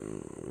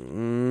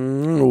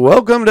and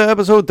welcome to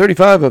episode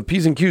 35 of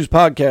P's and Q's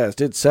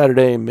podcast. It's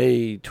Saturday,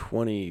 May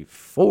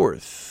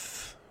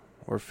 24th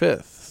or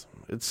 5th.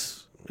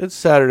 It's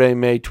Saturday,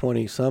 May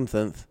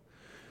 20-something.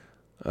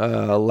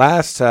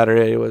 Last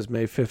Saturday was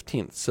May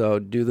 15th, so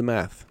do the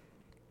math.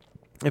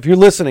 If you're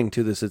listening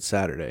to this, it's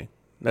Saturday.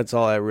 That's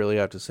all I really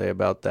have to say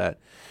about that.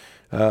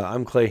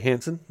 I'm Clay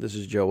Hansen. This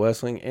is Joe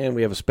Wessling, and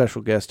we have a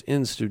special guest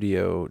in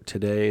studio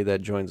today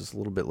that joins us a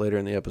little bit later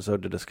in the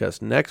episode to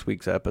discuss next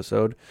week's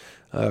episode.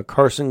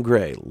 Carson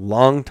Gray,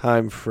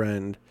 longtime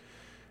friend,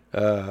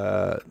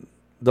 the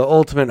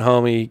ultimate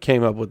homie,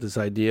 came up with this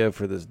idea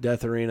for this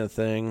Death Arena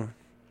thing.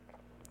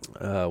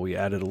 We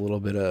added a little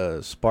bit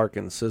of spark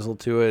and sizzle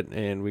to it,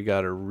 and we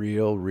got a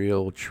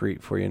real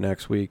treat for you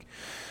next week.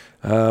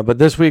 But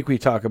this week we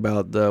talk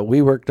about the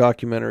WeWork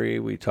documentary.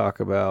 We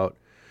talk about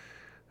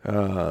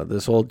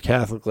this old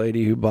Catholic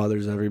lady who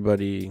bothers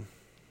everybody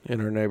in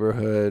her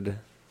neighborhood.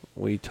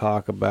 We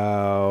talk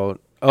about,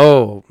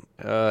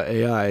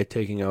 AI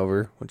taking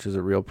over, which is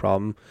a real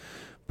problem.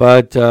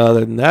 But other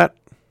than that,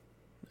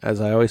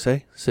 as I always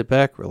say, sit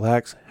back,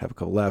 relax, have a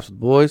couple laughs with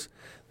the boys.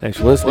 Thanks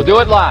for listening. We'll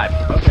do it live.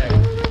 Okay.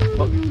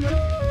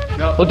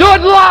 We'll do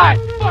it live.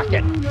 Fuck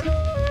it.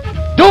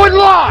 Do it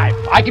live.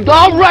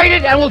 I'll write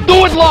it and we'll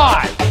do it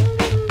live.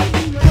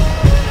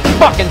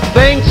 Fucking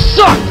thing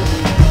sucks.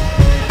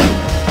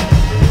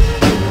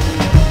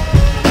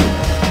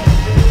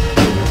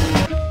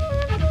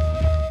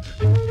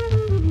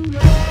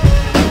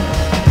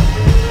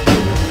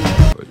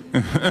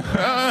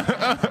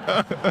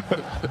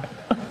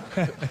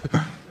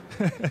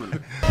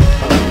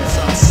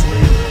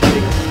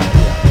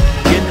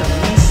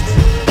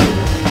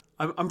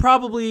 I'm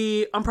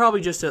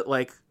probably just at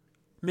like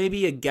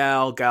maybe a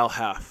gal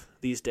half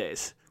these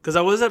days, because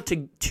I was up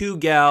to two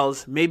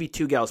gals, maybe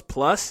two gals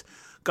plus.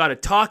 Got a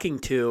talking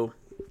to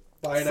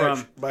by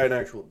an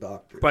actual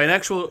doctor,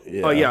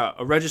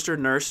 a registered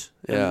nurse,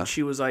 and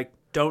she was like,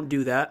 "Don't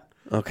do that,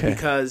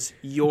 because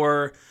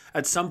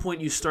at some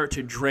point you start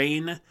to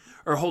drain."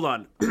 Or hold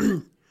on,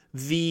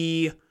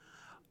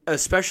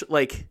 especially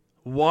like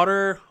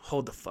water.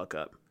 Hold the fuck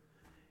up.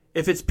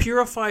 If it's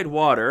purified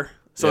water.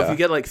 So if you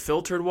get like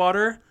filtered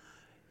water,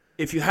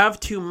 if you have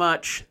too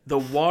much, the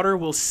water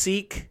will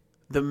seek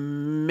the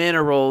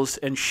minerals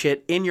and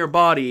shit in your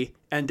body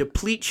and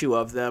deplete you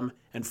of them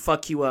and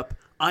fuck you up.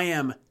 I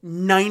am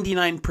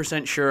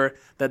 99% sure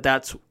that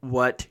that's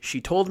what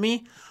she told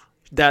me.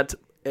 That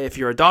if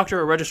you're a doctor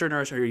or a registered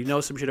nurse or you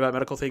know some shit about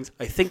medical things,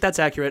 I think that's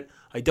accurate.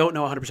 I don't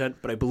know 100%,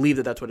 but I believe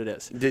that that's what it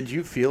is. Did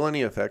you feel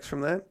any effects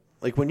from that?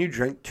 Like, when you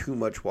drank too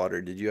much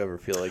water, did you ever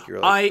feel like you were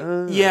like,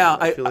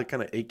 I feel like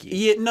kind of achy?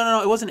 Yeah,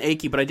 no, it wasn't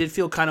achy, but I did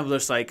feel kind of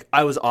just like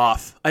I was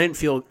off. I didn't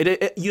feel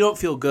it. You don't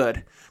feel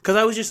good. Because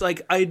I was just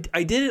like, I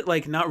did it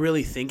like not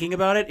really thinking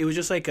about it. It was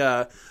just like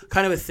a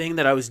kind of a thing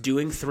that I was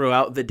doing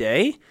throughout the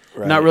day,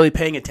 not really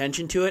paying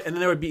attention to it. And then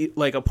there would be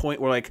like a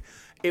point where like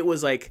it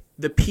was like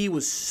the pee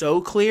was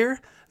so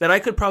clear that I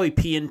could probably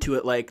pee into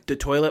it like the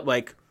toilet,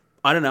 like,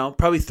 I don't know,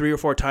 probably 3 or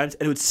 4 times,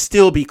 and it would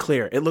still be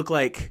clear. It looked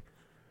like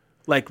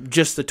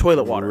just the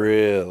toilet water.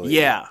 Really?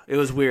 Yeah, it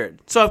was weird.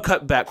 So I've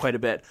cut back quite a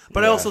bit.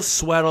 But I also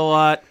sweat a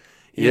lot.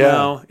 You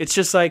know, it's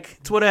just like,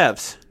 it's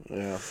whatevs.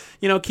 Yeah.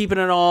 You know, keeping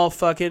it all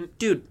fucking...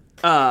 Dude,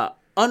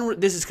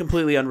 this is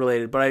completely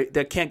unrelated, but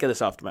I can't get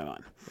this off my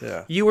mind.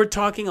 Yeah. You were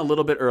talking a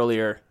little bit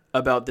earlier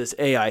about this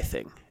AI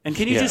thing. And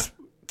can you just,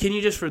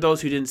 for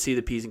those who didn't see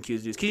the P's and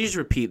Q's news, can you just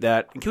repeat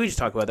that? And can we just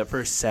talk about that for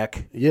a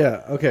sec?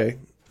 Yeah, okay.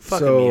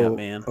 Fucking me up,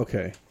 man.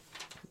 Okay.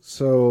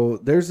 So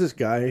there's this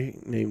guy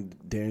named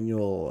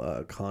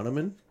Daniel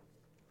Kahneman,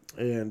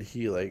 and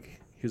he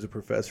was a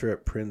professor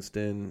at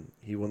Princeton.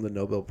 He won the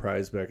Nobel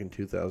Prize back in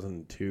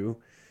 2002,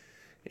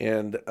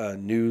 and I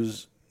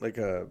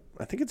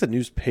think it's a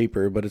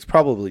newspaper, but it's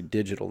probably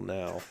digital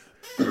now.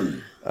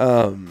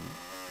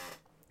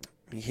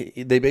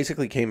 They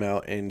basically came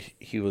out, and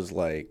he was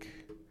like,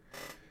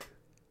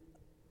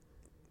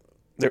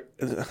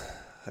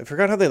 I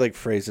forgot how they like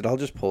phrased it. I'll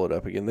just pull it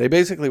up again. They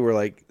basically were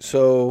like,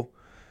 so.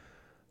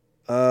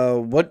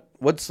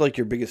 What's like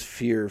your biggest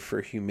fear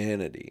for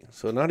humanity?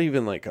 So not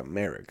even like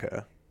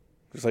America,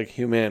 just like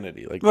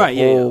humanity, like the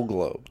whole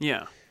globe.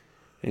 Yeah.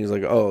 And he's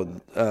like,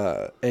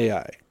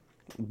 AI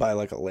by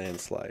like a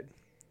landslide.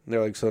 And they're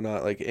like, so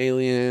not like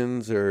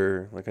aliens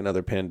or like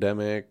another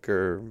pandemic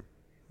or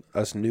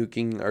us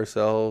nuking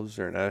ourselves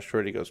or an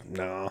asteroid. He goes,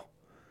 no,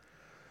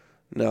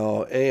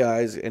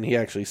 AI's, and he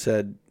actually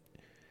said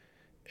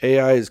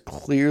AI is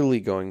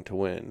clearly going to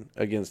win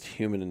against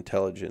human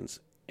intelligence.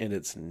 And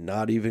it's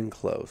not even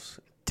close.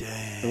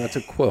 Dang. And that's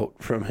a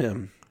quote from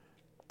him.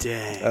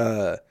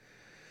 Dang.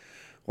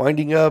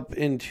 Winding up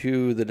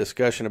into the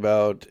discussion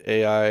about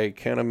AI,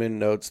 Kahneman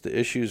notes the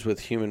issues with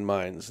human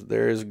minds.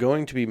 There is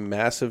going to be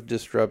massive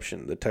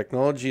disruption. The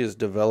technology is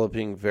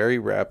developing very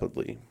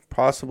rapidly,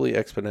 possibly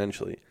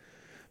exponentially.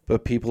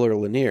 But people are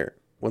linear.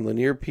 When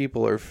linear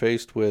people are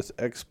faced with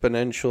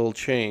exponential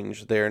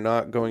change, they are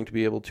not going to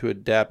be able to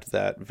adapt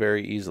that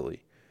very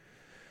easily.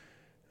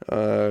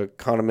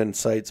 Kahneman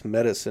cites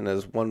medicine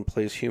as one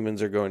place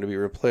humans are going to be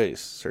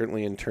replaced,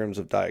 certainly in terms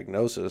of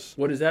diagnosis.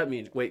 What does that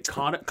mean? Wait,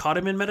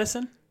 Kahneman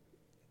medicine?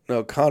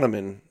 No,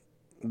 Kahneman,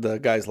 the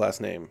guy's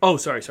last name. Oh,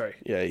 sorry.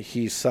 Yeah,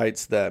 he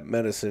cites that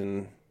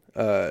medicine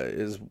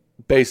is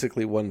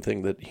basically one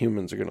thing that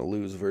humans are going to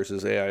lose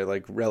versus AI,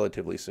 like,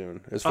 relatively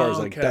soon, as far as,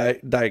 like,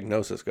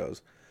 diagnosis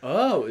goes.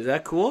 Oh, is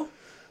that cool?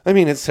 I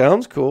mean, it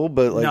sounds cool,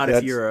 but, like, not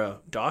if you're a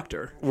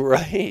doctor.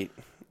 Right.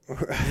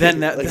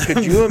 Then that, like,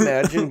 could you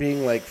imagine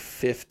being like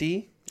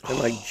 50 and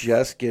like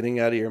just getting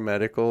out of your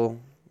medical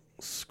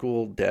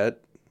school debt?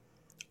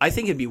 I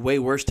think it'd be way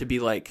worse to be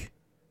like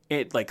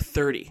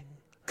 30,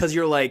 because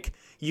you're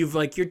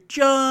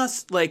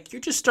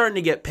just starting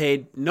to get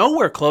paid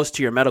nowhere close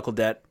to your medical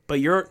debt,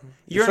 but you're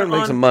starting to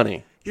make some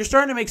money. You're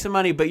starting to make some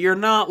money, but you're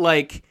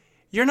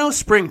no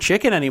spring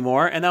chicken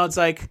anymore. And now it's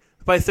like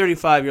by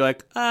 35, you're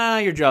like,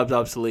 your job's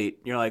obsolete.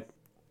 You're like,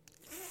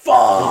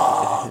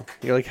 fuck.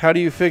 You're like, how do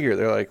you figure?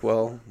 They're like,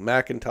 well,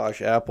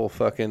 Macintosh, Apple,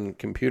 fucking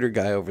computer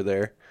guy over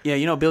there. Yeah,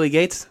 you know Billy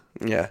Gates?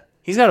 Yeah.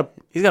 He's got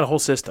a whole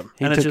system.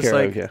 He and took it's just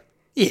care like, of you.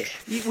 Yeah,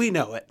 we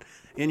know it.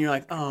 And you're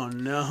like, oh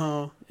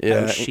no.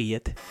 Yeah. Oh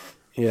shit.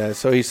 Yeah,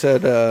 so he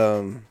said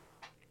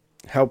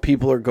how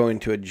people are going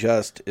to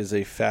adjust is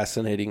a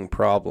fascinating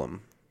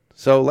problem.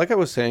 So like I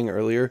was saying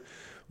earlier,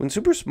 when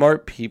super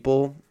smart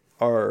people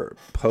are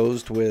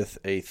posed with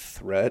a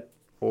threat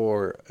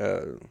or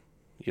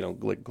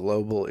like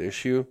global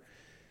issue,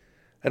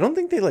 I don't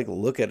think they like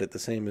look at it the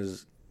same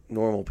as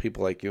normal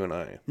people like you and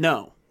I.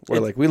 No. Where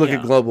like we look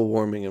at global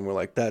warming and we're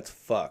like, that's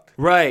fucked.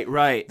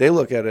 Right. They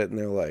look at it and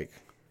they're like,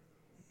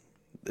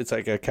 it's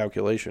like a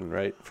calculation,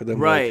 right? For them,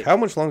 right. Like, how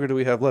much longer do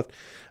we have left?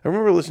 I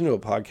remember listening to a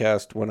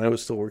podcast when I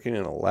was still working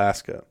in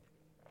Alaska.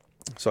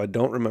 So I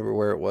don't remember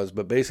where it was,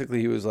 but basically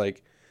he was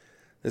like,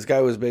 this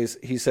guy was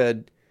he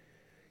said,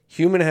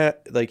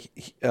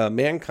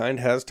 mankind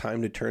has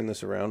time to turn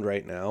this around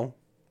right now.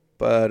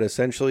 But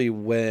essentially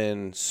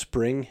when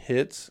spring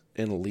hits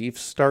and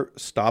leaves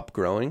stop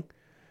growing,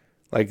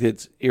 like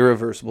it's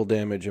irreversible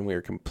damage and we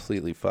are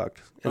completely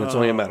fucked. And it's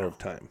only a matter of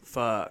time.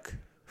 Fuck.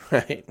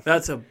 Right.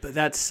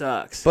 That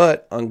sucks.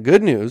 But on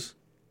good news,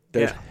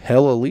 there's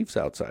hella leaves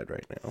outside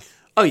right now.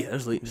 Oh yeah,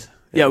 there's leaves.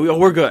 Yeah,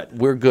 we're good.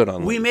 We're good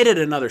on leaves. We made it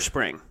another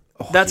spring.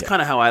 That's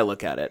kind of how I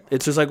look at it.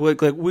 It's just like we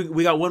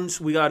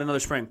got another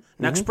spring.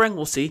 Next spring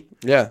we'll see.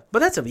 Yeah. But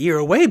that's a year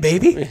away,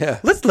 baby. Yeah.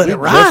 Let's let it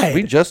ride.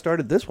 We just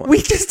started this one.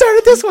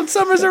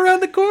 Summer's around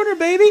the corner,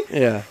 baby.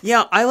 Yeah.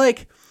 Yeah,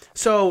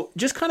 so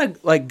just kind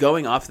of like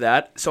going off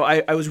that. So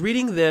I was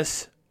reading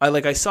this.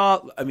 I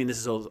saw, this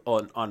is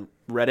on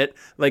Reddit,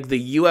 like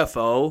the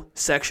UFO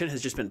section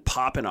has just been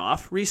popping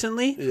off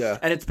recently. Yeah.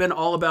 And it's been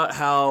all about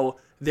how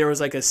there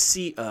was like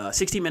 60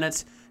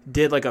 Minutes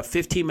did like a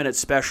 15-minute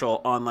special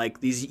on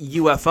like these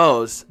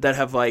UFOs that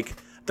have like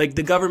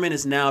the government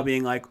is now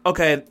being like,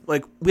 okay,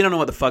 like we don't know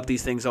what the fuck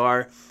these things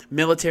are.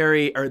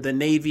 Military or the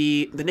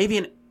Navy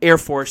and Air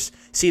Force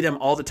see them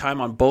all the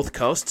time on both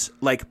coasts,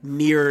 like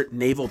near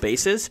naval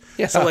bases.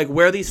 Yeah. So like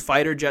where these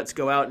fighter jets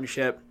go out and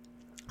shit,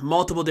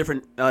 multiple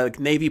different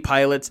Navy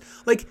pilots.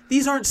 Like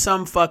these aren't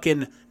some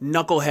fucking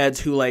knuckleheads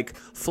who like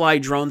fly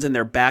drones in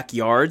their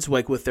backyards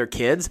like with their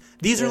kids.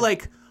 These are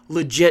like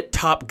legit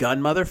Top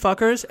Gun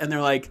motherfuckers, and they're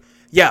like,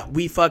 yeah,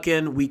 we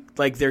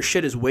like their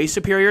shit is way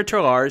superior to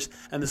ours.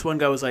 And this one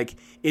guy was like,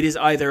 it is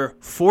either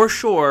for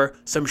sure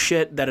some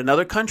shit that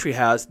another country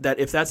has that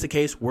if that's the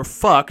case, we're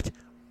fucked.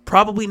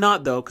 Probably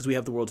not though, because we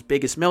have the world's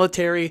biggest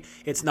military.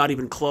 It's not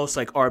even close,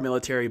 like our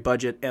military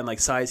budget and like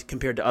size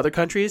compared to other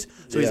countries.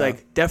 So he's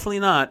like,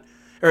 definitely not,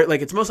 or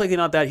like it's most likely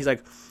not that. He's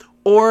like,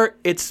 or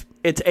it's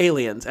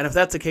aliens, and if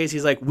that's the case,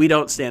 he's like, we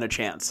don't stand a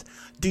chance.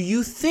 Do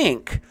you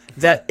think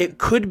that it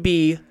could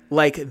be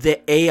like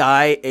the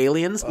AI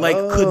aliens? Like,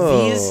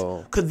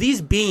 could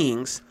these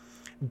beings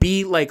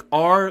be like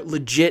our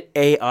legit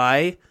AI?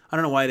 I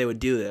don't know why they would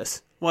do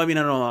this. Well, I mean,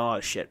 I don't know a lot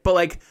of shit, but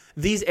like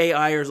these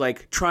AI are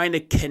like trying to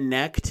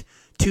connect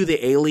to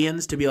the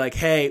aliens to be like,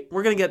 hey,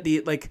 we're gonna get the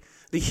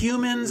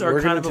humans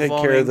are kind of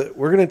evolving.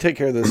 We're gonna take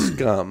care of the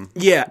scum.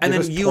 Yeah, and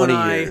Give then us you and 20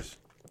 I, years.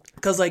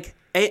 because like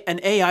an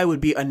AI would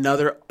be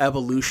another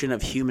evolution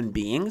of human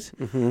beings,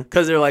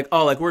 because they're like,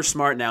 oh, like we're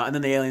smart now, and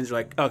then the aliens are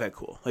like, okay,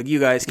 cool, like you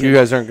guys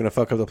aren't gonna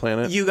fuck up the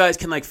planet. You guys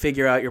can like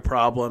figure out your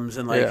problems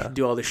and like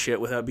do all this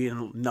shit without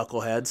being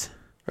knuckleheads,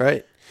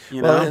 right?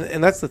 You know,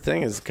 and that's the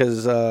thing is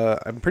because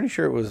I'm pretty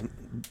sure it was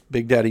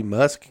Big Daddy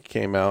Musk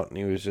came out and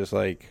he was just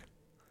like,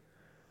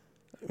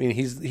 I mean,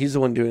 he's the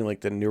one doing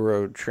like the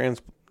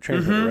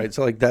neurotransmitter, right?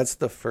 So like that's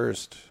the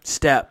first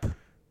step,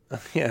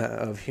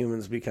 of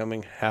humans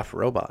becoming half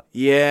robot.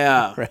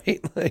 Yeah,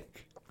 right.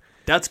 Like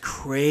that's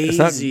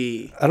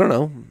crazy. I don't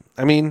know.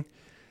 I mean,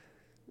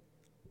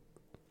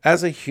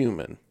 as a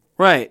human,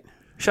 right?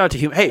 Shout out to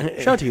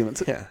shout out to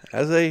humans. Yeah,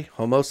 as a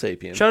Homo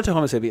sapien. Shout out to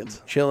Homo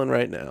sapiens. Chilling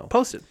right now.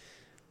 Posted.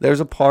 There's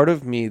a part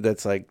of me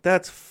that's like,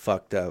 that's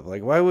fucked up.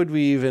 Like, why would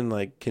we even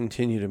like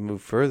continue to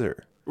move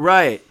further?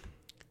 Right.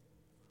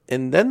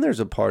 And then there's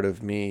a part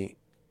of me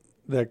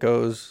that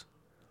goes,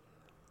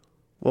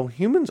 Well,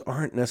 humans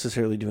aren't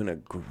necessarily doing a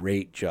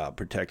great job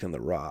protecting the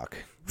rock.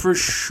 For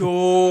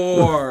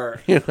sure.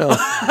 You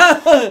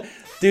know?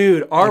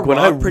 Dude, our when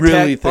I rock,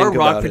 really think our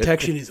rock about it.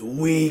 protection is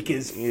weak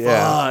as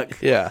Yeah.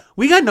 fuck. Yeah.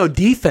 We got no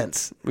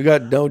defense. We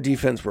got no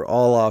defense. We're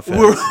all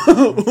offense.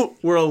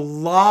 We're a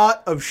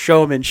lot of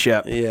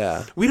showmanship.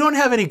 Yeah. We don't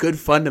have any good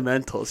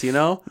fundamentals, you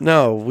know?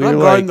 No, We're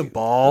we're guarding like the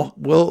ball.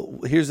 Well,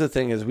 here's the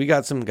thing: is we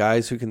got some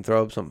guys who can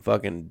throw up some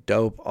fucking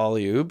dope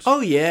alley oops.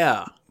 Oh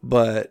yeah,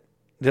 But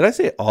did I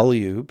say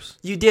alley oops?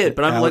 you did,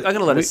 but I'm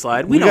gonna let it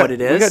slide. We know got, what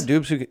it is. We got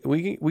dupes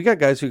we got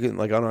guys who can,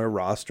 like, on our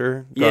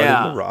roster, guarding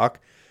Yeah. the rock,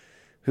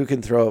 who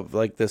can throw up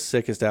like the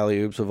sickest alley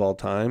oops of all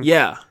time.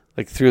 Yeah.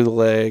 Like through the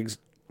legs.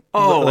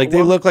 Oh, like they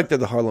well, look like they're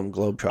the Harlem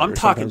Globetrotters. I'm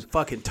talking sometimes.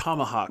 fucking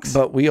tomahawks.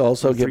 But we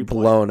also get three-point.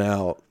 blown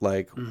out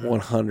like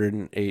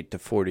 108 to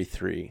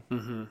 43.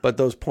 But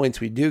those points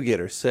we do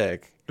get are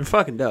sick. They're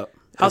fucking dope.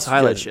 House It's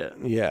highlight good. shit.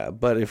 Yeah,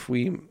 but if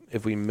we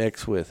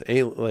mix with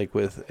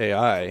with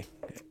AI,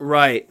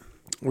 Right.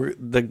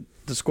 the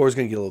score's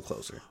gonna get a little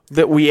closer.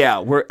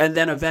 And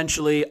then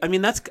eventually, I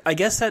mean, I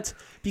guess that's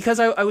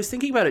because I was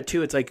thinking about it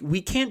too. It's like,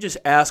 we can't just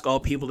ask all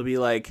people to be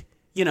like,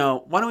 you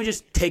know, why don't we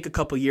just take a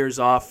couple years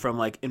off from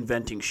like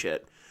inventing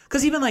shit?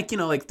 Because even like, you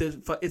know, like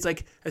it's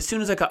like as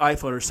soon as like an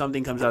iPhone or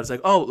something comes out, it's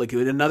like, oh, like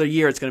in another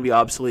year it's going to be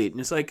obsolete. And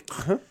it's like,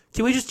 can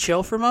we just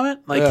chill for a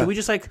moment? Like, can we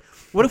just like,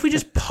 what if we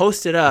just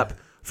post it up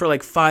for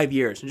like 5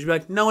 years and just be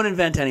like, no one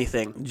invent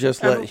anything.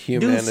 Just let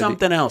humanity do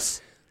something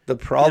else. The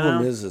problem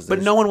You know? is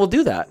but no one will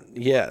do that.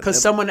 Yeah, Because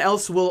someone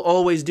else will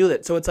always do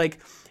it. So it's like,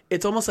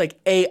 it's almost like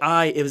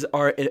AI is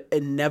our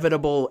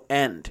inevitable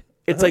end.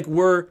 It's like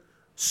we're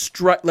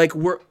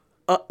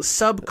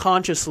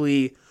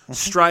subconsciously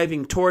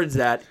striving towards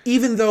that,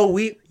 even though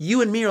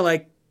you and me are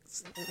like,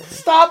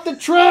 stop the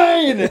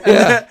train.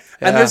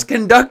 And there's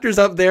conductors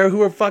up there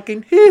who are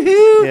fucking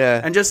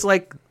Yeah. and just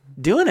like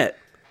doing it.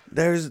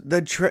 There's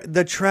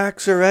the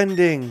tracks are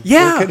ending.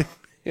 Yeah.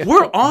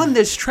 We're on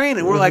this train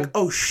and we're like,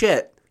 oh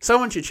shit.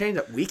 Someone should change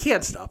that. We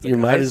can't stop it. You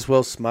might as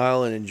well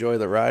smile and enjoy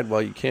the ride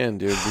while you can,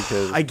 dude,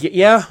 because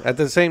yeah. at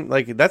the same,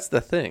 like, that's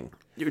the thing.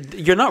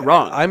 You're not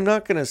wrong. I'm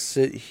not going to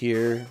sit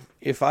here.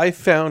 If I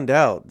found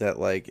out that,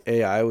 like,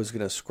 AI was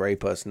going to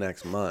scrape us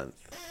next month,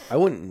 I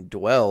wouldn't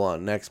dwell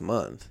on next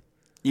month.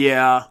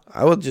 Yeah.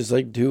 I would just,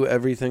 like, do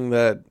everything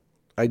that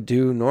I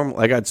do normal.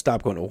 Like, I'd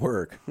stop going to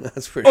work.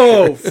 That's for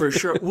Oh, sure. for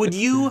sure. Would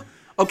you?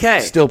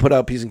 Okay. Still put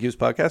out P's and Q's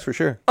podcast for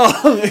sure.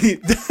 Oh, You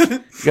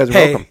guys are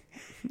hey, welcome.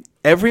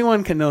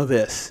 everyone can know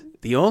this.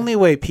 The only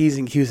way P's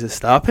and Q's is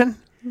stopping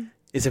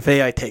is if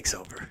AI takes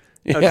over.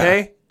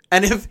 Okay?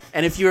 And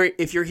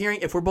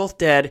if we're both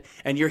dead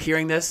and you're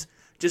hearing this,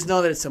 just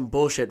know that it's some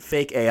bullshit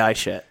fake AI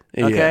shit.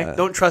 Okay? Yeah.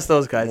 Don't trust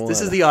those guys.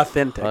 This is the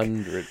authentic.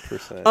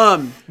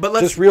 100%. But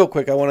let's Just real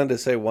quick, I wanted to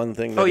say one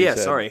thing. That Oh he yeah,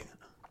 said. sorry.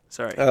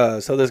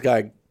 So this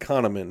guy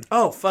Kahneman,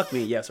 Oh, fuck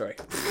me. Yeah, sorry.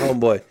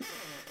 homeboy,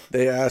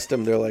 they asked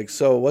him. They're like,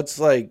 so what's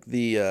like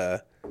the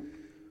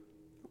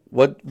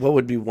what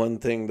would be one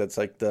thing that's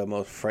like the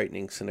most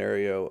frightening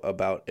scenario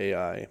about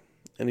AI?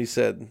 And he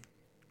said,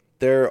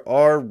 there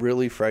are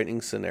really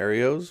frightening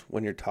scenarios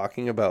when you're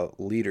talking about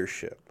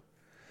leadership.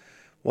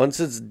 Once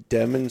it's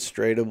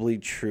demonstrably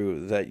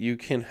true that you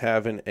can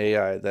have an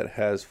AI that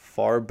has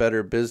far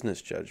better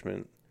business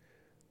judgment,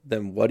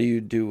 then what do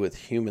you do with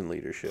human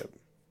leadership?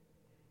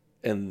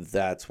 And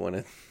that's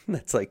when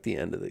that's like the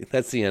end of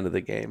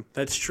the game,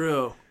 That's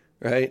true.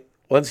 right?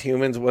 Once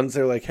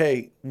they're like,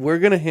 hey, we're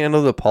going to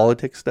handle the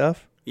politics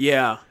stuff.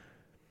 Yeah.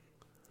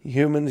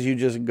 Humans, you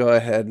just go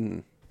ahead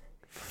and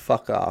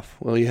fuck off,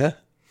 will you?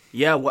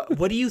 Yeah,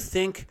 what do you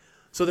think?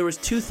 So there was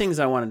two things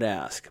I wanted to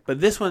ask, but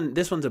this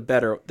one's a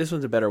better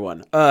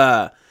one.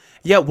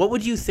 Yeah, what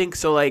would you think?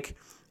 So like,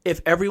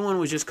 if everyone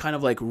was just kind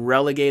of like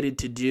relegated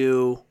to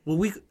do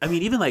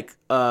even like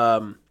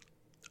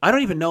I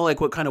don't even know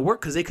like what kind of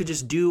work, because they could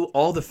just do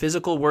all the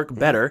physical work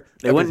better.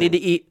 They wouldn't need to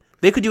eat.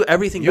 They could do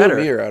everything You better.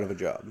 and me are out of a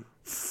job.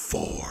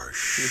 For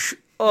sure.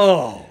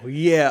 Oh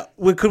yeah.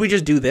 Could we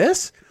just do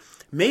this?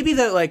 Maybe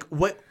that like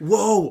what?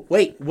 Whoa!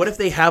 Wait. What if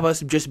they have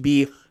us just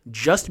be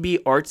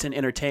arts and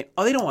entertainment?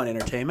 Oh, they don't want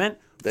entertainment.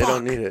 They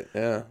don't need it.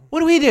 Yeah. What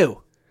do we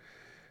do?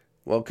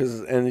 Well,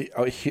 because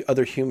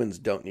other humans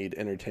don't need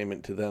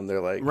entertainment to them.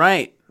 They're like,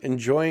 Right.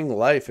 enjoying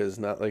life is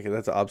not like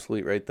that's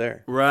obsolete right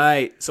there.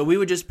 Right. So we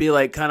would just be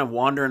like kind of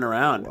wandering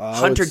around. Well, I would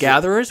Hunter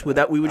gatherers. We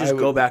would just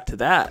go back to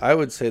that. I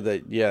would say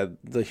that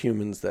the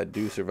humans that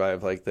do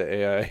survive, like the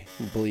AI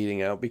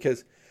bleeding out,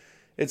 because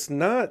it's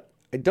not.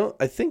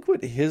 I think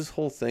what his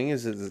whole thing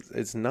is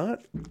it's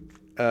not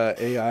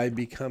AI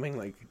becoming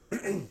like,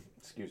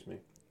 excuse me,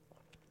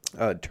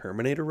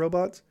 Terminator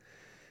robots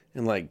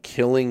and like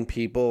killing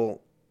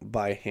people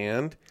by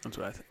hand. That's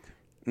what I think.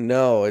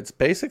 No, it's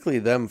basically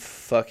them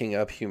fucking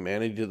up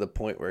humanity to the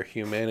point where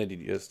humanity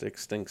just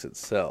extincts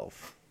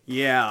itself.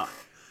 Yeah.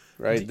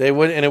 Right? It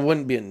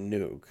wouldn't be a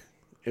nuke.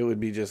 It would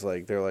be just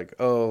like, they're like,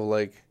 oh,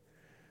 like,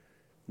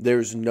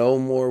 there's no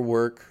more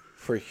work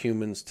for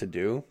humans to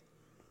do.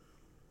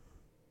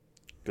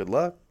 Good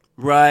luck.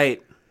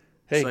 Right.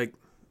 Hey, It's like,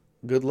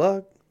 good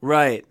luck.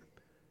 right.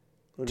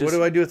 What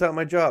do I do without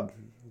my job?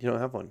 You don't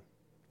have one.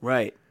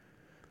 Right.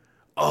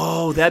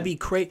 Oh, that'd be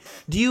crazy.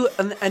 Do you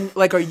and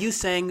like, are you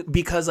saying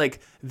because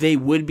like they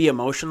would be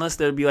emotionless?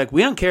 They'd be like,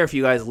 we don't care if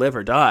you guys live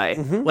or die.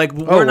 Like,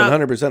 we're not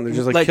 100%. They're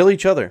just like kill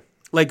each other.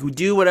 Like,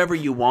 do whatever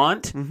you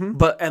want,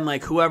 but and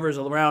like whoever's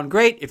around,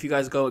 great. If you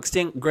guys go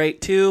extinct, great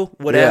too.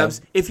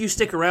 Whatevs. If you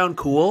stick around,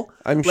 cool.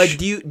 Do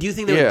you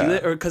think they would do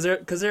that, or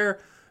because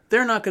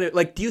they're not gonna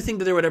like? Do you think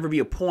that there would ever be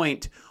a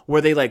point where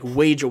they like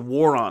wage a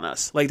war on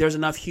us? Like, there's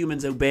enough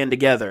humans that band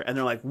together, and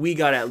they're like, we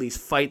gotta at least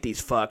fight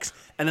these fucks.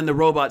 And then the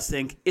robots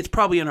think it's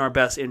probably in our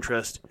best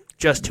interest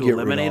just to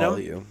eliminate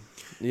them.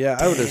 Yeah,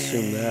 I would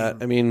assume that.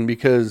 I mean,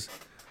 because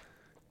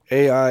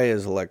AI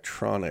is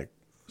electronic,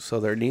 so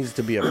there needs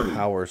to be a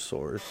power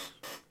source.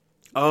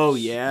 Oh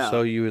yeah.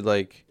 So you would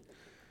like,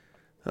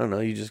 I don't know,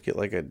 you just get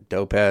like a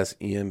dope ass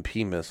EMP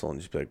missile and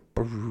just be like.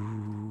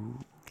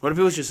 Brrr. What if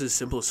it was just as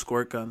simple as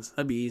squirt guns?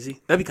 That'd be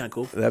easy. That'd be kind of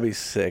cool. That'd be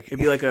sick. It'd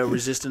be like a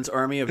resistance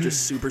army of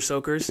just super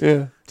soakers.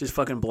 Yeah. Just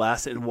fucking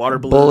blast it. And water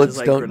balloons. Bullets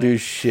like don't do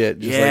shit.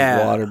 Just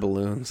like water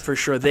balloons. For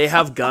sure. They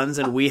have guns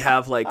and we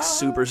have like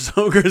super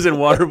soakers and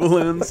water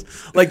balloons.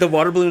 Like the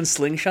water balloon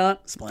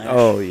slingshot. Splash.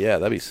 Oh, yeah.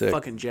 That'd be sick.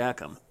 Fucking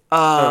jack them.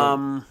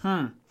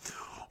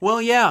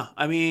 Well, yeah.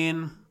 I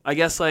mean, I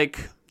guess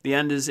like the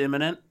end is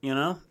imminent, you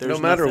know? There's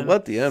no matter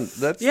what the end.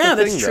 That's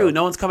that's true. Though.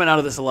 No one's coming out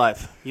of this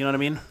alive. You know what I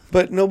mean?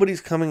 But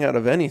nobody's coming out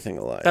of anything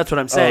alive. That's what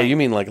I'm saying. Oh, you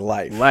mean like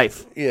life?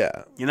 Life.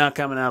 Yeah. You're not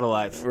coming out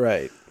alive.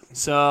 Right.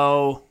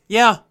 So,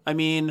 yeah. I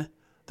mean,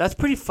 that's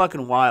pretty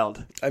fucking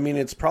wild. I mean,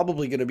 it's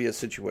probably going to be a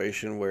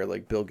situation where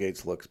like Bill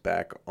Gates looks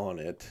back on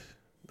it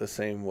the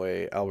same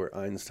way Albert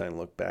Einstein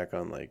looked back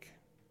on like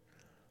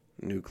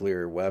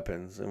nuclear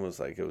weapons and was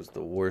like, it was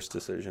the worst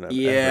decision I've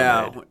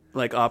ever made.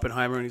 Like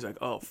Oppenheimer, and he's like,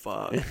 oh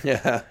fuck.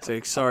 Yeah. It's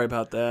like, sorry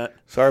about that.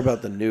 Sorry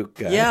about the nuke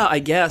guy. Yeah, I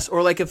guess.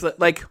 Or like if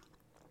like,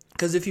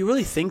 because if you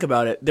really think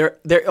about it,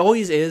 there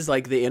always is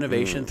like the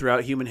innovation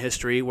throughout human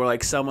history where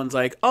like someone's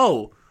like,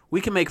 oh,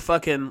 we can make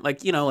fucking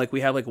like, you know, like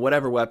we have like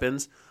whatever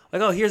weapons.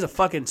 Like, oh, here's a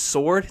fucking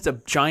sword. It's a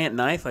giant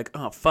knife. Like,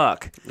 oh,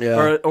 fuck.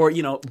 Yeah. Or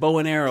you know, bow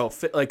and arrow.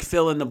 Like,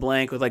 fill in the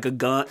blank with, like, a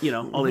gun. You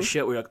know, all this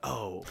shit. We're like,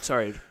 oh,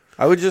 sorry.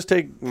 I would just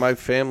take my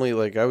family,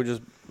 like,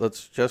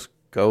 let's just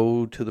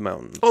go to the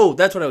mountains. Oh,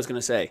 that's what I was going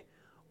to say.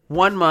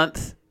 1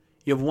 month,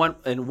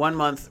 in 1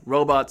 month,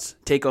 robots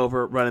take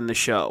over running the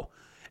show.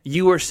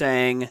 You were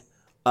saying,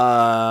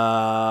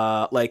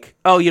 like,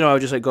 oh, you know, I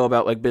would just, like, go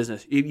about, like,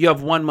 business. You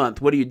have 1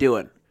 month. What are you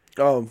doing?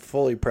 Oh, I'm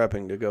fully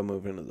prepping to go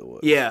move into the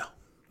woods. Yeah.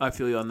 I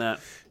feel you on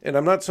that. And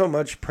I'm not so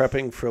much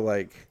prepping for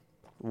like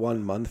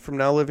 1 month from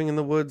now living in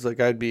the woods. Like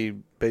I'd be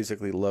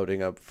basically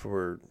loading up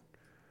for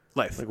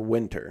life, like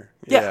winter.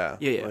 Yeah.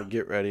 Like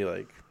get ready,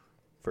 like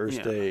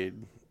first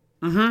aid,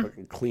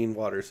 fucking clean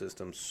water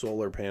system,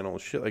 solar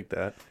panels, shit like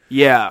that.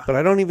 Yeah. But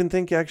I don't even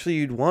think actually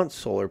you'd want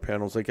solar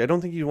panels. Like I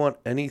don't think you'd want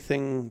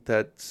anything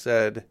that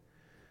said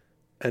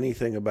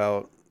anything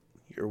about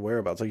your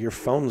whereabouts. Like your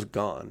phone's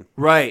gone.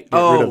 Right. Get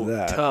rid of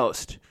that.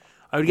 Toast.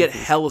 I would get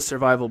hella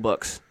survival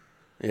books.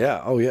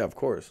 Yeah. Oh, yeah, of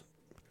course.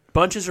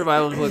 Bunch of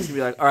survival books and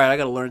be like, all right, I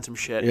got to learn some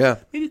shit. Yeah.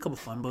 Maybe a couple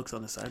fun books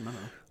on the side. I don't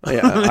know.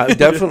 Yeah, I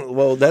definitely.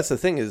 Well, that's the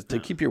thing is to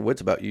keep your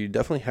wits about you. You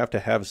definitely have to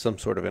have some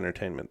sort of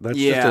entertainment. That's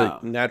just a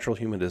natural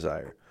human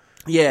desire.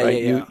 Yeah, right?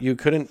 yeah. You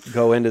couldn't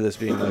go into this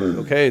being like,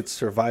 okay, it's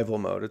survival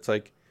mode. It's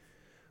like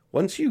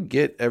once you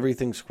get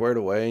everything squared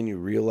away and you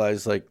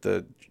realize like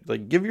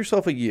give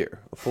yourself a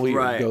full year,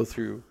 right. Go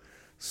through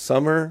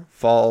summer,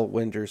 fall,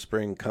 winter,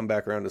 spring, come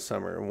back around to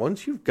summer, and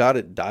once you've got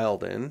it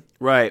dialed in,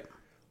 right.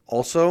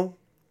 Also,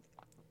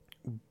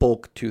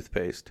 bulk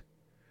toothpaste.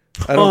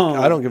 I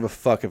don't give a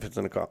fuck if it's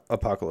an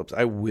apocalypse.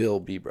 I will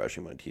be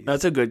brushing my teeth.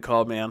 That's a good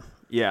call, man.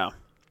 Yeah.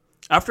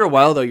 After a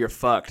while, though, you're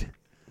fucked.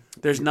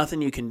 There's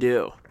nothing you can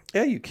do.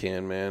 Yeah, you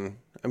can, man.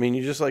 I mean,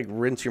 you just like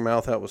rinse your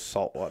mouth out with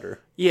salt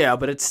water. Yeah,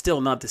 but it's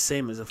still not the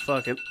same as a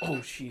fucking.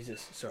 Oh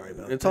Jesus! Sorry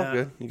about that. It's all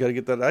good. You got to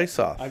get that ice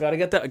off. I gotta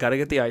get that. I gotta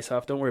get the ice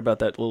off. Don't worry about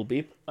that little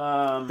beep.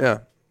 Yeah.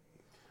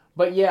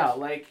 But yeah,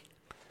 like.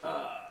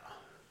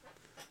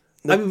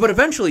 I mean, but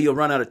eventually you'll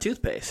run out of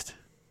toothpaste.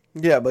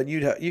 Yeah, but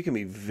you can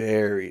be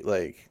very,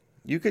 like,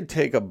 you could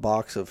take a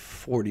box of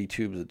 40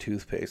 tubes of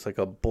toothpaste, like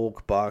a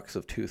bulk box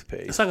of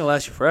toothpaste. It's not going to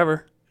last you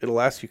forever. It'll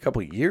last you a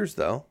couple of years,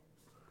 though.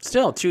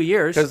 Still, 2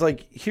 years. Because,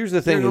 like, here's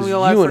the thing is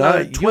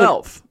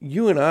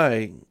you and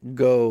I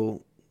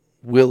go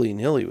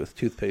willy-nilly with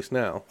toothpaste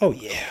now. Oh,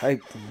 yeah. I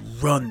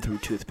run through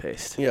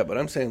toothpaste. Yeah, but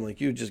I'm saying,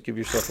 like, you just give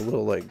yourself a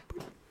little, like...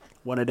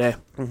 One a day.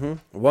 Mm-hmm.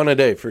 One a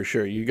day for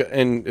sure.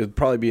 And it'd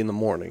probably be in the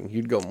morning.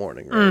 You'd go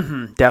morning, right?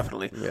 Mm-hmm,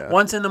 definitely. Yeah.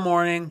 Once in the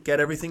morning, get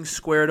everything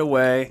squared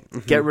away,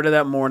 get rid of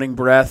that morning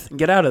breath, and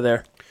get out of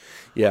there.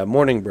 Yeah,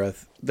 morning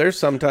breath. There's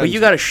sometimes, but you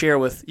got to share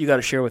with the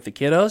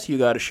kiddos. You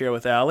got to share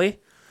with Allie.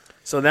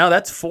 So now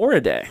that's 4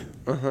 a day.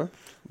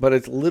 But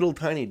it's little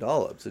tiny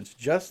dollops. It's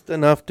just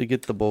enough to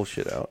get the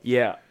bullshit out.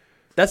 Yeah.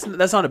 That's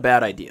not a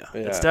bad idea.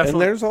 Yeah. It's definitely...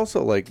 And there's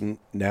also like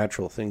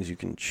natural things you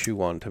can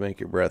chew on to make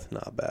your breath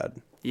not bad.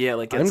 Yeah,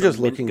 like I'm just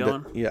looking.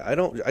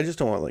 I just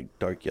don't want like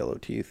dark yellow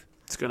teeth.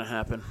 It's gonna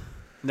happen.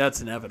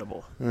 That's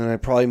inevitable. And then I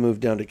probably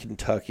moved down to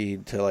Kentucky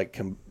to like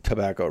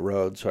Tobacco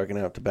Road so I can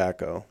have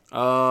tobacco.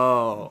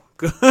 Oh,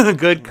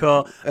 good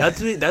call.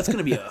 That's going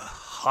to be a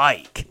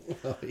hike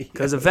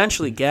because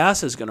eventually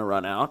gas is going to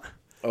run out.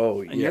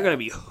 Oh, and you're going to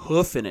be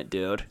hoofing it,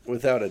 dude.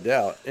 Without a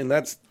doubt. And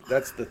that's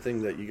the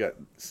thing that you got.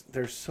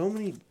 There's so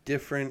many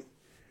different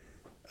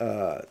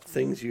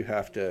things you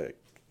have to,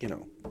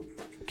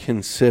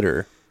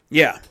 consider.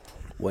 Yeah.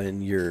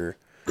 When you're,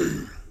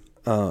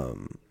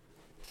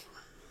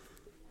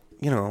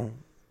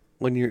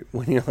 when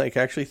you're like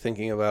actually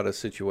thinking about a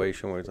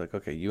situation where it's like,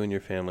 okay, you and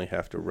your family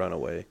have to run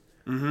away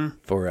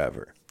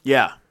forever.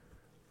 Yeah.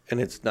 And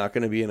it's not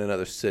going to be in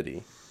another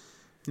city.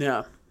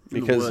 Yeah.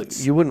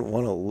 Because you wouldn't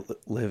want to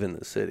live in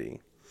the city.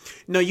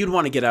 No, you'd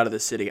want to get out of the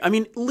city. I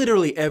mean,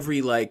 literally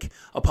every like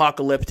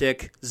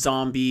apocalyptic,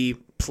 zombie,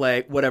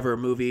 plague, whatever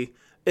movie,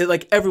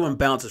 everyone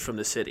bounces from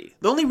the city.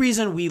 The only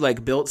reason we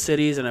like built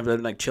cities and have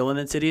been like chilling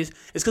in cities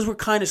is because we're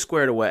kind of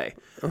squared away.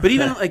 But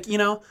even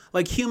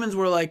like humans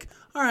were like,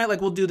 all right,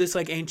 like we'll do this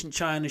like ancient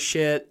China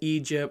shit,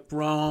 Egypt,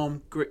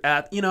 Rome,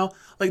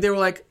 like they were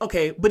like,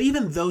 okay, but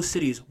even those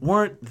cities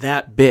weren't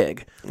that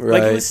big. Right.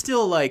 Like it was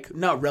still like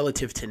not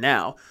relative to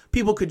now.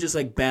 People could just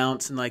like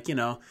bounce and like,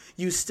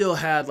 you still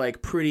had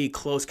like pretty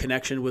close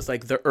connection with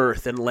like the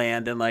earth and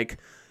land and like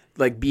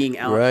being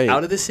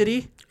out of the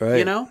city,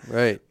 right.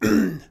 Right.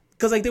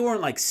 Because, like, they weren't,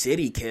 like,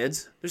 city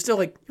kids. They're still,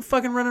 like, you're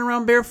fucking running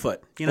around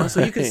barefoot,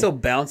 so you can still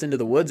bounce into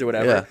the woods or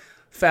whatever. Yeah.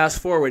 Fast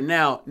forward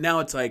now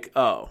it's like,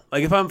 oh,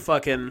 like, if I'm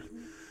fucking,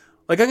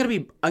 like, I'm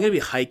gonna be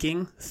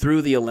hiking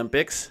through the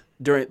Olympics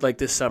during, like,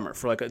 this summer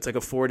for, like, it's like a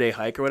 4-day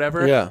hike or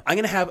whatever. Yeah. I'm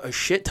gonna have a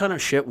shit ton of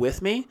shit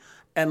with me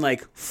and,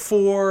 like,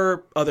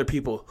 4 other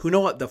people who know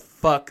what the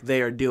fuck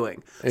they are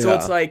doing. So Yeah.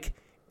 it's like,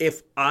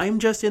 if I'm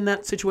just in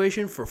that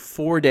situation for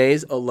 4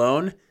 days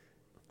alone,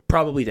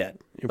 probably dead.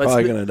 You're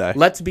probably going to die.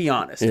 Let's be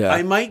honest. Yeah.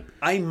 I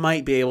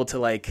might be able to,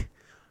 like,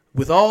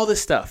 with all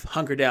this stuff,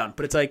 hunker down.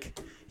 But it's like,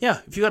 yeah,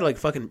 if you got to, like,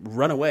 fucking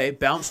run away,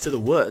 bounce to the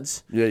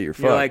woods. Yeah, you're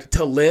fucked. Like,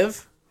 to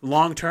live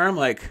long term,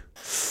 like,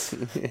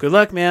 good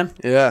luck, man.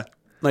 Yeah.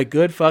 Like,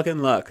 good fucking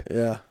luck.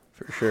 Yeah,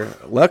 for sure.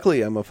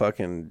 Luckily, I'm a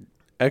fucking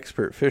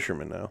expert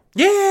fisherman now.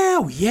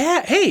 Yeah,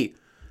 yeah. Hey,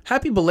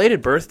 happy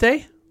belated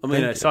birthday. I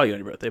mean, I saw you on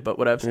your birthday, but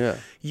whatever. Yeah.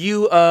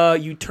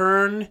 You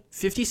turn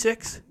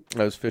 56.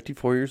 I was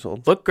 54 years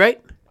old. Look great.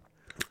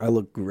 I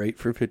look great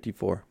for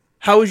 54.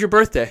 How was your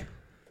birthday?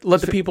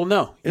 Let the people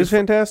know. It was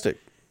fantastic.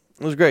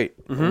 It was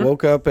great. Mm-hmm. I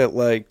woke up at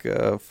like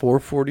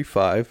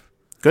 4:45.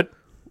 Good.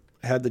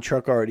 Had the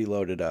truck already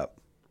loaded up.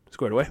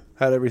 Squared away.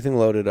 Had everything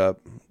loaded up.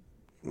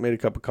 Made a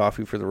cup of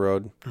coffee for the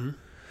road. Mm-hmm.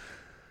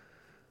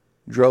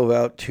 Drove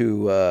out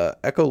to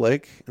Echo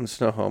Lake in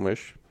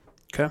Snohomish.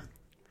 Okay.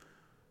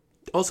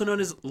 Also known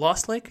as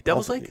Lost Lake?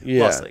 Devil's Lake?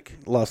 Yeah, Lost Lake.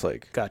 Lost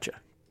Lake. Gotcha.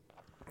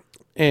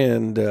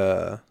 And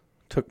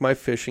took my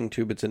fishing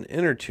tube. It's an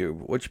inner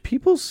tube, which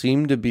people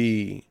seem to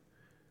be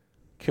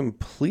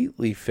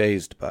completely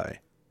phased by.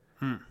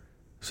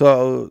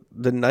 So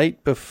the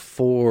night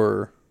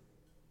before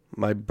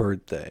my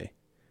birthday,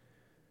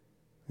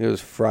 it was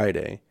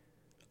Friday,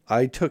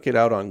 I took it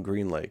out on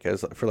Green Lake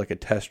for like a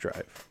test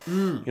drive. You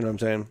know what I'm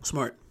saying?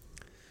 Smart.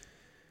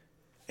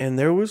 And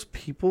there was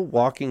people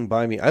walking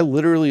by me. I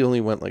literally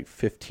only went like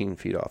 15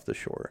 feet off the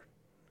shore.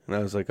 And I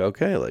was like,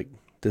 okay, like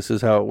this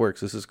is how it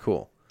works. This is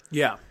cool.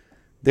 Yeah.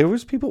 There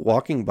was people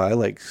walking by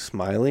like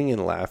smiling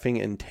and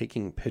laughing and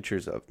taking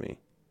pictures of me.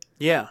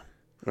 Yeah.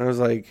 And I was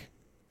like,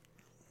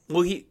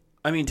 well,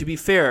 to be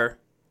fair,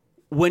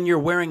 when you're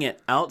wearing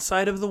it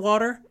outside of the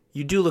water,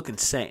 you do look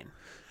insane.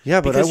 yeah,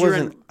 but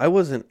Because I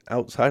wasn't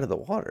outside of the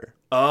water.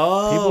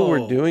 Oh. People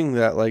were doing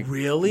that like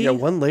Really? Yeah,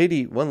 one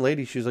lady,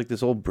 she was like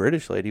this old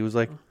British lady was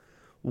like,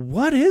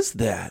 "What is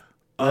that?"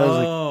 And I was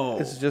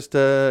like, "It's just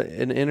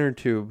an inner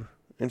tube."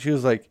 And she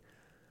was like,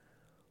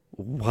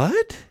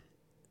 "What?"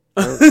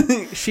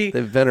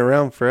 They've been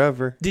around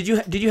forever. Did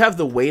you have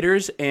the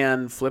waders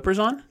and flippers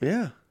on?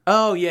 Yeah.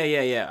 Oh,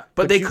 yeah.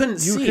 But they couldn't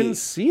see. You couldn't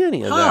see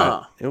any of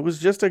that. It was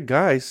just a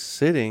guy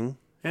sitting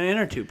in an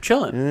inner tube,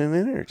 chilling. in an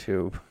inner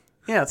tube.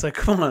 Yeah, it's like,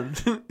 come on.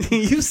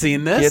 You've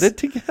seen this. Get it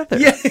together.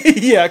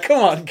 Yeah,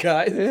 come on,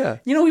 guys. Yeah.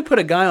 We put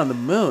a guy on the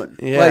moon.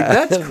 Yeah. Like,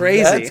 that's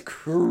crazy. That's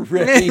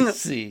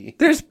crazy.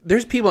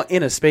 There's people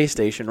in a space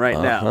station right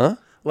Uh-huh. now.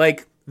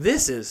 Like,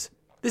 this is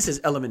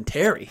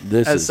elementary,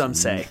 some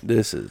say.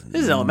 This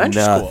is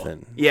elementary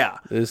nothing. school. Yeah.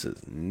 This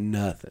is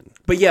nothing.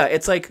 But yeah,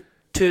 it's like,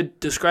 to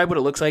describe what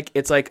it looks like,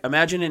 it's like,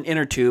 imagine an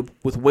inner tube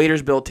with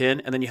waders built in,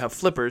 and then you have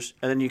flippers,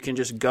 and then you can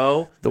just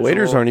go. The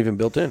waders aren't even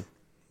built in.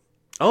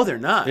 Oh, they're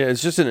not. Yeah,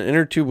 it's just an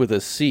inner tube with a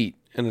seat,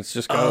 and it's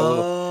just got a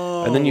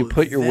little. And then you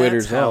put your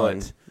waders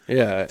on.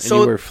 Yeah, and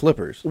So- you wear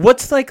flippers.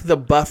 What's like the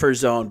buffer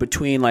zone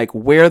between like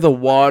where the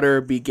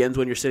water begins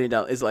when you're sitting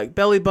down? Is it like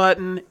belly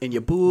button and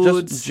your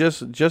boobs?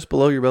 Just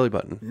below your belly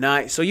button.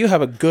 Nice. So you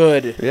have a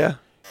good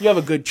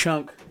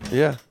chunk.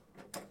 Yeah.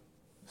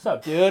 What's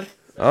up, dude?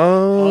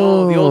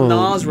 Oh, the old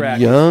Nas rack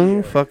is Young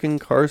here. fucking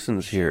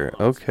Carson's here.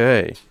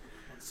 Okay.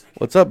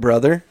 What's up,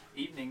 brother?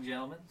 Evening,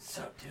 gentlemen. What's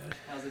up, dude?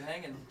 How's it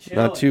hanging?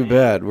 Not too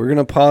bad. We're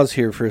gonna pause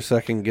here for a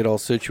second, get all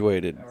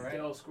situated. All right,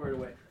 all squared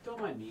away. Don't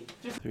mind me.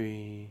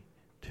 3,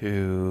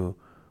 2,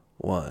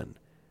 1,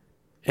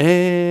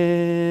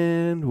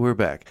 and we're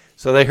back.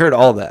 So they heard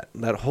all that.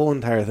 That whole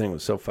entire thing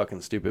was so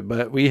fucking stupid.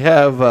 But we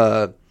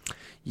have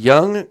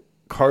young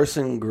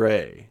Carson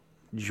Gray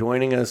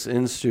joining us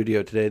in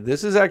studio today.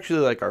 This is actually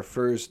like our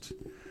first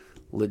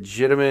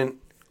legitimate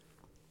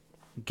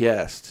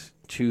guest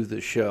to the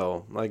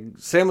show. Like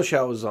Sam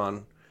Lachelle was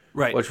on,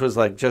 Right. which was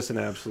like just an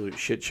absolute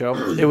shit show.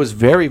 It was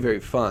very, very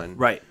fun.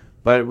 Right.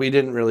 But we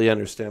didn't really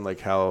understand like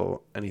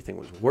how anything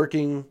was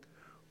working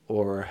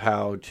or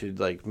how to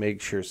like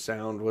make sure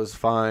sound was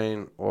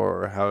fine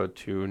or how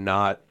to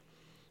not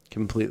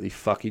completely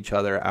fuck each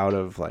other out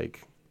of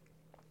like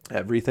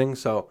everything.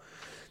 So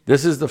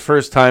this is the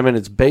first time, and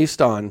it's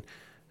based on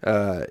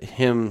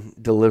him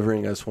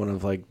delivering us one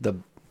of like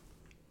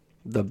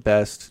the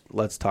best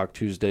Let's Talk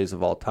Tuesdays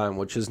of all time,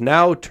 which is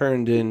now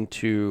turned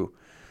into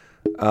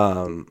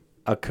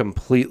a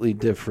completely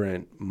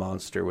different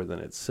monster within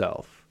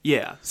itself.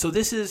 Yeah. So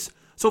this is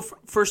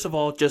first of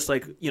all, just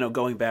like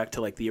going back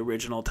to like the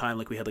original time,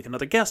 like we had like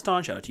another guest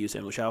on. Shout out to you,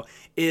 Sam Lachelle.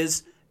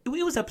 It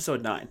was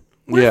episode 9.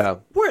 We're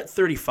at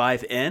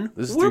 35 in.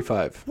 This is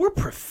 35. We're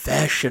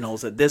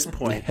professionals at this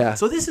point. Yeah.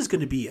 So this is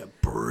going to be a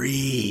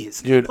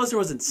breeze. Dude. Plus there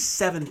wasn't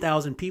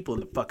 7,000 people in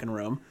the fucking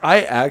room.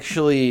 I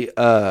actually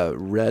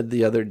read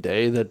the other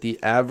day that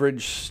the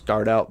average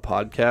start out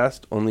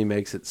podcast only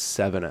makes it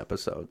 7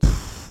 episodes.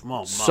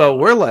 Oh, So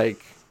we're like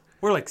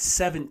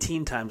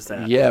 17 times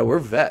that. Yeah, we're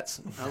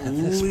vets At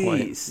this point.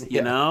 least,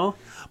 you know?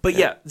 But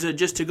yeah, so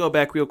just to go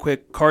back real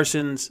quick,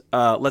 Carson's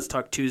Let's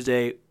Talk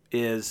Tuesday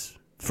is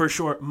for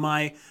sure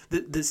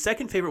the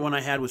second favorite one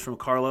I had was from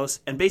Carlos,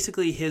 and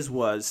basically his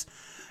was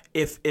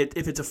if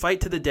it's a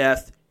fight to the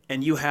death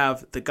and you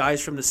have the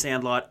guys from the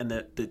Sandlot and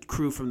the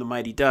crew from the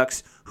Mighty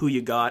Ducks, who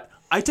you got.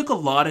 I took a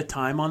lot of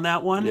time on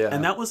that one,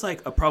 and that was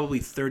like a probably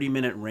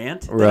 30-minute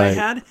rant that I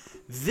had.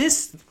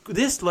 This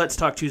Let's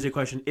Talk Tuesday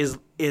question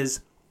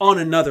is on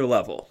another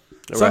level.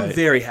 So I'm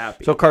very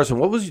happy. So Carson,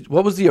 what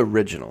was the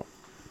original?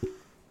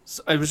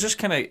 So I was just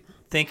kind of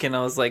thinking,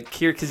 I was like,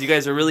 here, because you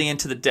guys are really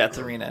into the death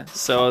arena.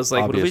 So I was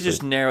like, what if we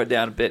just narrow it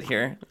down a bit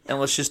here? And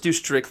let's just do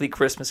strictly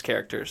Christmas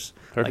characters.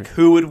 Perfect. Like,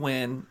 who would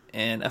win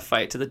in a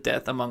fight to the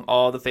death among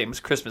all the famous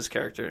Christmas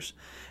characters?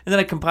 And then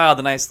I compiled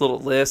a nice little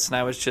list, and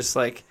I was just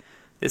like,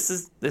 this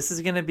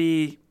is going to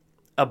be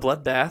a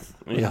bloodbath.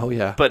 Yeah, oh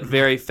yeah. But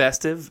very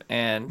festive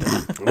and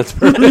That's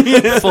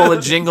perfect. full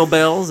of jingle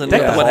bells and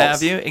what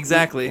have you.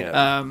 Exactly.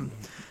 Yeah.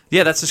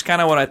 That's just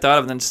kind of what I thought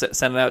of, and then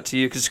send it out to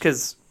you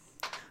because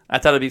I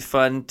thought it'd be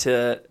fun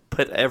to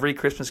put every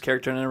Christmas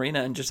character in an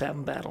arena and just have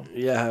them battle.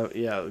 Yeah.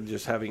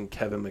 Just having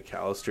Kevin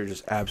McAllister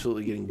just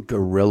absolutely getting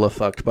gorilla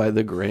fucked by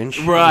the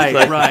Grinch. Right.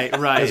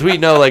 As we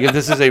know, like if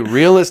this is a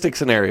realistic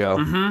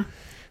scenario,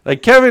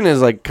 like Kevin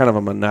is like kind of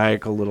a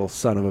maniacal little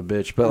son of a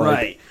bitch, but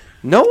like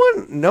no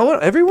one,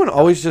 everyone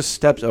always just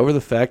steps over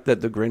the fact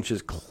that the Grinch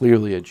is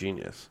clearly a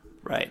genius.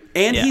 Right.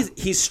 And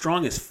he's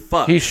strong as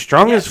fuck. He's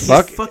strong as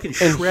fuck. He's fucking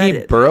and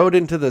shredded. he burrowed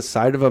into the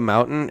side of a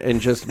mountain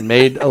and just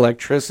made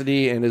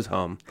electricity in his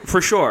home.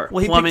 For sure.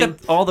 Well, he Plumbing.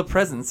 picked up all the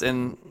presents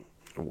in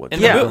What? the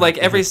boot, like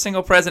every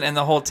single present in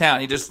the whole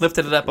town. He just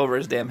lifted it up over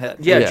his damn head.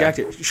 Yeah, jacked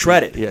it,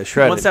 shredded. Yeah,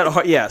 shredded. Once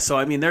that, so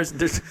I mean, there's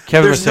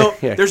Kevin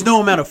there's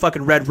no amount of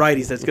fucking red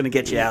righties that's gonna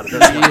get you out of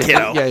this one. You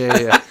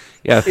know,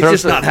 Yeah, it's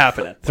just not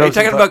happening. Are you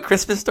talking about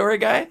Christmas Story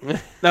guy?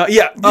 No,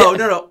 yeah. Oh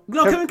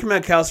no. Kevin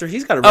McAllister,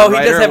 he's got a red Oh, he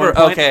rider does at have one a.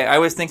 point. Okay, I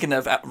was thinking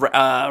of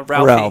Ralphie.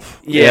 Ralph.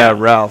 Yeah.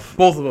 Ralph.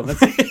 Both of them.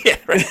 Yeah,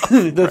 right.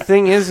 The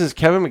thing is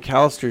Kevin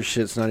McAllister's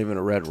shit's not even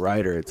a Red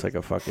Rider. It's like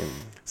a fucking.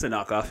 It's a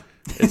knockoff.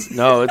 It's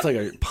like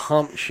a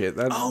pump shit.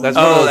 That's one of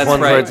Oh, those that's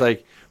ones where right. it's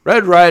like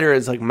Red Rider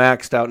is like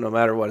maxed out no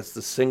matter what. It's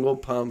the single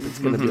pump. It's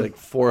going to be like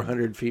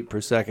 400 feet per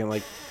second.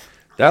 Like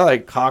that,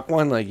 like cock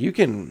one. Like you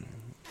can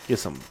get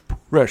some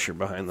pressure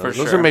behind those.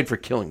 For Those sure. are made for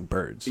killing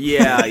birds.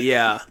 Yeah. you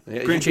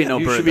Grinch ain't no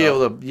bird. should be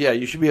though. able to. Yeah,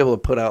 you should be able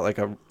to put out like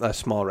a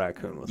small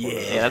raccoon with one of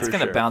those, Yeah, that's for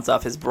gonna sure. bounce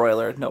off his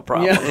broiler, no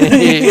problem.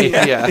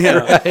 yeah.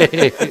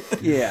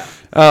 Right. Yeah.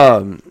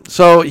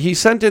 So he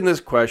sent in this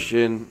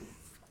question,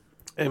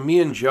 and me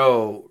and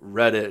Joe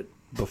read it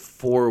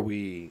before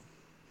we,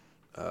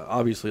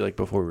 obviously, like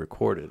before we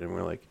recorded, and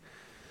we're like,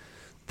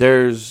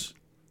 there's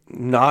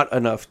not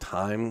enough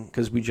time,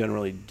 because we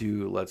generally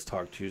do Let's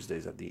Talk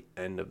Tuesdays at the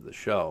end of the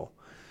show,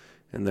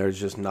 and there's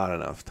just not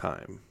enough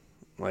time.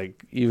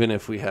 Like, even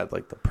if we had,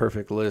 like, the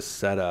perfect list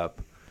set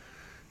up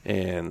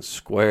and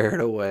squared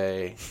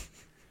away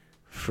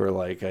for,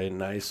 like, a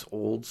nice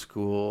old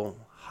school,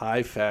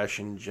 high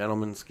fashion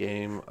gentleman's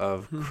game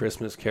of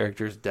Christmas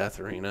characters, Death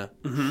Arena.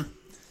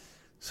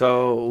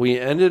 So we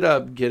ended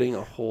up getting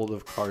a hold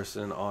of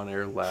Carson on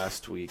air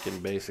last week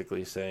and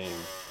basically saying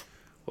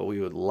what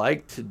we would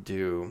like to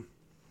do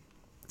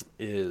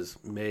is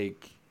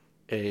make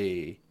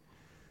a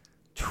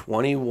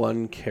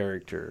 21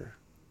 character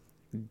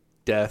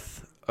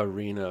Death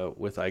Arena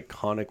with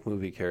iconic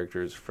movie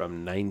characters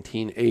from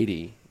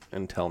 1980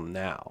 until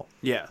now.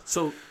 Yeah.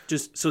 So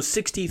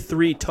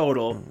 63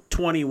 total,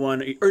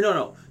 21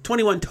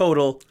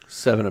 total,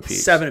 7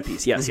 apiece. 7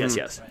 apiece. Yes,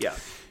 yes. Yeah.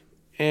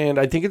 And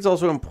I think it's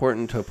also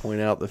important to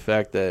point out the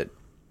fact that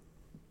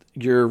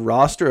your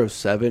roster of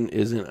 7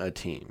 isn't a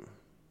team.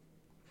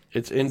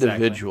 It's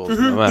individuals. No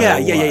matter what.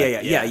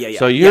 Yeah.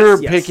 So you're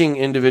picking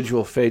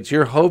individual fates.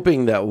 You're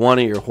hoping that one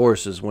of your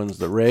horses wins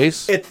the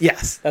race.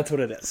 Yes, that's what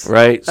it is.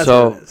 Right? That's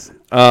so what it is.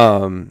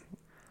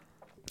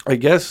 I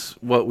guess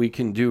what we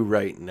can do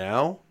right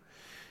now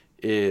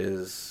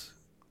is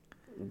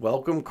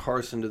welcome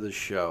Carson to the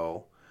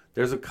show.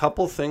 There's a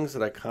couple things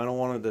that I kind of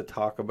wanted to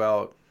talk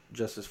about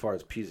just as far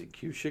as P's and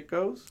Q shit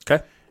goes.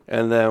 Okay.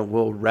 And then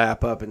we'll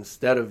wrap up.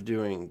 Instead of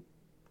doing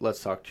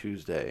Let's Talk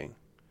Tuesday,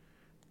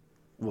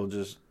 we'll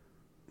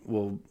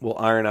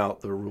iron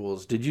out the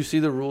rules. Did you see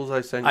the rules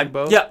I sent you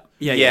both? Yeah.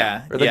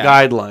 Or the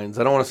guidelines.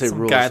 I don't want to say Some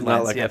rules. guidelines,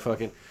 Not like yeah. I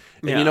fucking...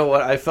 And you know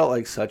what? I felt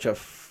like such a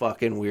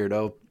fucking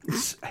weirdo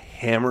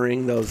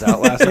hammering those out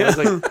last night. It was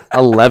like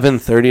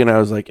 11:30, and I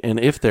was like, and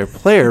if their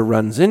player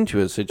runs into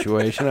a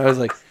situation, I was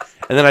like...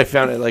 And then I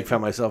found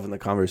myself in the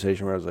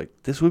conversation where I was like,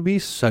 this would be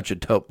such a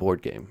dope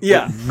board game.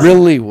 Yeah. It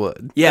really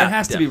would. Yeah. There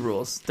has to be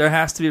rules. There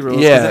has to be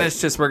rules. Yeah. Because then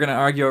it's just we're going to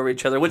argue over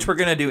each other, which we're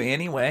going to do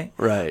anyway.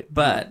 Right.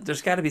 But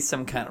there's got to be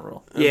some kind of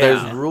rule. Yeah.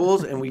 There's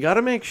rules, and we got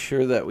to make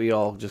sure that we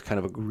all just kind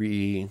of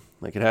agree.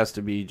 Like, it has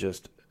to be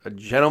just a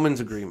gentleman's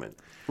agreement.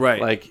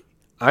 Right. Like,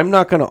 I'm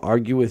not going to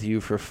argue with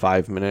you for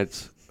 5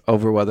 minutes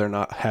over whether or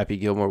not Happy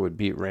Gilmore would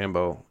beat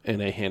Rambo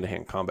in a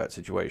hand-to-hand combat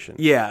situation.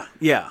 Yeah.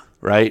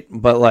 Right?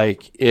 But,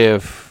 like,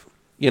 if,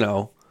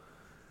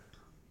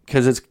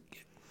 because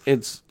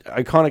it's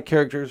iconic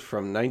characters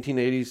from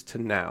 1980s to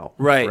now.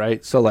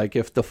 Right. So, like,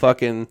 if the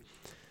fucking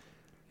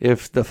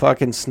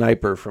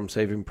sniper from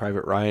Saving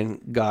Private Ryan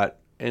got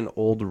an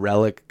old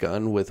relic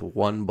gun with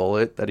one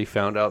bullet that he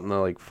found out in the,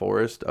 like,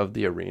 forest of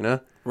the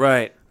arena,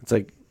 Right. it's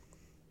like,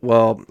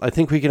 well, I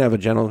think we can have a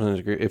gentleman's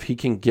agreement. If he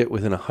can get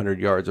within 100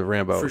 yards of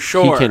Rambo, For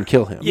sure. he can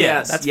kill him.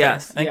 Yes, That's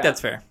yes, fair. I think yeah. that's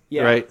fair.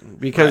 Yeah. Right?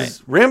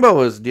 Because Rambo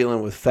was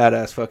dealing with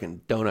fat-ass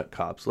fucking donut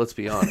cops, let's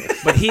be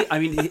honest. But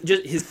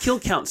his kill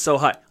count's so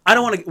high. I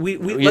don't want to.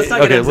 Let's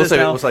not get into we'll this save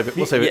now. it.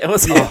 We'll save it.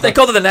 Yeah, they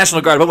called it the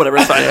National Guard, but whatever,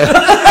 it's fine.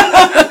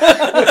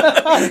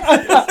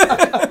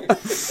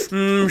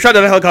 Shot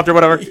down a helicopter,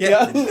 whatever.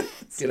 Yeah.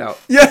 Get out.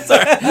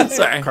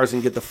 Sorry. Carson,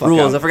 get the fuck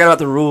Rules. I out. forgot about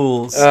the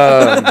rules.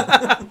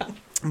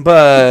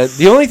 But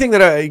the only thing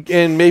that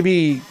and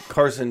maybe,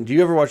 Carson, do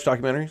you ever watch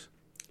documentaries?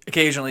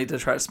 Occasionally to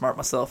try to smart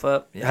myself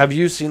up. Yeah. Have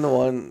you seen the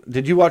one?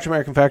 Did you watch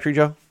American Factory,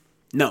 Joe?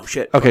 No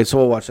shit. Okay, so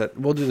we'll watch that.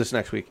 We'll do this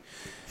next week.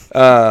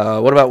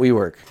 What about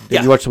WeWork?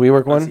 Did you watch the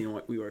WeWork I've one? seen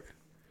what we work.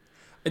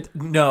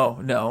 No.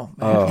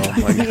 Oh,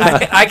 my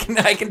God.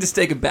 I can just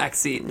take a back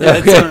seat.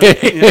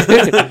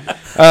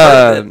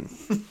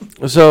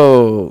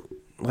 So,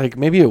 like,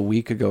 maybe a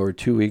week ago or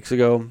 2 weeks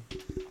ago,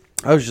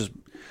 I was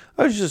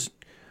just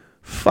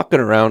fucking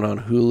around on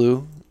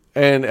Hulu,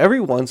 and every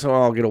once in a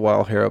while I'll get a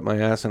wild hair up my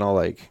ass and I'll,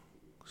 like,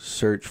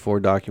 search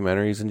for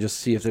documentaries and just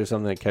see if there's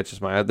something that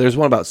catches my eye. There's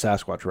one about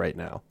Sasquatch right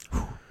now,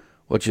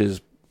 which is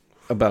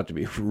about to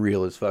be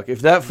real as fuck.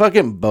 If that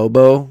fucking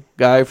Bobo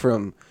guy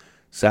from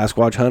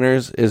Sasquatch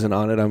Hunters isn't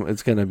on it,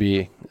 it's going to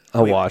be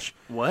a wash.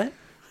 What?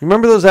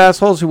 Remember those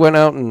assholes who went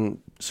out and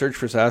searched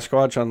for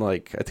Sasquatch on,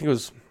 like, I think it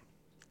was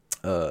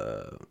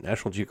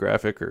National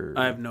Geographic or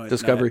I have no idea.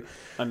 Discovery.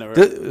 I've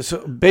never.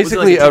 So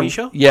basically, Was it like a TV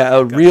show? Yeah,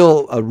 a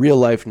real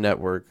life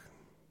network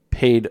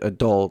paid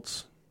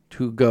adults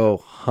to go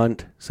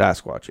hunt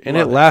Sasquatch, and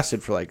it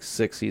lasted for like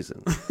 6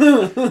 seasons.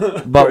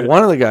 But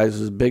one of the guys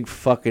was a big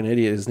fucking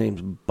idiot. His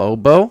name's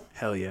Bobo.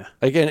 Hell yeah.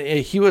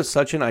 Again, he was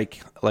such an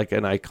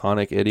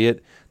iconic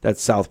idiot that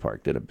South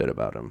Park did a bit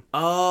about him.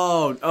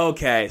 Oh,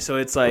 okay. So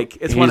it's like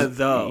it's one of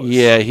those.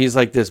 Yeah, he's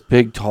like this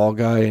big tall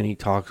guy, and he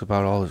talks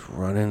about all his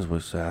run-ins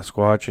with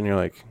Sasquatch, and you're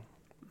like,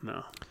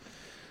 No.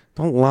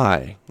 don't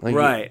lie. Like,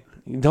 Right.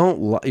 You don't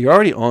lie. You're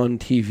already on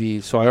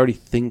TV, so I already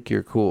think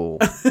you're cool.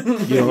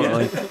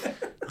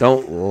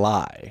 Don't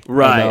lie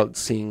about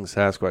seeing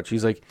Sasquatch.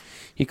 He's like,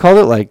 he called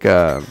it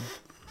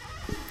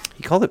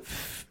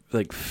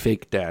like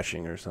fake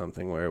dashing or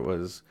something, where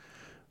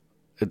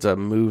it's a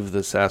move the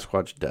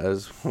Sasquatch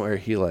does where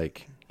he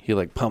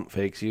pump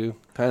fakes you,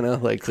 kind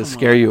of like to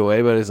scare you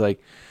away. But it's like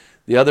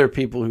the other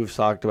people who've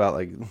talked about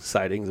like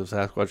sightings of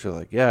Sasquatch are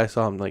like, yeah, I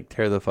saw him like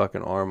tear the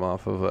fucking arm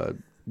off of a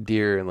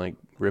deer and like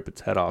rip its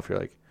head off. You're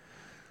like,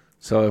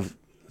 so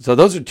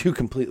those are two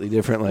completely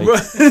different, like,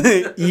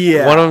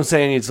 yeah. One of them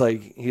saying he's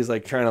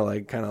like trying to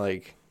like kind of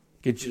like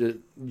get you to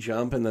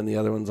jump, and then the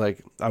other one's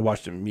like, I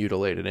watched him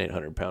mutilate an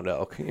 800-pound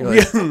elk. You're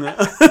like,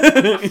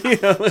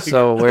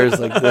 so where's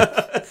like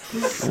the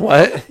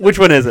what? Which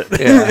one is it?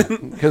 Yeah,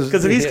 because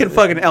if he's gonna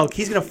fuck an elk,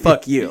 he's gonna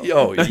fuck you.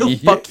 Oh, he'll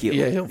fuck you.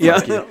 Yeah, he'll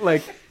fuck you.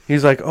 Like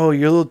he's like, oh,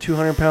 you're a little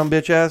 200-pound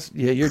bitch ass.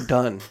 Yeah, you're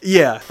done.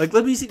 yeah. Like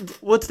let me see.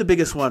 What's the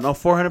biggest one? Oh,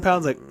 400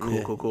 pounds. Like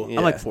cool. Yeah.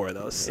 I'm like 4 of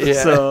those. Yeah,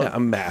 So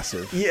I'm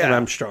massive. Yeah. and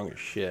I'm strong as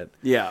shit.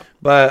 yeah.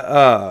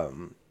 But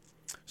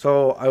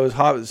so I was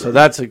hot. So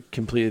that's a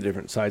completely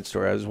different side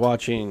story. I was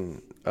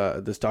watching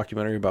this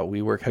documentary about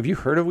WeWork. Have you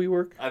heard of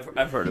WeWork?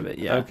 I've heard of it.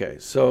 Yeah. Okay,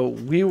 so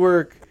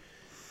WeWork,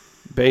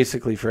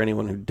 basically, for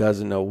anyone who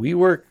doesn't know,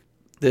 WeWork,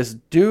 this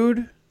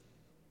dude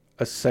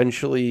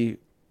essentially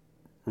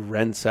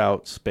rents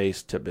out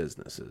space to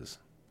businesses,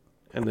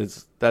 and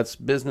that's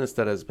business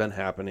that has been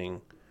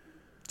happening.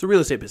 It's a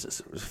real estate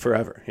business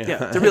Forever.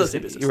 Yeah, it's a real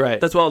estate business.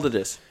 Right. That's all it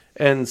is.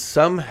 And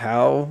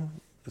somehow,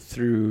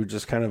 through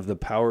just kind of the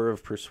power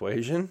of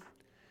persuasion,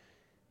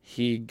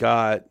 he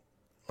got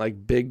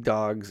like big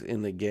dogs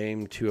in the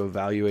game to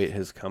evaluate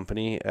his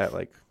company at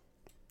like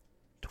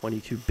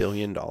 $22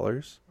 billion.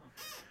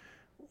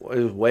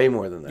 It was way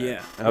more than that.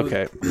 Yeah.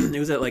 Okay. It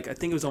was at like, I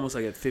think it was almost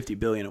like at 50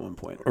 billion at one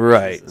point.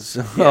 Right.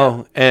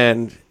 So,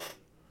 and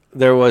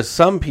there was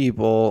some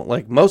people,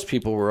 like most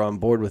people were on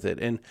board with it.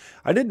 And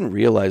I didn't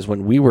realize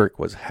when WeWork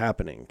was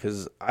happening,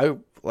 because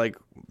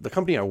the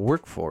company I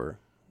work for,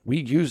 we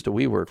used a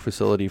WeWork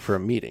facility for a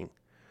meeting.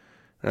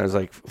 And I was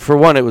like, for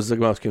one, it was the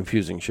most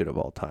confusing shit of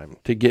all time.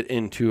 To get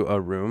into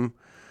a room,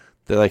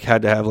 they like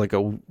had to have like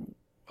a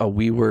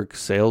WeWork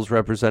sales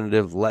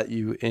representative let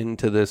you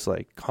into this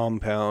like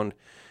compound,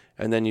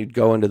 and then you'd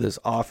go into this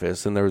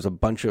office, and there was a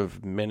bunch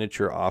of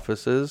miniature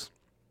offices,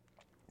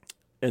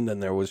 and then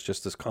there was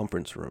just this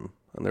conference room,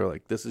 and they were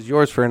like, "This is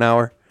yours for an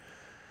hour."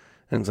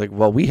 And it's like,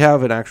 well, we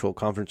have an actual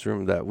conference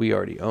room that we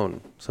already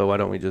own, so why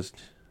don't we just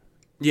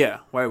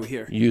why are we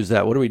here? use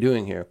that? What are we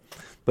doing here?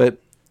 But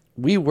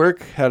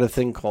WeWork had a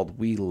thing called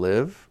We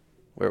Live,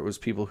 where it was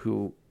people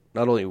who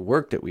not only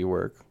worked at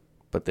WeWork,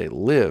 but they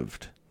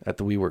lived at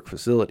the WeWork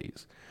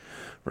facilities,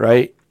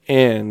 right?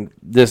 And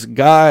this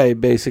guy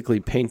basically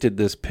painted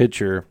this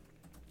picture.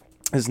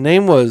 His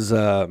name was,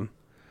 or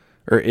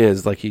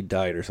is, like he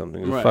died or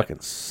something. He was a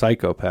fucking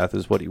psychopath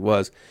is what he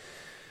was.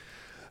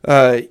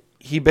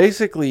 He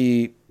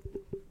basically,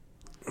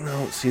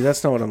 no, see,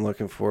 that's not what I'm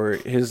looking for.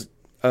 His,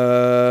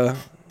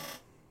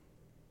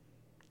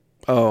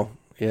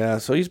 yeah,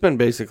 so he's been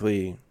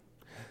basically,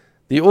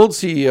 the old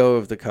CEO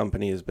of the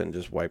company has been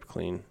just wiped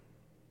clean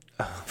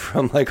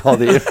from like all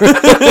the,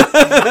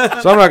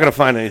 so I'm not going to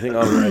find anything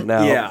on it right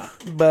now. Yeah.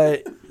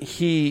 But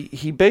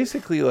he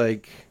basically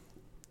like,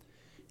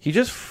 he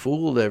just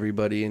fooled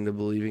everybody into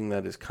believing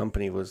that his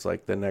company was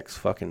like the next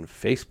fucking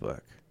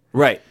Facebook.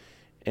 Right.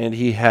 And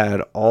he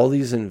had all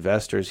these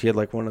investors. He had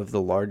like one of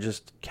the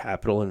largest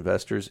capital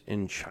investors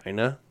in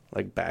China,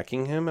 like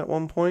backing him at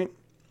one point.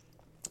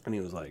 And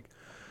he was like,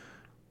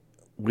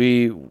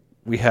 we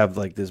have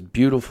like this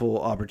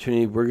beautiful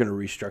opportunity. We're going to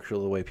restructure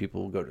the way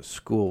people go to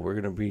school. We're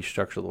going to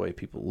restructure the way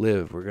people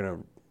live. We're going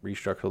to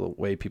restructure the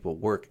way people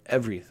work,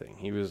 everything.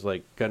 He was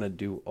like going to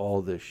do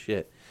all this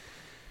shit.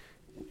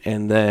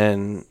 And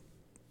then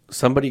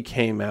somebody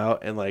came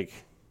out and like,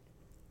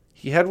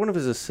 he had one of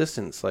his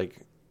assistants like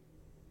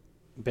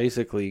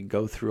basically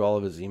go through all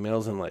of his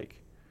emails and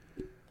like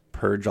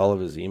purge all of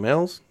his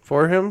emails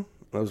for him.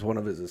 That was one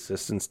of his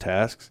assistant's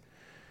tasks.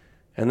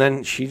 And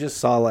then she just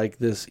saw like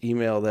this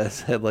email that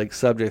said like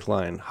subject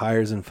line,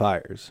 hires and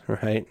fires,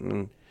 right?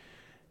 And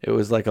it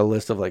was like a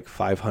list of like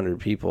 500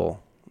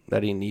 people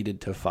that he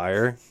needed to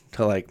fire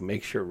to like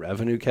make sure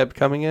revenue kept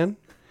coming in.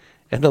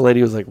 And the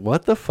lady was like,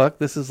 what the fuck?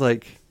 This is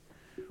like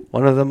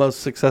one of the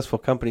most successful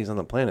companies on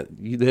the planet.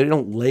 They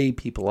don't lay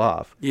people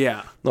off.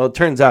 Yeah. Well, it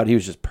turns out he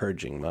was just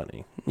purging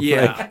money.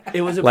 Yeah.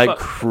 It was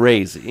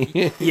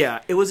crazy.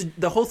 Yeah. It was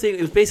the whole thing.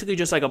 It was basically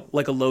just like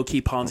a low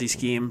key Ponzi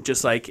scheme,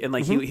 just like, and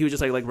like he was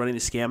just like running the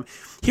scam.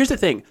 Here's the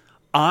thing.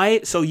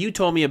 So you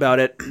told me about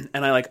it,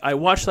 and I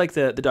watched like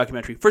the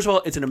documentary. First of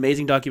all, it's an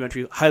amazing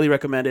documentary. Highly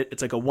recommend it.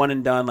 It's like a one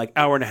and done, like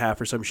hour and a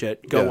half or some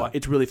shit. Go watch.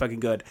 It's really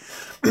fucking good.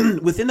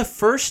 Within the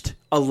first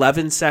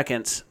 11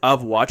 seconds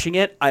of watching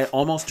it, I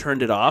almost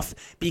turned it off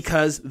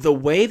because the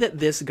way that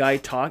this guy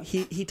talked,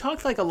 he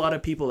talked like a lot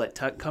of people at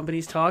tech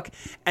companies talk,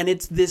 and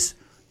it's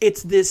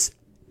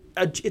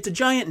a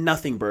giant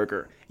nothing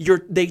burger.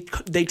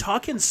 They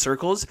talk in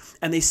circles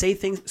and they say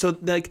things. So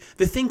like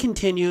the thing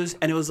continues,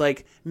 and it was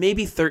like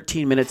maybe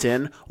 13 minutes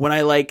in when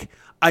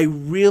I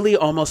really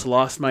almost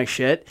lost my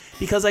shit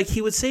because like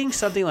he was saying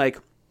something like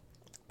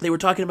they were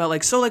talking about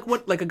like, so like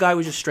what, like a guy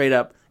was just straight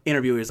up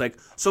interviewer. He's like,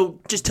 so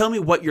just tell me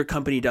what your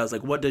company does.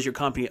 Like, what does your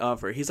company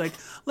offer? He's like,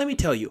 let me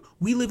tell you,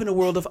 we live in a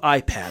world of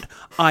iPad,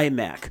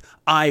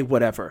 iMac,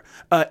 whatever.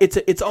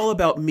 It's all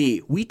about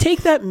me. We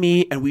take that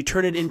me and we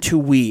turn it into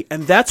we.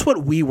 And that's what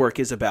WeWork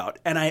is about.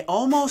 And I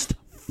almost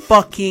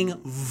fucking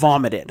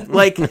vomited.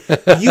 Like,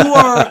 you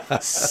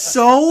are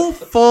so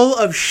full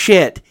of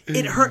shit.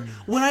 It hurt.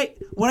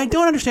 What I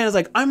don't understand is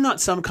like, I'm not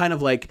some kind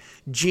of like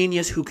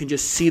genius who can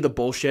just see the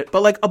bullshit,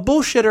 but like a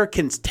bullshitter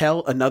can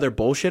tell another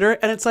bullshitter,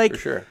 and it's like,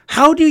 sure.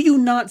 How do you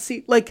not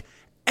see like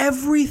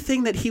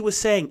everything that he was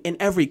saying in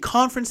every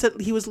conference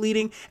that he was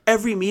leading,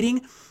 every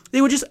meeting?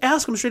 They would just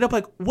ask him straight up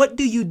like, what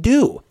do you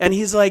do? And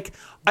he's like,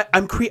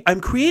 I'm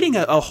creating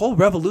a whole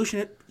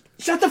revolution.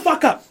 Shut the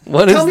fuck up.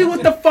 What Tell is- me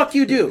what the fuck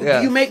you do. Yeah.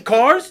 Do you make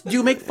cars? Do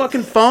you make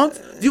fucking phones?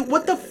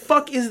 What the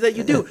fuck is it that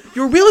you do?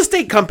 You're a real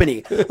estate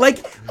company. Like,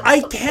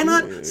 I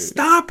cannot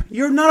stop.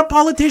 You're not a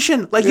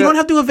politician. Like, you don't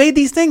have to evade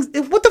these things.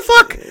 What the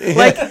fuck?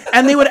 Like,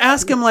 and they would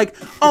ask him like,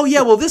 oh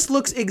yeah, well this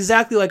looks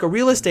exactly like a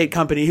real estate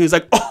company. He was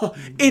like, oh,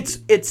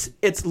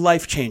 it's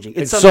life changing.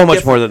 It's so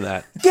much more than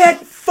that. Get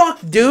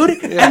fucked,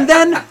 dude. And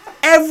then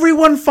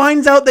everyone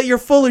finds out that you're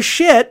full of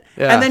shit.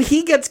 Yeah. And then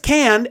he gets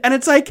canned. And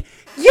it's like,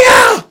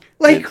 yeah,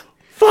 like,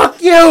 fuck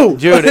you.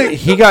 Dude,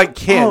 he got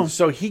canned. Oh.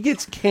 So he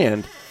gets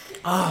canned.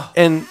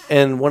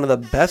 And one of the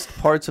best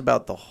parts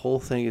about the whole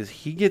thing is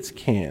he gets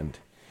canned.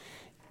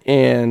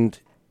 And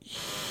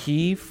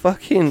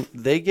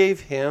they gave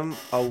him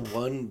a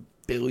 $1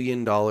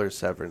 billion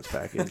severance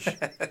package.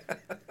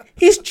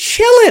 He's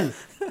chilling.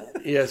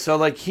 Yeah, so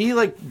like he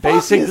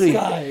basically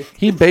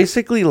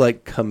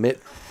like commit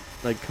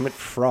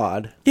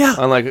fraud. Yeah.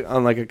 On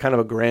like a kind of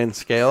a grand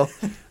scale.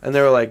 And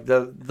they were like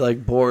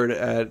the board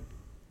at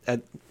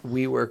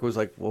WeWork was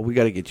like, well, we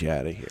got to get you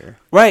out of here.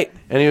 Right.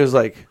 And he was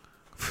like,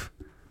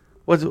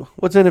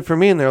 what's in it for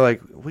me? And they're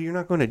like, well, you're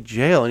not going to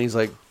jail. And he's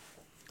like,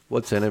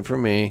 what's in it for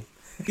me?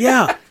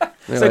 Yeah. And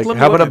they're like, like,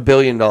 how about $1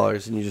 billion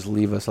and you just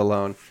leave us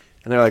alone?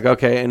 And they're like,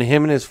 okay. And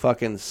him and his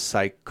fucking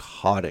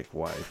psychotic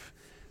wife,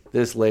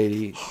 this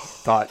lady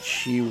thought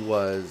she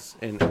was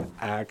an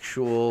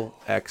actual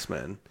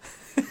X-Men.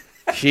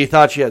 She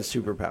thought she had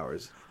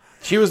superpowers.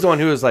 She was the one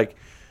who was like,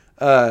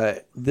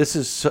 this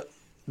is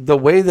the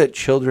way that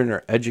children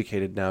are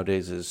educated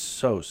nowadays is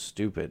so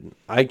stupid.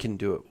 I can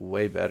do it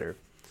way better.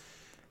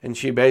 And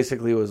she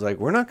basically was like,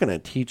 we're not going to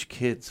teach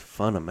kids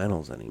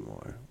fundamentals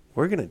anymore.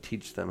 We're going to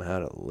teach them how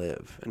to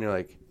live. And you're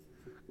like,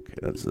 okay,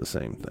 that's the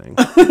same thing.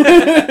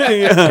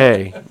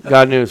 Hey,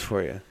 got news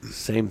for you.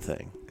 Same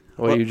thing.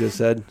 What you just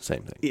said,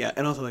 same thing. Yeah,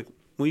 and also like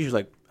we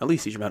usually like at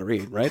least teach them how to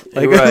read, right?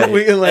 Like, Right.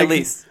 we, like At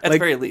least. At the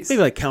very least.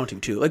 maybe like counting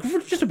too, like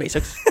just the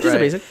basics, just Right. the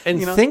basic. And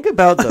you know? think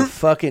about the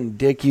fucking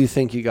dick you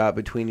think you got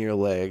between your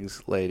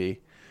legs, lady,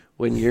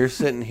 when you're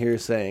sitting here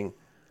saying,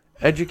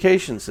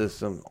 education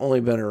system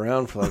only been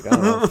around for like, I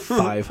don't know,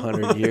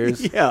 500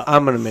 years. Yeah.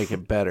 I'm going to make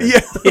it better.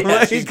 yeah, Yeah,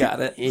 like- she's got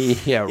it.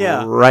 Yeah,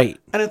 Yeah. right.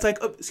 And it's like,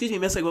 oh, excuse me,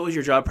 miss, like, what was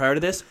your job prior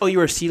to this? Oh, you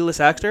were a C-list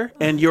actor,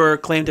 and your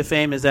claim to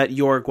fame is that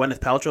you're Gwyneth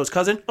Paltrow's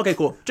cousin? Okay,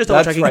 cool. Just double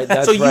That's checking. right,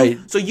 that's so you,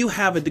 right. So you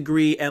have a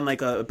degree and,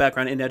 like, a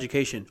background in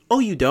education. Oh,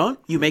 you don't?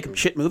 You make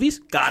shit movies?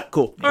 Got it,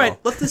 cool. All right,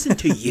 let's listen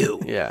to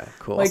you. Yeah,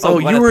 cool. Also,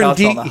 you were in on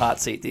Deep. the hot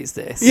seat these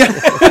days.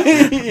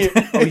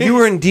 Oh, you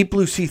were in Deep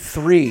Blue Sea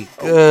 3.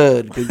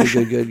 Good.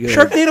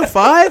 Sharknado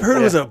 5? Heard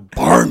it was a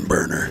barn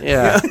burner.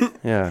 Yeah,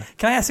 yeah.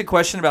 Can I ask a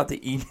question about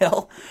the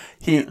email?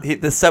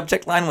 The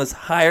subject line was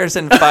hires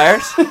and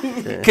fires.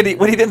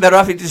 Would he been better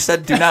off if he just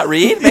said do not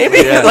read? Maybe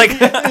Yeah. like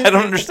I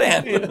don't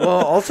understand. Well,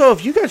 also,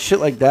 if you got shit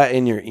like that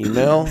in your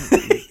email,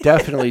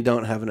 definitely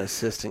don't have an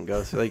assistant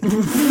go through. Like,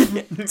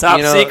 Top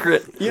you know,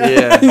 secret.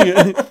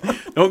 Yeah.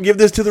 Don't give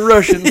this to the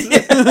Russians.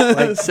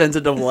 Like, sends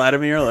it to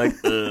Vladimir, like,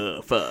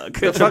 fuck.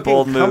 The a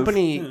bold fucking move.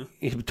 company,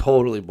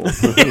 totally bold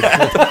move.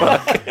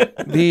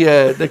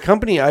 The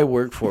company I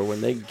work for,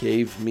 when they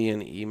gave me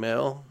an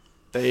email,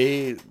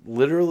 they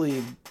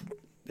literally,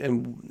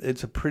 and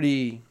it's a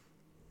pretty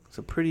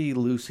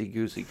loosey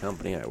goosey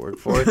company I work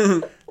for.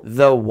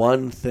 The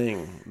one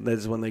thing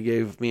that's when they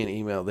gave me an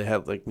email, they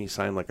had like me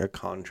sign like a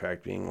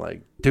contract being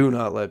like, do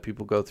not let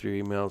people go through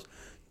your emails.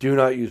 Do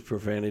not use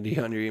profanity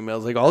on your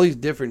emails. Like all these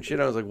different shit.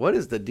 I was like, what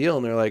is the deal?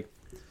 And they're like,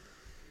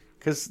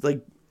 because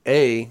like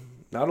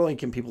not only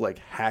can people like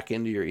hack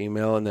into your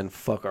email and then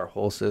fuck our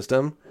whole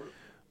system,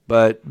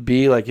 but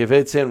B, like if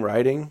it's in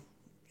writing,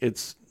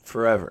 it's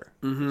forever.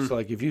 Mm-hmm. So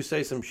like if you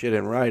say some shit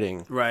in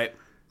writing, Right.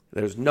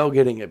 there's no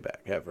getting it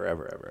back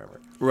ever.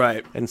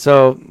 Right. And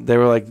so they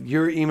were like,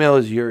 your email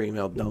is your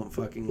email. Don't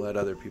fucking let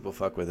other people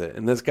fuck with it.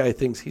 And this guy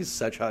thinks he's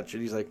such hot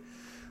shit. He's like,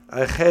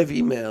 I have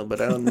email,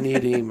 but I don't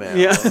need email.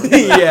 Yeah.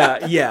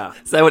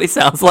 Is that what he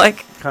sounds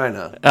like? Kind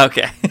of.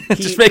 Okay,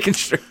 just making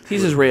sure.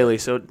 He's Israeli,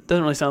 so it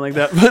doesn't really sound like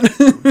that.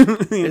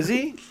 But Is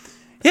he?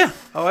 yeah.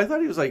 Oh, I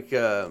thought he was like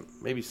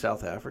maybe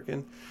South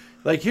African.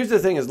 Like, here's the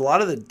thing: is a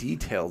lot of the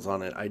details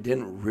on it I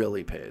didn't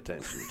really pay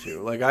attention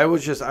to. Like, I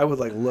would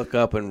like look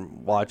up and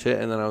watch it,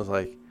 and then I was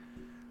like,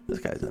 this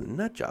guy's a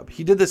nut job.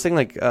 He did this thing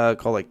like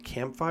called like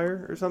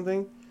Campfire or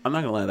something. I'm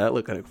not gonna lie, that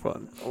looked kind of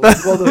fun.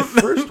 Well, the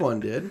first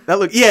one did. That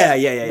looked, yeah.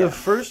 The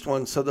first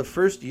one. So the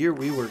first year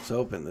WeWork's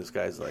open, this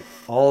guy's like,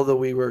 all the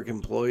WeWork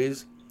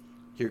employees,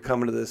 you're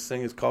coming to this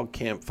thing. It's called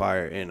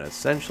Campfire, and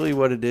essentially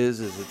what it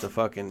is it's a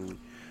fucking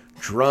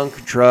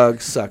drunk,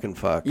 drug, suck and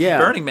fuck. Yeah.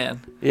 Burning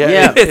Man.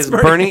 Yeah, it's it's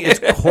burning. It's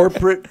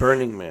corporate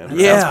Burning Man.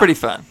 Yeah. Sounds pretty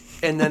fun.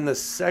 And then the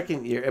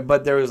second year,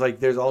 but there's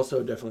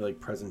also definitely like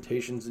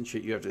presentations and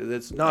shit you have to.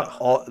 It's not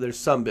all. There's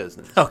some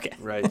business. Okay.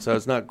 Right. So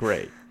it's not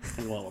great.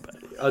 A little bit.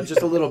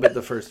 Just a little bit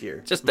the first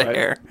year. Just the right?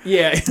 hair.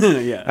 Yeah.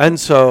 Yeah. And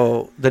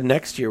so the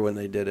next year when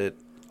they did it,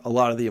 a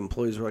lot of the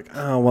employees were like,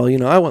 "Oh, well,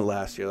 I went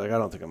last year. Like, I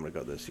don't think I'm going to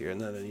go this year."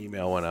 And then an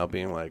email went out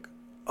being like,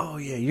 "Oh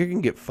yeah, you're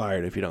going to get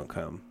fired if you don't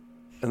come."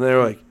 And they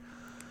were like,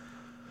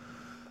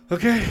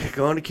 Okay,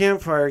 going to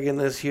Campfire again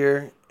this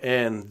year,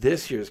 and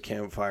this year's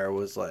Campfire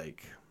was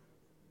like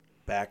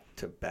back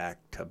to back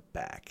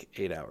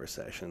 8-hour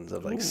sessions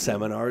of like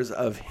seminars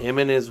of him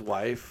and his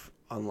wife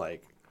on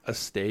like a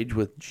stage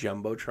with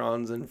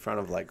jumbotrons in front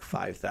of like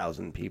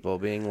 5,000 people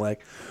being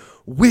like,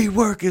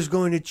 WeWork is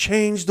going to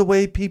change the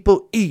way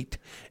people eat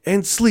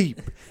and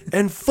sleep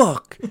and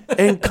fuck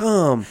and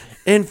come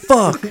and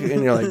fuck.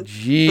 And you're like,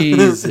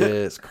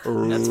 Jesus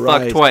Christ. That's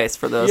fuck twice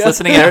for those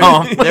listening at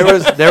home.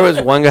 There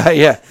was one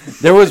guy,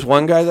 there was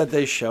one guy that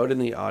they showed in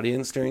the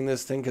audience during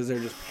this thing because they're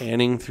just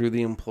panning through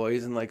the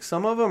employees. And like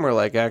some of them are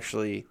like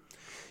actually,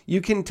 you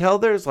can tell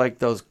there's like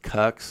those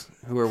cucks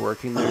who are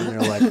working there and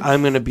they're like,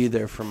 I'm going to be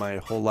there for my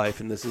whole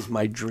life and this is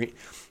my dream.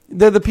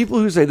 They're the people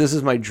who say this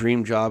is my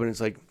dream job. And it's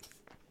like,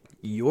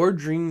 your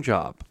dream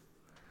job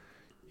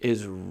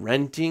is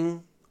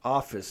renting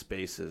office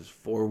spaces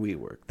for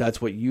WeWork.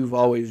 That's what you've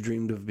always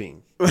dreamed of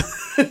being.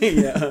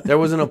 Yeah. There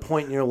wasn't a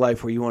point in your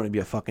life where you wanted to be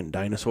a fucking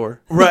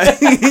dinosaur.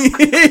 Right.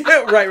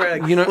 right.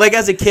 Like, You know- like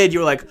as a kid, you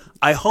were like,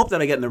 I hope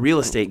that I get in the real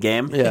estate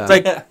game. Yeah.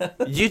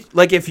 It's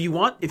like if you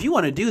want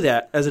to do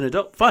that as an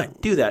adult, fine,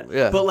 do that.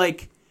 Yeah. But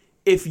like,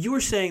 if you were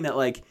saying that,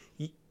 like,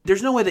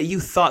 there's no way that you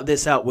thought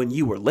this out when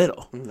you were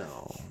little.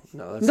 No, that's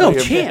No not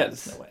your-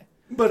 chance. No way.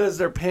 But as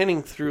they're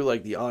panning through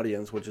like the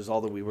audience, which is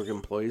all the WeWork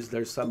employees,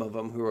 there's some of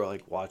them who are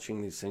like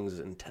watching these things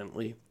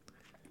intently.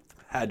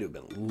 Had to have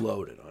been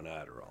loaded on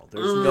Adderall.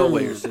 There's no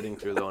way you're sitting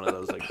through one of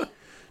those like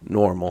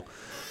normal.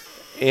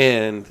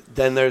 And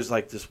then there's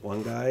like this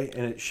one guy,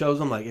 and it shows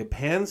him like it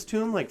pans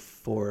to him like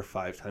 4 or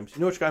 5 times.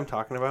 You know which guy I'm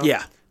talking about?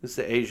 Yeah. It's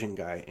the Asian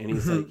guy, and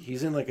he's like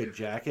he's in like a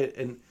jacket,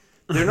 and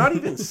they're not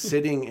even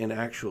sitting in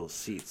actual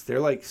seats. They're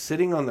like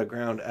sitting on the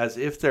ground as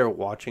if they're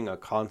watching a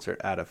concert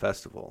at a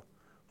festival.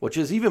 Which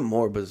is even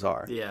more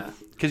bizarre. Yeah.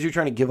 Because you're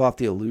trying to give off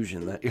the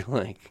illusion that you're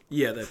like,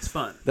 Yeah, that's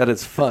fun. that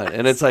it's fun.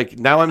 And it's like,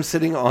 now I'm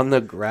sitting on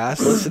the grass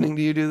listening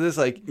to you do this.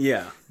 Like,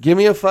 Yeah. give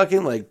me a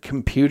fucking like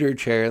computer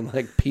chair and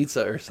like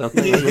pizza or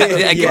something.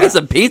 Yeah, give us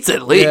a pizza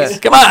at least. Yeah.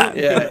 Come on.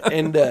 Yeah.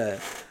 And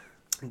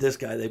this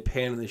guy, they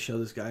pan and they show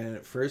this guy. And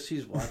at first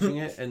he's watching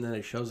it. And then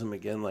it shows him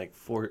again like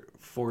four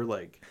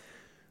like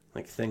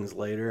things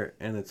later.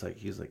 And it's like,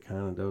 he's like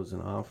kind of dozing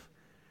off.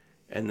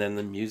 And then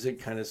the music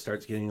kind of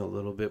starts getting a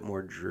little bit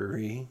more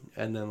dreary.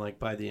 And then, like,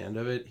 by the end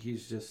of it,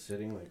 he's just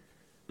sitting, like,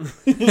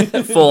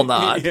 Full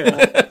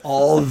nod.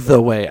 all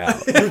the way out.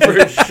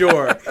 For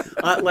sure.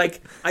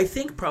 Like, I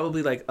think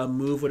probably, like, a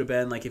move would have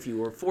been, like, if you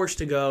were forced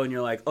to go and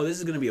you're like, oh, this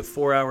is going to be a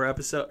 4-hour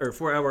episode, or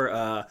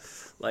 4-hour,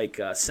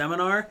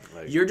 seminar,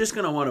 you're just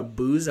going to want to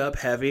booze up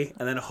heavy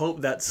and then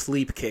hope that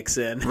sleep kicks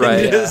in.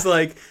 Right. And just,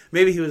 like,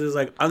 maybe he was just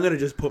like, I'm going to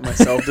just put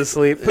myself to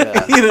sleep.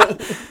 Yeah. You know?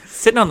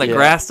 Sitting on the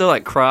grass still,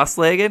 like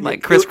cross-legged,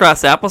 like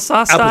crisscross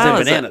applesauce style. Apples and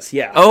Is that- bananas,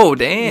 yeah. Oh,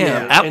 damn.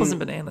 Yeah, Apples and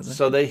bananas.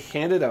 So they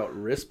handed out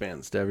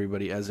wristbands to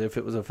everybody as if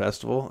it was a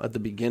festival at the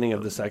beginning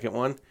of the second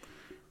one.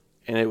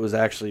 And it was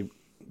actually,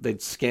 they'd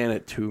scan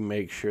it to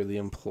make sure the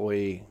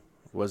employee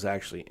was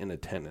actually in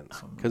attendance.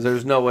 Because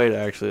there's no way to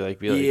actually, like,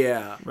 be like,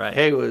 Yeah. Right.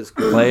 hey, was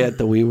Clay at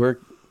the WeWork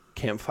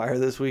Campfire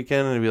this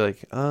weekend? And it'd be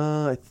like,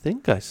 I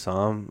think I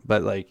saw him.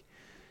 But, like,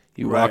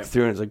 you walk Right.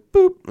 through and it's like,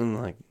 boop,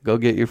 and, like, go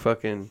get your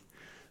fucking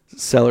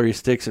celery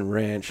sticks and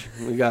ranch.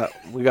 We got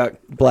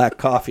black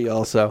coffee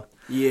also.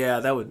 Yeah,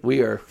 that would.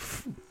 We are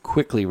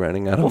quickly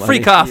running out of money. Free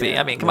coffee.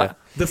 Yeah. I mean, come Yeah. on.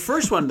 The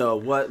first one, though,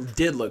 what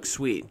did look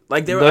sweet.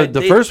 Like, they were.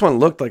 The first one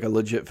looked like a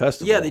legit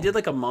festival. Yeah, they did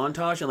like a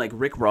montage and like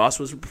Rick Ross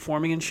was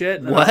performing and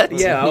shit. And What?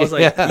 I was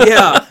like,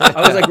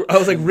 I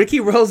was like Ricky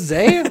Rose.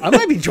 I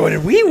might be joining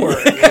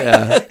WeWork.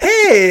 Yeah.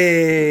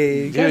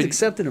 Hey, you guys Dude.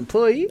 accepting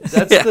employees?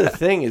 That's Yeah. the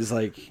thing is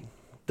like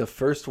the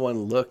first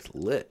one looked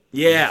lit.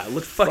 Yeah, it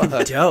looked fucking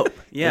dope. And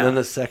Yeah, then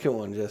the second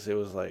one it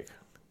was like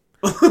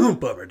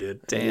bummer,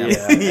 dude. Damn.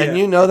 yeah. And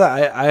you know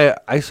that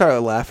I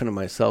started laughing to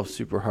myself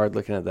super hard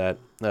looking at that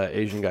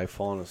Asian guy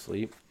falling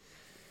asleep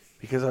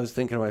because I was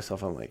thinking to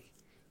myself, I'm like,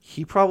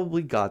 he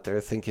probably got there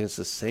thinking it's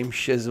the same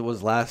shit as it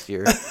was last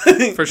year.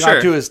 For Got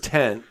sure. to his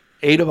tent,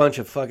 ate a bunch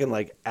of fucking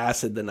like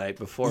acid the night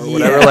before or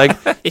whatever,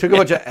 like took a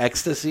bunch of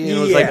ecstasy and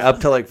was like Yeah. up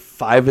till like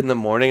 5 a.m.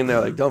 and they're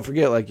like, don't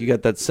forget, like you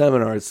got that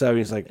seminar at 7.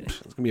 He's like, it's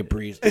gonna be a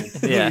breeze, dude.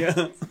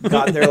 Yeah.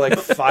 Got there like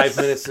 5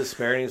 minutes to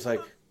spare and he's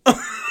like,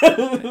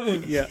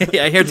 Yeah,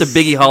 I hear it's a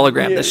Biggie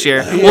hologram this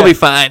year. We'll be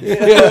fine.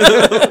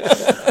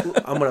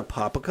 I'm gonna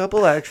pop a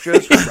couple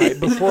extras right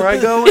before I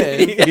go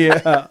in.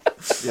 Yeah,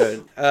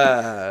 Dude,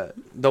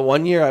 the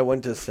one year I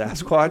went to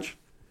Sasquatch,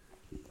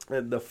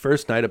 the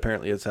first night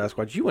apparently at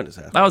Sasquatch, you went to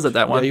Sasquatch. I was at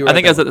that one. Yeah, you were I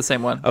think I was that at the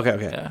same one. one.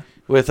 Okay. Yeah.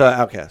 With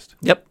Outkast.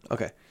 Yep.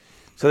 Okay.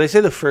 So they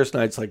say the first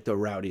night's like the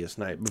rowdiest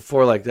night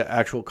before like the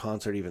actual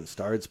concert even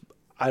starts.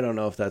 I don't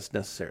know if that's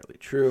necessarily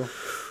true.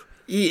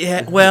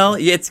 Yeah, well,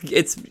 it's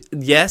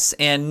yes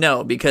and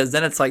no, because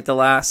then it's like the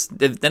last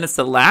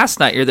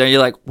night you're there.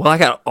 You're like, well, I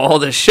got all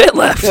this shit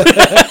left.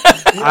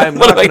 I'm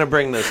What not do I- going to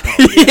bring this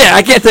home. Yeah,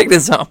 I can't take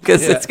this home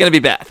because Yeah. it's gonna be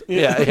bad.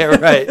 yeah,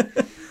 right.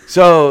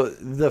 So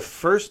the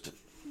first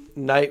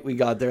night we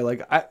got there,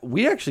 like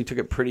we actually took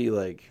it pretty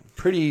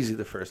easy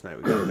the first night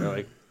we got there.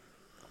 Like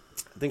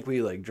I think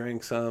we like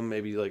drank some,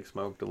 maybe like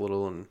smoked a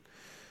little, and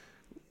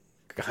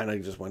kind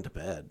of just went to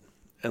bed.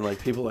 And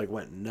like people like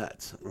went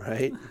nuts,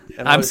 right?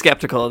 And I'm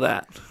skeptical of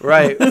that.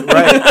 Right.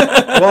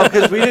 Well,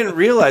 because we didn't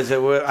realize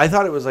it. I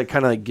thought it was like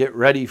kind of like get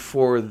ready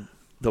for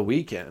the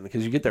weekend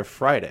because you get there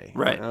Friday,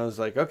 right? And I was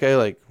like, okay,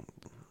 like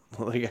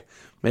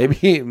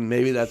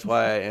maybe that's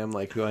why I am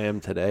like who I am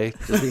today,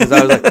 just because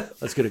I was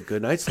like, let's get a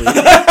good night's sleep.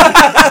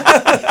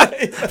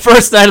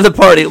 First night of the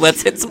party,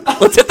 let's hit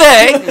the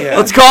hay. Yeah.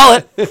 Let's call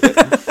it.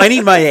 I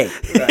need my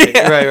 8.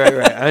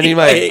 Right. I need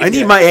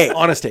my 8.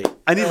 Honest 8.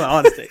 I need my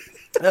honest 8.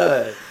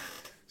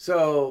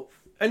 So,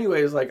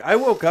 anyways, like I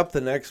woke up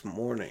the next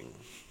morning,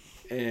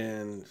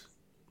 and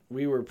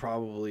we were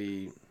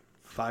probably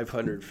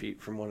 500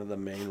 feet from one of the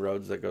main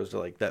roads that goes to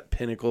like that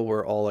pinnacle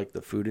where all like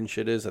the food and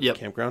shit is at the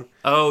campground.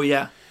 Oh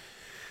yeah.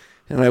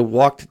 And I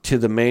walked to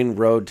the main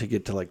road to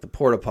get to like the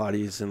porta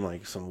potties and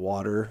like some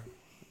water.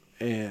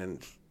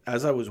 And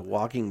as I was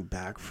walking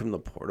back from the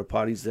porta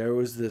potties, there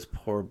was this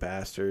poor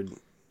bastard.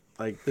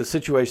 Like the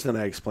situation that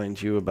I explained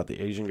to you about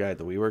the Asian guy at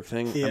the WeWork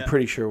thing, I'm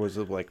pretty sure was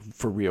like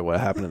for real what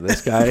happened to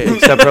this guy,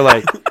 except for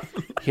like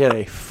he had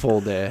a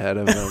full day ahead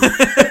of him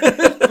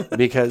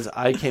because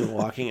I came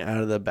walking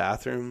out of the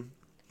bathroom,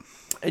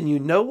 and you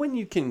know when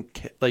you can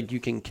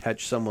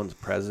catch someone's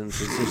presence,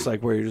 it's just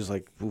like where you're just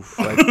like, oof,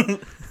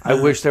 like I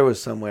wish there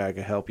was some way I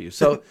could help you.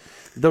 So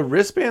the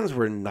wristbands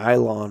were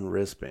nylon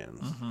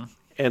wristbands. Mm-hmm.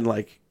 And,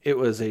 like, it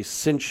was a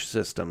cinch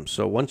system.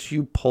 So once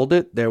you pulled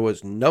it, there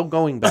was no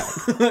going back.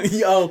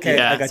 Okay.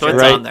 Yeah, I got so you.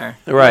 it's on there.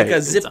 Right. Like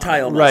a zip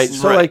tie almost. Right.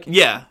 So, like,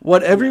 yeah.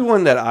 What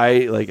everyone that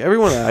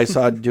I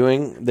saw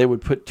doing, they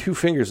would put 2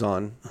 fingers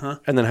on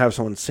and then have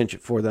someone cinch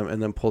it for them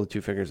and then pull the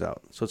 2 fingers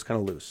out. So it's kind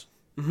of loose.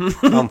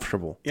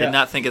 Comfortable. Did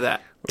not think of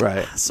that.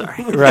 Right.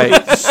 Sorry.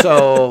 Right.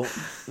 So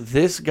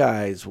this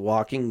guy's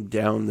walking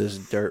down this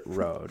dirt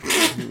road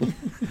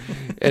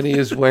and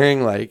he's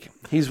wearing like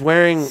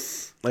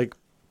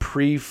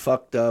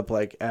pre-fucked up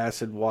like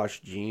acid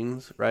wash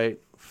jeans, right?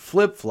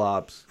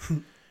 Flip-flops,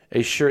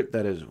 a shirt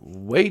that is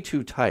way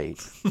too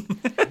tight.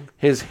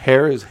 His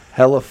hair is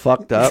hella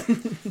fucked up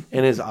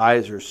and his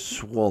eyes are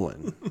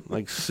swollen,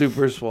 like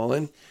super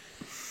swollen.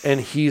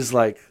 And he's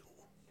like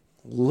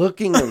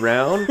looking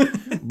around,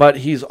 but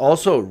he's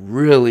also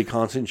really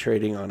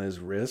concentrating on his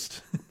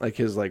wrist, like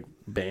his like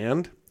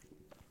band.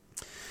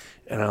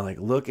 And I like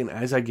look, and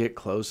as I get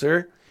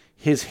closer,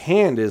 his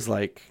hand is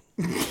like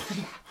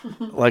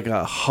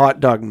a hot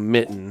dog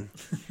mitten,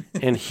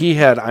 and he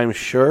had, I'm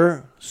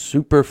sure,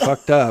 super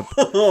fucked up,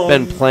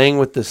 been playing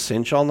with the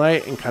cinch all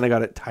night and kind of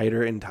got it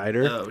tighter and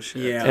tighter. Oh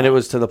shit! Yeah, and it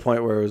was to the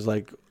point where it was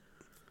like,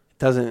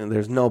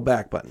 there's no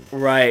back button.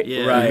 Right.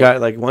 Yeah. Right. You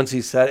got like once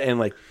he set, and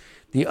like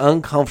the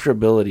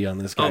uncomfortability on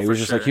this guy, he was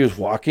just like, he was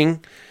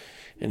walking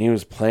and he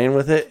was playing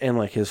with it, and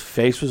like his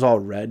face was all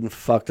red and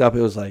fucked up.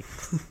 It was like,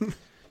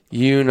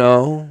 you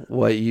know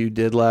what you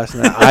did last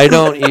night. I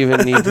don't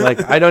even need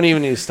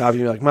to stop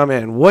you. Like, my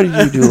man, what did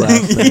you do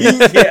last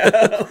night?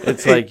 Yeah.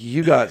 It's like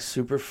you got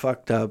super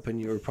fucked up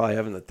and you were probably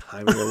having the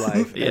time of your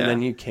life. Yeah. And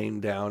then you came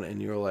down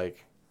and you were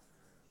like,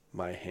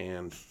 my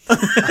hand.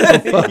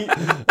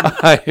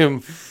 I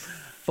am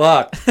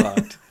fucked.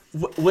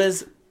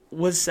 Was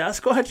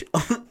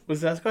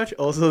Sasquatch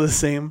also the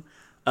same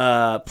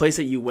place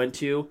that you went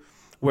to?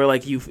 Where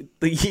like you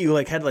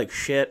like had like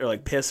shit or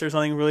like piss or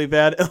something really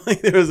bad, and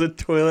like there was a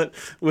toilet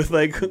with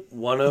like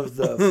one of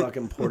the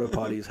fucking porta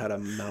potties had a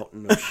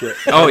mountain of shit.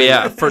 Oh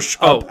yeah, for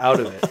sure.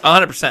 Out of it,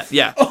 100%.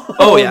 Yeah.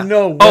 Oh yeah.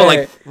 No way. Oh,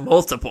 like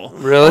multiple.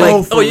 Really?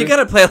 Like, you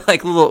gotta play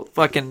like little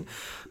fucking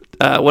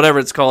whatever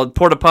it's called,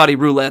 porta potty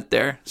roulette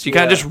there. So you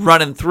kind of just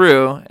running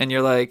through, and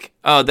you're like,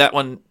 oh, that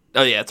one.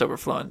 Oh yeah, it's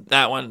overflowing.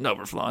 That one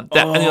overflowing.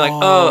 And you're like,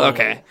 oh,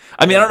 okay.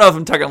 I mean, I don't know if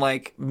I'm talking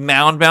like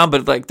mound,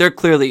 but like they're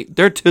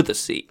to the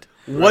seat.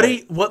 What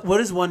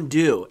does one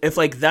do if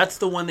like that's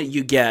the one that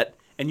you get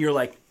and you're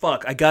like,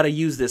 fuck, I gotta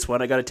use this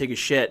one, I gotta take a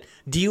shit?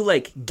 Do you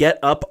like get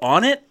up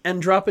on it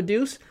and drop a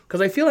deuce?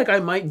 Because I feel like I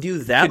might do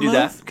that.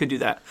 Could do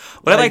that.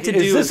 What I like to do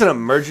is this an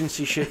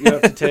emergency shit you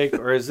have to take,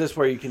 or is this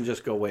where you can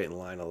just go wait in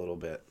line a little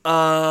bit?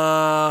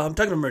 I'm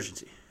talking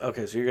emergency.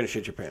 Okay, so you're gonna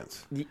shit your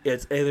pants.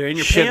 It's either in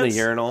your shit pants, in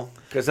the urinal,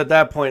 because at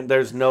that point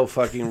there's no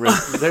fucking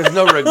there's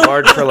no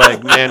regard for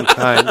like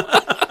mankind.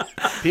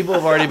 People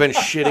have already been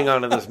shitting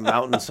onto this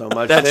mountain so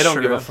much they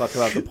don't give a fuck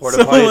about the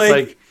porta potty. It's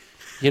like,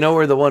 you know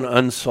where the one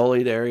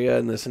unsullied area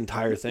in this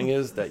entire thing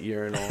is? That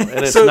urinal.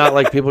 And it's not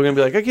like people are going to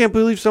be like, I can't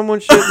believe someone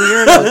shit in the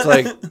urinal. It's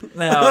like,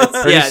 no,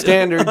 it's pretty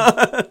standard.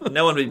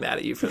 No one would be mad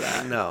at you for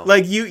that. No.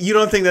 Like, you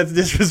don't think that's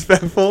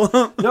disrespectful?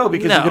 No,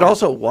 because you could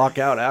also walk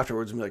out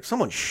afterwards and be like,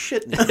 someone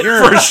shit in the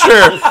urinal. For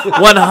sure.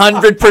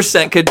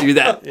 100% could do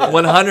that.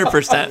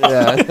 100%.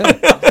 Yeah.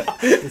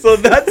 So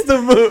that's the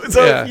move.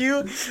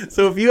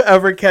 So if you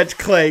ever catch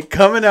Clay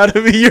coming out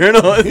of a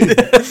urinal or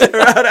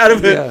out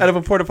of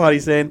a porta potty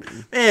saying,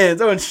 "Man,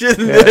 someone shit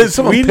in this,"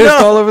 someone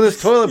pissed all over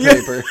this toilet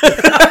paper.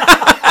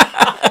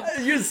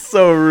 You're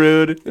so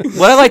rude.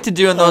 What I like to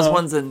do in those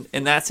ones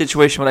in that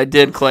situation, what I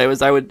did, Clay,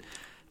 was I would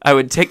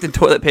take the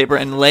toilet paper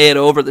and lay it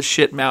over the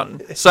shit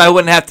mountain, so I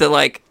wouldn't have to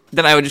like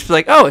then I would just be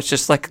like, oh, it's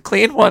just like a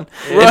clean one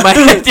in my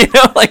head,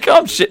 like, oh,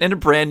 I'm shitting in a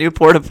brand new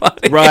porta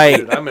potty. Right.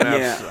 Dude,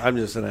 I'm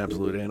just an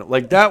absolute animal.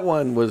 Like, that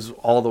one was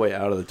all the way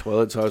out of the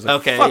toilet, so I was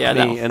like, Okay, fuck yeah,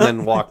 me, no. and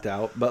then walked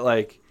out. But,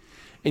 like,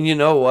 and you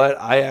know what?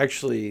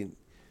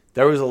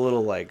 There was a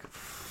little, like,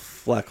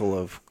 fleckle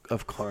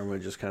of karma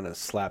just kind of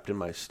slapped in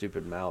my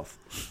stupid mouth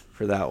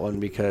for that one,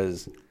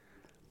 because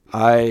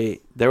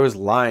there was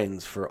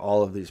lines for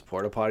all of these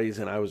porta potties,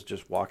 and I was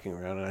just walking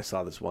around, and I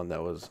saw this one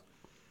that was,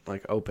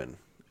 like, open.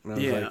 And I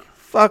was like,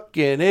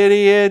 fucking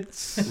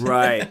idiots.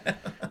 Right.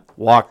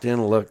 Walked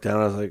in, looked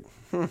down, I was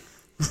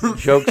like,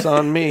 joke's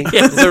on me.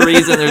 Yeah, there's a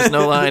reason there's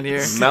no line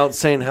here. Mount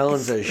St.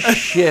 Helens is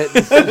shit.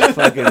 It's just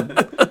fucking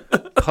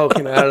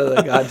poking out of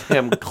the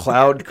goddamn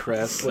cloud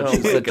crest, which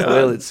is the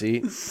toilet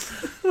seat.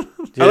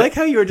 Dude, I like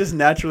how you were just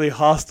naturally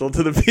hostile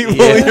to the people.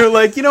 Yeah. You're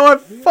like, you know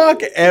what?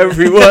 Fuck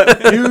everyone.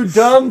 you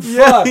dumb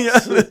fucks.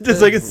 Yeah.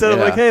 Just like instead of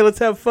like, hey, let's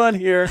have fun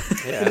here.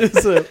 Yeah.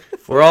 Just,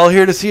 We're all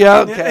here to see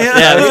Outcast.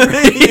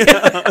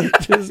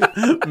 just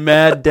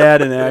mad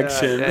dad in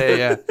action.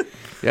 Yeah.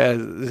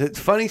 It's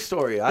a funny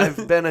story.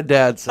 I've been a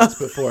dad since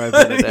before I've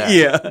been a dad.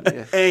 Yeah.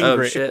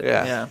 Angry. Oh, shit.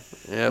 Yeah.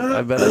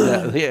 I've been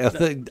a dad.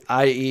 Yeah,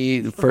 i.e.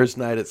 the first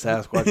night at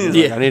Sasquatch.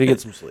 Like, I need to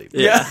get some sleep.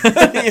 Yeah.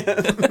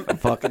 I'm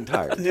fucking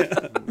tired.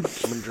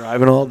 I've been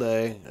driving all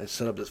day. I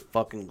set up this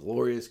fucking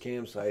glorious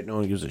campsite no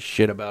one gives a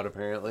shit about,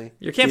 apparently.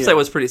 Your campsite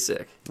was pretty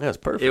sick. Yeah, it's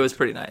perfect. It was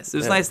pretty nice. It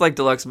was nice, like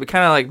deluxe, but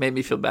kind of like made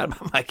me feel bad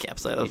about my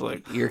campsite. I was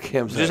like, Your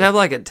campsite. just have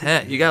like a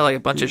tent. You got like a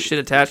bunch of shit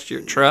attached to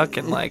your truck,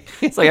 and like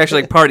it's like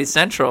actually like Party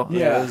Central.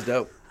 Yeah, it was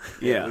dope.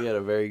 Yeah. We had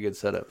a very good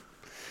setup.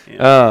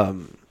 Yeah.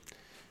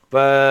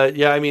 But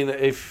yeah, I mean,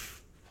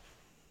 if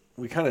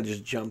we kind of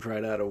just jumped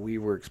right out of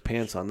WeWork's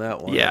pants on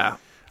that one. Yeah.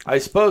 I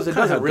suppose it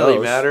Kinda doesn't how it really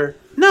goes. matter.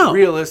 No.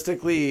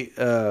 Realistically,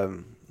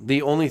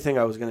 the only thing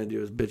I was going to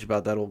do is bitch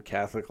about that old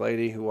Catholic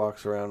lady who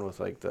walks around with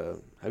like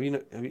have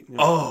you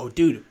Oh,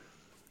 dude.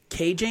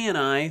 KJ and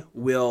I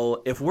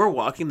will, if we're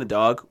walking the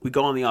dog, we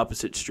go on the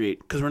opposite street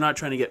because we're not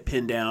trying to get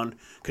pinned down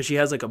because she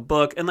has like a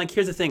book. And like,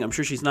 here's the thing. I'm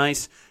sure she's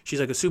nice. She's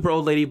like a super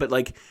old lady, but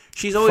like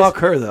she's always. Fuck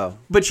her though.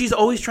 But she's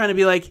always trying to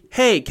be like,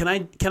 hey, can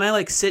I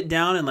like sit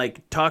down and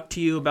like talk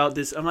to you about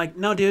this? I'm like,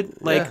 no, dude.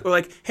 Like, Yeah. or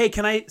like, hey,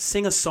 can I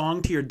sing a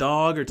song to your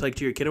dog or to like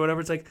to your kid or whatever?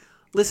 It's like,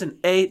 listen,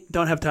 A,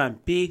 don't have time.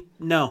 B,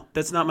 no,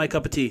 that's not my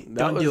cup of tea.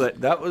 Don't do it.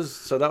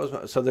 So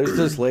there's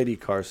this lady,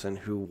 Carson,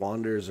 who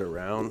wanders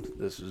around.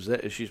 This is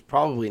it. She's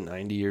probably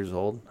 90 years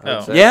old. I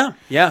would say.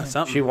 Yeah,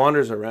 something. She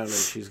wanders around and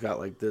she's got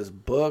like this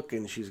book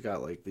and she's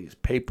got like these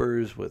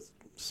papers with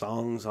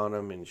songs on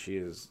them, and she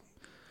is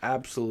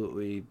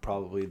absolutely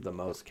probably the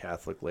most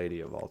Catholic lady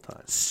of all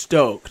time.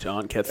 Stoked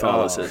on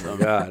Catholicism. Oh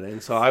my God!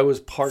 And so I was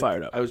parked.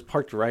 Fired up. I was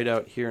parked right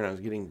out here, and I was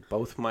getting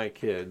both my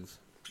kids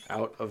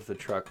out of the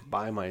truck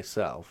by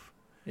myself,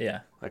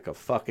 Yeah. like a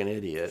fucking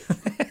idiot.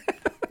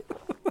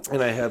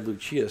 And I had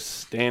Lucia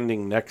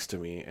standing next to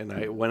me, and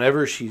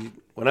whenever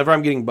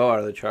I'm getting Bo out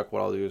of the truck,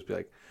 what I'll do is be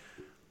like,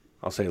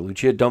 I'll say,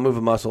 Lucia, don't move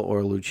a muscle,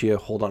 or Lucia,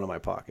 hold on to my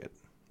pocket.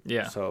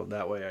 Yeah. So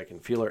that way I can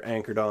feel her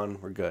anchored on.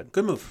 We're good.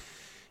 Good move.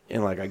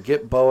 And like I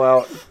get Bo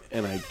out,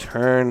 and I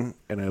turn,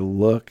 and I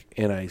look,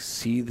 and I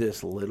see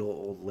this little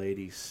old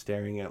lady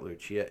staring at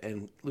Lucia,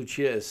 and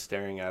Lucia is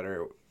staring at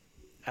her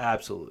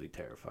absolutely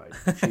terrified.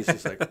 She's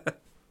just like,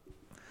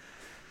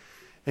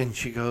 and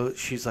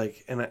she's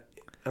like, and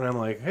I'm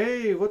like,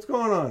 hey, what's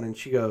going on? And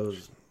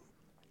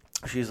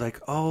she's like,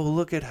 oh,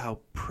 look at how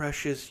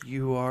precious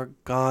you are.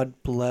 God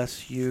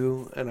bless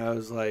you. And I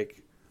was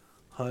like,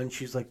 hun,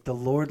 she's like, the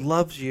Lord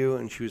loves you.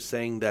 And she was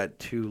saying that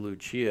to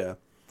Lucia.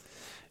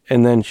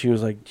 And then she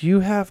was like, do you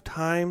have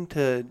time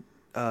to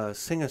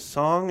sing a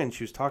song? And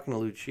she was talking to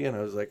Lucia, and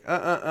I was like,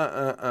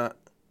 And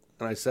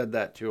I said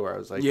that to her. I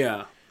was like,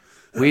 Yeah.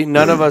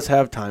 none of us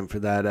have time for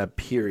that,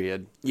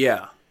 period.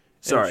 Yeah.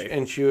 Sorry.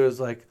 And she was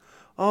like,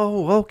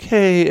 oh,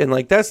 okay. And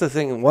like, that's the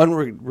thing. One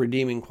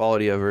redeeming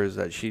quality of her is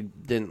that she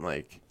didn't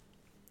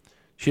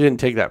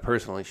take that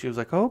personally. She was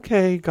like,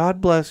 okay,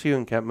 God bless you,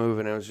 and kept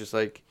moving. It was just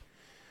like,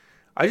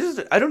 I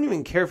don't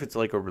even care if it's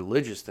like a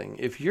religious thing.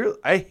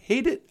 I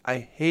hate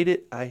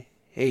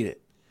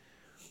it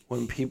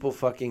when people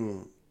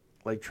fucking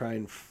like try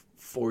and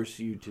force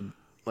you to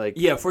like,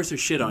 Yeah, force their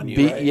shit on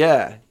you. Right?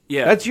 Yeah.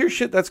 Yeah. That's your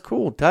shit. That's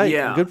cool. Tight.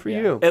 Yeah. Good for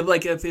you. If,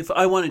 like if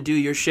I want to do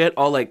your shit,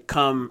 I'll like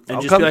come and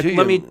I'll just come be like, to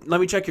let you.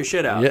 me check your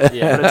shit out.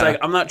 Yeah. But it's like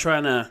I'm not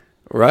trying to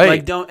Right.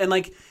 like don't and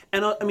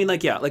I mean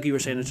like yeah, like you were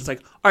saying, it's just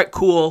like, all right,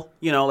 cool,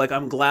 you know, like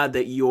I'm glad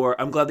that you're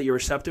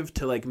receptive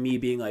to like me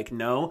being like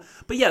no.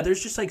 But yeah,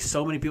 there's just like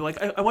so many people. Like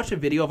I watched a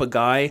video of a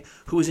guy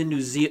who was in New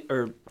Zealand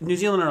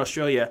or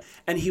Australia,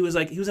 and he was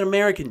an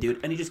American dude,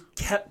 and he just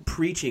kept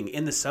preaching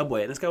in the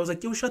subway, and this guy was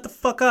like, yo, shut the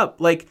fuck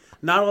up, like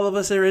not all of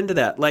us are into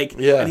that, like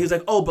Yeah. And he was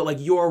like, oh, but like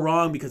you're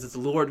wrong because it's the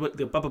Lord,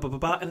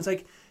 and it's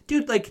like,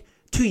 dude, like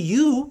to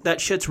you that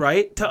shit's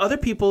right, to other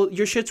people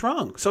your shit's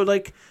wrong, so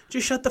like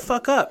just shut the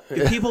fuck up.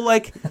 If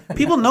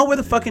people know where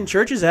the fucking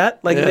church is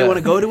at, like if they Yeah. want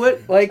to go to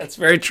it, like That's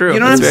very true. you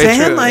know what I'm That's very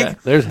saying? true, Like yeah.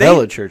 There's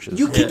hella churches.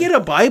 you can get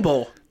a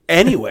Bible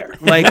anywhere,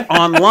 like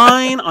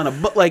online, on a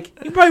book. Like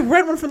you probably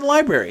rent one from the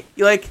library.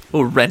 You like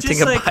renting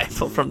just a like-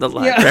 Bible from the yeah,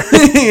 library.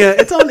 yeah.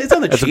 It's on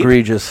the That's cheap.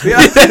 egregious.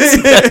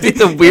 That'd be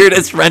the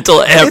weirdest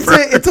rental ever.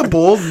 It's a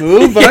bold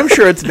move, but I'm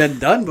sure it's been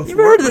done before. You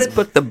ever heard of But this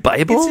book, the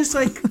Bible? It's just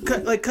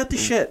like cut the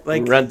shit.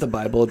 Like Rent the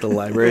Bible at the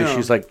library. Yeah.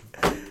 She's like,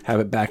 have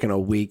it back in a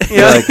week.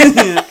 Yeah.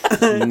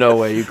 Like, no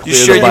way. You clear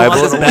sure the you want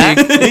Bible this in a back?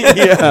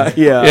 week.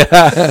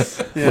 yeah.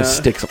 We'll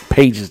stick some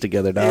pages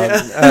together, dog.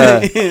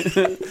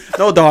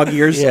 No dog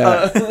ears.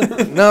 Yeah.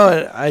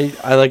 No,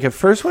 I like at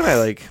first when I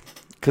like,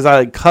 because I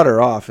like cut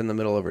her off in the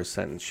middle of her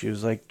sentence. She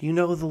was like, the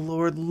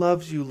Lord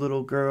loves you,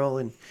 little girl.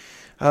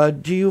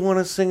 And do you want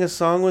to sing a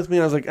song with me?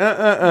 And I was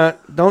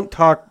like, don't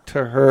talk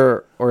to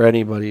her or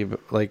anybody. But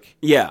like,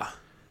 Yeah.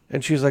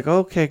 and she was like,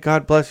 okay,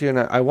 God bless you. And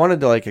I wanted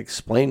to like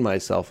explain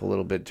myself a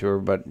little bit to her,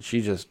 but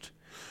she just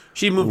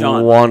She moved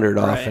on. wandered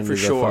off Right, into for the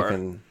sure.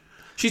 fucking.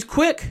 She's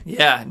quick.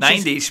 Yeah,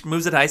 90. She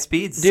moves at high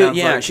speeds. Dude, sounds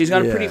yeah, like. she's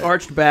got a pretty Yeah.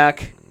 arched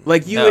back.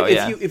 Like you, No, would,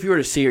 yeah. if you were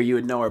to see her, you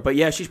would know her. But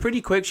yeah, she's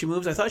pretty quick. She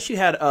moves. I thought she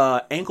had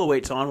ankle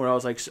weights on. Where I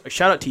was like,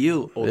 shout out to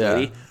you, old Yeah.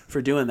 lady,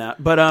 for doing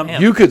that. But Damn.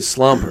 You could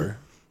slump her.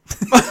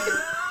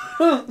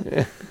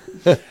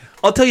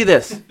 I'll tell you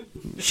this: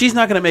 she's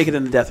not going to make it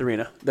in the death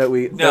arena.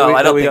 No,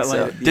 I don't think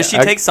so. Does she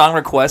take song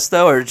requests,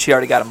 though, or did she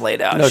already got them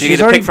laid out? No, she she's get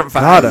to already pick from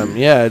got 5. him.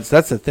 Yeah,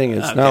 that's the thing.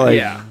 It's not Okay. like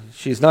Yeah.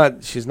 she's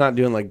not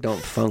doing like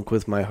 "Don't Funk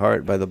with My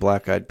Heart" by the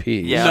Black Eyed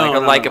Peas. Yeah, No, like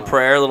no, Like no. a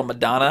Prayer, little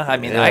Madonna. I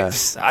mean, Yeah.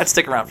 I'd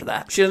stick around for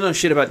that. She doesn't know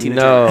shit about Tina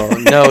Turner.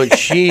 No,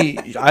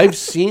 I've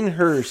seen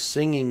her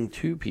singing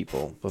to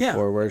people before, Yeah.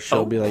 where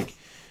she'll be like,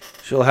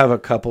 she'll have a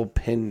couple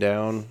pinned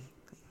down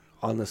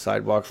on the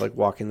sidewalk, like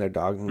walking their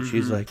dog, and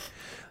she's like,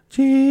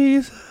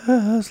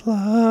 "Jesus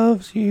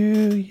loves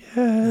you,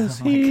 yes,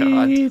 Oh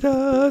my he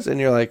does," and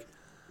you're like,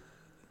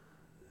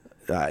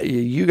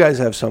 you guys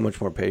have so much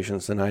more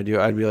patience than I do.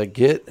 I'd be like,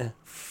 get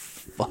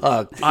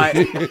fucked.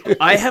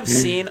 I have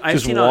seen. I've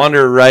Just seen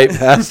wander right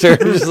past her.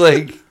 Just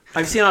like,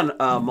 I've seen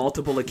on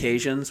multiple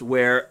occasions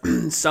where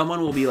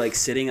someone will be like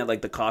sitting at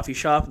like the coffee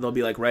shop. They'll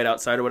be like right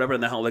outside or whatever,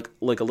 and they'll have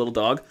like a little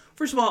dog.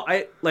 First of all,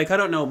 I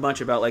don't know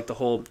much about like the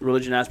whole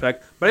religion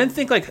aspect, but I didn't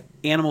think like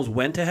animals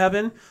went to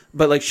heaven.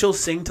 But like she'll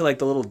sing to like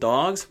the little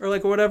dogs or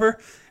like or whatever.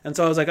 And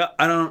so I was like,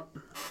 I don't.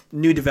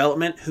 New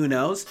development, who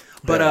knows?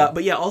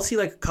 But yeah, I'll see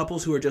like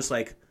couples who are just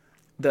like.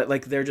 That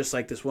like they're just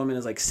like this woman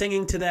is like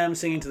singing to them,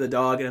 singing to the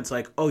dog, and it's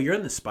like, oh, you're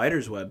in the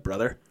spider's web,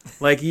 brother.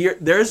 Like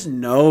there's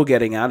no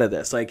getting out of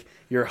this. Like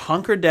you're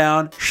hunkered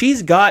down.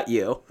 She's got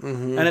you,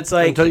 and it's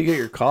like until you get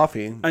your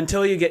coffee.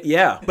 until you get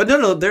but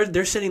no,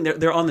 they're sitting there,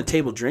 they're on the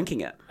table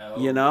drinking it,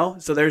 you know.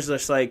 So there's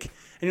just like,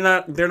 and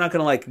they're not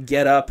gonna like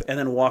get up and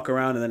then walk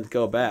around and then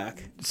go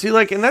back. See,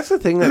 like, and that's the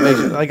thing that makes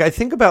it, like, I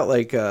think about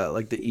like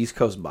the East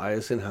Coast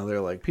bias and how they're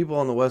like people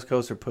on the West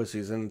Coast are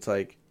pussies, and it's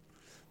like,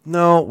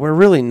 no, we're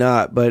really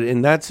not. But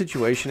in that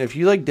situation, if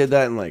you like did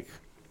that in like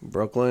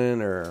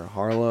Brooklyn or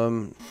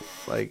Harlem,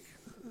 like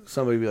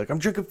somebody would be like, I'm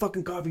drinking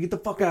fucking coffee, get the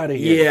fuck out of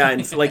here. Yeah,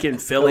 and like in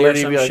Philly or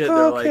lady some be like, shit,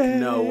 they're like, "Okay."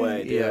 no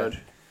way, Yeah. dude.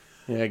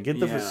 Yeah,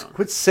 Yeah.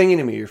 quit singing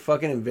to me. You're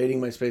fucking invading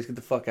my space. Get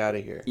the fuck out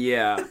of here.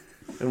 Yeah,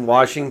 In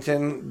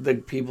Washington, the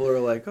people are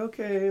like,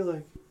 okay,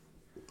 like,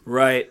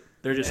 right.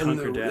 They're just and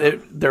hunkered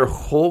down. their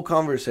whole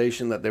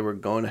conversation that they were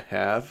going to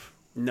have,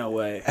 No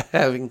way.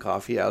 having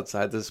coffee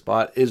outside the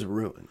spot, is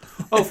ruined.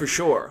 Oh, for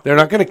sure. They're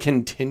not going to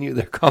continue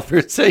their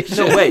conversation.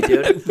 No way,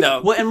 dude.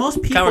 No. Well, and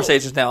most people.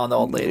 Conversations now on the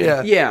old lady.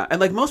 Yeah. Yeah, and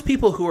like most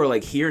people who are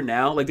like here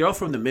now, like they're all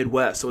from the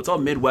Midwest, so it's all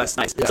Midwest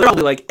nice. So they're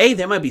probably like, hey,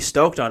 they might be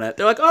stoked on it.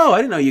 They're like, oh, I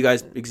didn't know you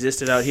guys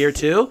existed out here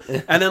too.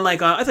 And then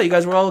like, I thought you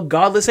guys were all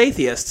godless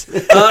atheists.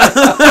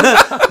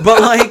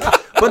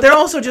 But they're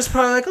also just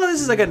probably like, oh, this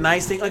is like a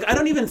nice thing. Like, I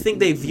don't even think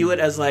they view it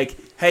as like,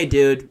 hey,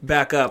 dude,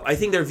 back up. I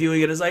think they're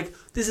viewing it as like,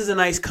 this is a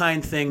nice,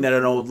 kind thing that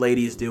an old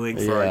lady's doing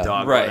for Yeah. a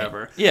dog Right. or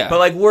whatever. Yeah. But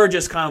like, we're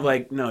just kind of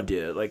like, no,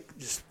 dude, like,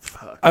 just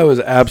fuck. I was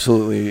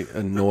absolutely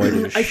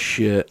annoyed as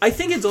shit. I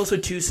think it's also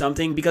too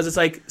something because it's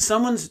like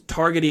someone's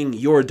targeting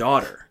your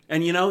daughter.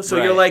 And you know, so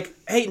Right. you're like,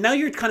 hey, now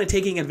you're kind of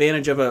taking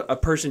advantage of a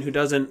person who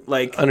doesn't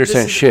like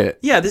Understand this is- shit.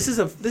 Yeah, this is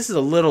a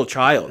little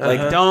child.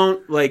 Like,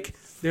 don't like.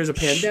 There's a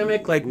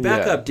pandemic. Like,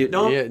 back Yeah. up, dude.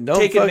 Don't, Yeah, don't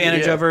take fuck-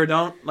 advantage yeah. of her.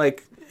 Don't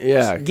like.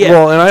 Yeah. Yeah,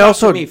 Well, and I talk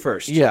also to me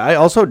first. Yeah, I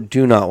also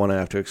do not want to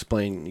have to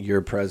explain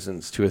your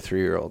presence to a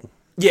 3-year-old.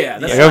 Yeah,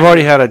 that's Like, I've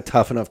already had a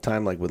tough enough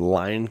time, like with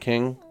Lion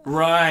King.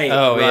 right.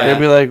 Oh, right. yeah. They'd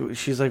be like,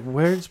 she's like,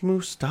 "Where's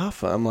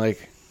Mustafa?" I'm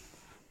like,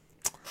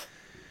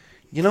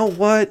 you know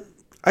what?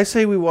 I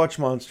say we watch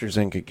Monsters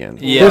Inc. again.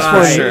 Yeah, This for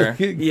one, sure.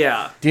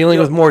 Yeah. dealing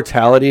with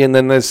mortality, and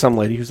then there's some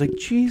lady who's like,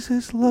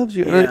 Jesus loves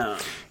you. And Yeah.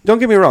 don't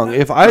get me wrong.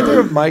 If either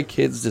of my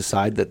kids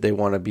decide that they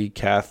want to be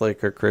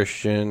Catholic or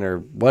Christian or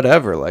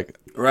whatever, like,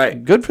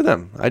 Right. good for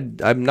them.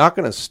 I'm not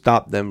going to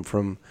stop them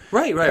from,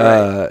 Right.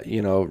 Right.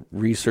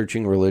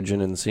 researching religion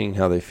and seeing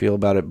how they feel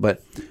about it.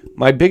 But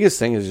my biggest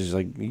thing is just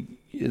like,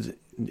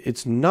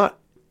 it's not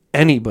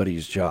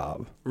anybody's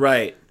job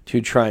Right.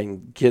 to try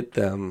and get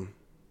them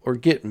or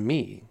get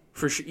me.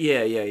 For sure.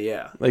 Yeah. Yeah.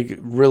 Yeah. Like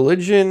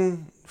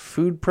religion,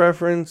 food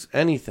preference,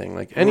 anything.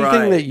 Like anything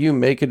Right. that you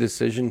make a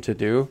decision to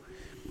do,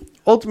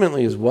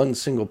 ultimately is one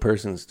single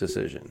person's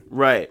decision.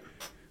 Right.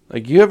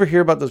 Like, you ever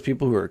hear about those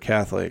people who are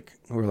Catholic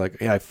who are like,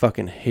 yeah, I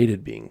fucking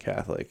hated being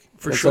Catholic.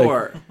 For It's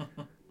sure. Like,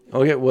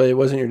 okay, well, it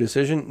wasn't your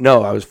decision?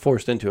 No, I was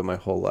forced into it my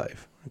whole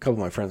life. A couple of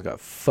my friends got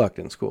fucked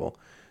in school.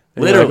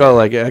 And you're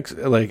Literally. like,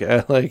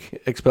 oh,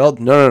 like expelled?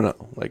 No.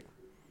 Like,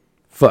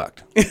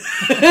 fucked.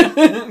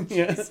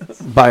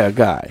 By a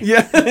guy.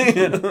 Yeah.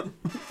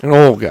 An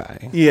old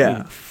guy. Yeah.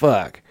 Like,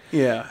 fuck.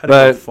 Yeah. Had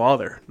But- a good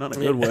father. Not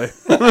in a good way.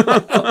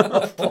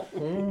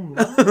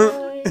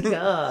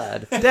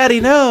 God. Daddy,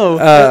 no.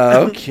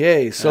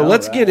 Okay, so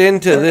let's get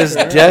into this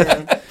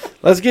death.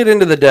 Let's get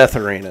into the death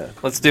arena.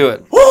 Let's do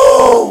it.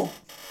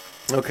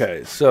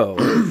 Okay, so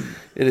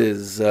it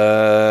is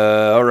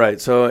all right.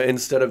 So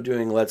instead of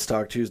doing Let's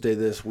Talk Tuesday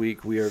this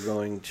week, we are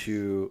going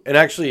to, and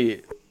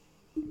actually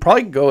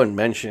probably go and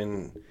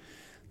mention,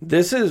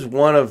 this is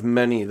one of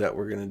many that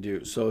we're going to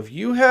do. So if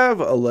you have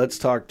a Let's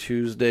Talk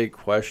Tuesday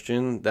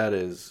question that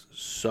is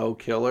so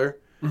killer,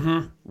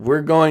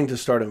 we're going to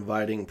start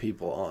inviting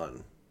people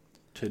on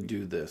to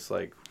do this.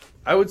 Like,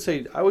 I would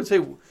say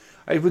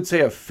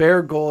a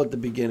fair goal at the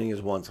beginning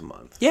is once a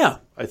month. Yeah.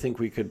 I think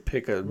we could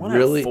pick a One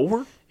really, out of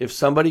 4? if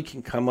somebody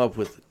can come up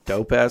with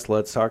dope ass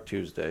Let's Talk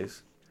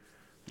Tuesdays,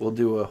 we'll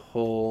do a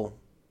whole,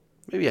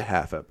 maybe a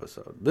half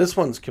episode. This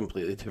one's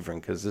completely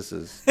different because this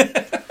is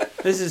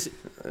This is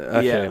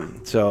okay. Yeah.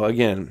 So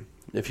again,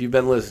 if you've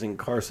been listening,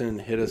 Carson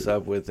hit us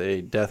up with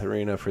a Death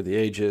Arena for the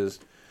Ages.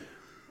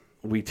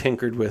 We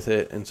tinkered with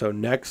it, and so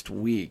next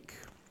week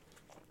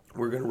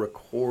we're going to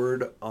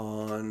record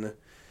on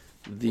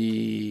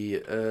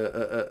the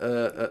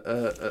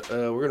we're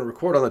going to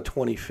record on the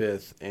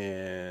 25th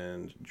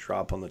and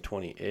drop on the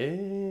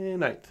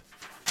 29th.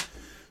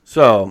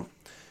 So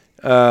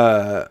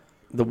the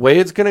way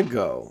it's going to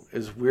go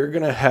is we're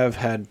going to have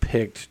had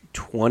picked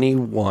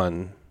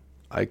 21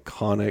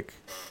 iconic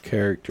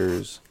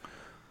characters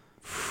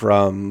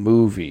from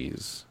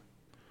movies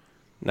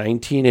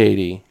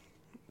 1980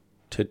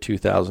 to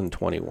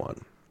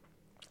 2021.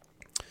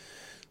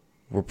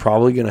 We're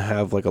probably going to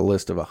have like a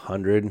list of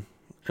 100,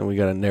 and we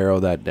got to narrow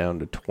that down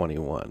to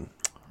 21.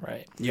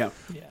 Right. Yeah.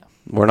 Yeah.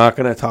 We're not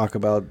going to talk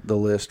about the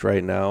list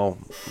right now.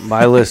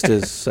 My list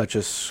is such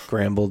a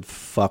scrambled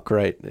fuck,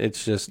 right?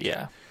 It's just,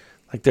 Yeah.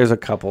 like, there's a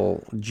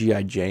couple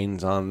G.I.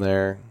 Janes on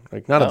there.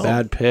 Like, not a Oh.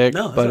 bad pick,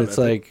 No, that's but not a it's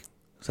bad pick. like,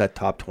 is that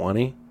top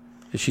 20?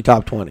 Is she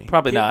top 20?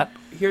 Probably not.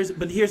 Here's the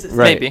thing.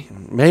 Right.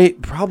 Maybe.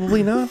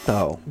 Probably not,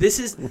 though. This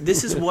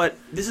is what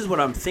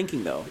I'm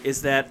thinking though,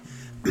 is that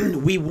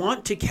we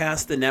want to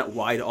cast the net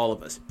wide, all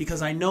of us,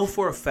 because I know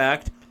for a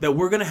fact that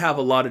we're going to have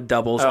a lot of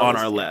doubles on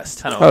our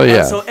list. Oh,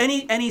 yeah. So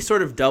any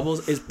sort of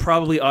doubles is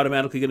probably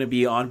automatically going to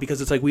be on,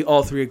 because it's like we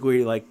all three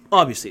agree, like,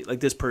 obviously, like,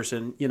 this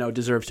person,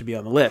 deserves to be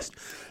on the list.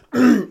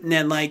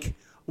 And like,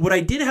 what I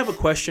did have a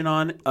question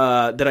on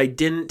that I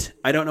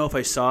don't know if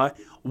I saw.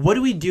 What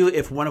do we do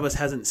if one of us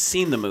hasn't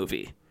seen the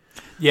movie?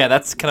 Yeah,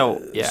 that's kind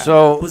of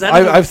So Was that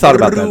I've thought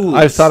about that. rules?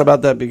 I've thought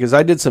about that because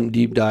I did some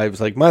deep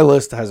dives. Like, my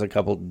list has a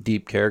couple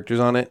deep characters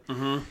on it,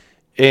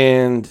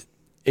 and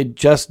it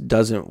just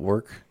doesn't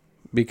work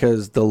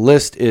because the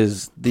list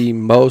is the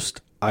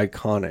most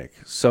iconic.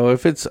 So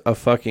if it's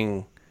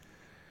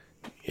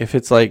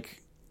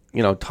like,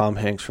 Tom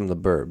Hanks from The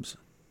Burbs.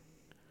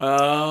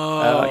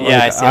 Oh, yeah,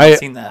 Like, I've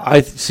seen that.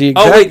 I see.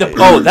 Oh wait,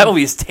 Exactly. that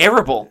movie is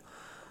terrible.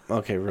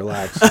 Okay,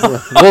 relax.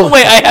 Oh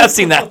wait, I have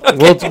seen that.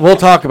 Okay. We'll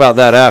talk about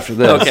that after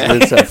this. Okay.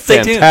 It's a Stay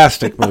tuned.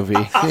 fantastic movie.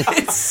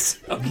 It's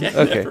okay.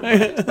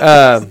 Okay.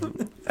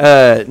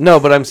 No,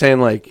 but I'm saying,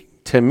 like,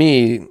 to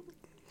me,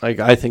 like,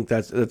 I think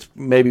that's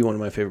maybe one of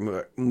my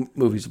favorite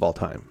movies of all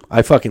time.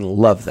 I fucking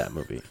love that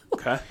movie.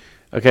 Okay.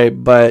 Okay,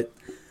 but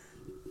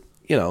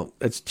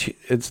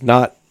it's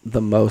not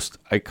the most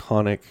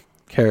iconic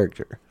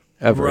character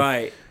ever.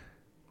 Right.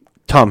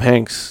 Tom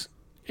Hanks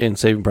in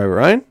Saving Private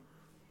Ryan.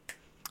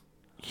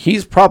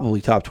 He's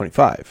probably top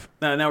 25.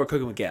 Now we're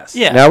cooking with gas.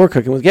 Yeah. Now we're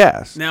cooking with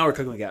gas. Now we're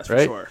cooking with gas for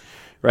Right? sure.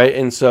 Right?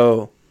 And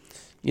so,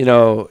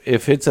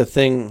 if it's a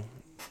thing,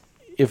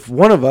 if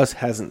one of us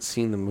hasn't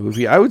seen the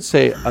movie, I would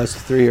say us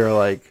three are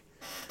like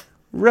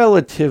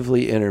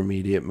relatively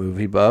intermediate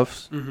movie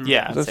buffs.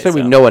 Yeah, I'd Let's say say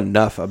we so. know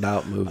enough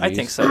about movies. I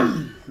think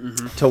so.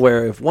 To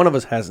where if one of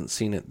us hasn't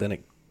seen it, then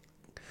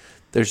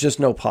there's just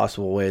no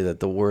possible way that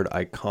the word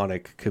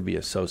iconic could be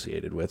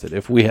associated with it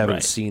if we haven't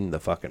Right. seen the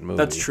fucking movie.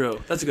 That's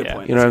true. That's a good Yeah.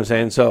 point. You know what I'm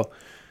saying? So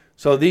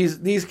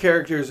these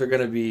characters are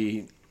going to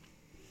be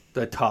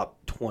the top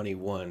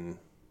 21.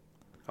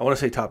 I want to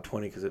say top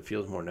 20 because it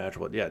feels more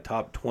natural. But yeah,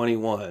 top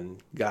 21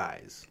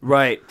 guys.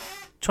 Right.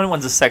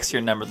 21's a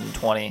sexier number than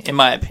 20, in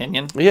my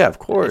opinion. Yeah, of It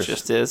course.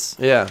 just is.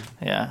 Yeah,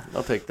 Yeah.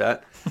 I'll take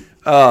that.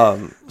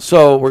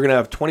 So we're going to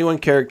have 21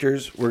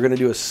 characters. We're going to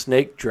do a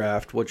snake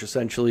draft, which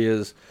essentially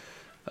is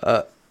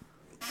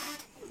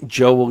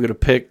Joe will get a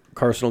pick,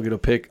 Carson will get a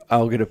pick,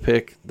 I'll get a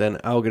pick, then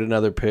I'll get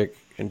another pick,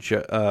 and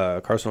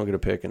Carson will get a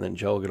pick, and then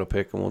Joe will get a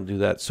pick, and we'll do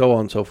that, so on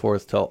and so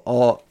forth,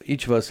 till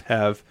each of us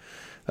have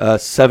a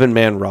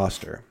 7-man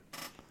roster.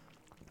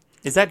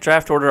 Is that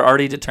draft order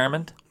already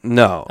determined?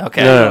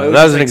 Okay. No.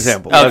 That was an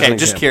example. That was Okay, an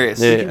just example. curious.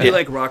 Yeah, It could yeah. be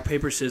like rock,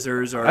 paper,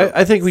 scissors, or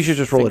I think we should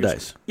just roll a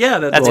dice. yeah,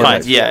 That's Roll a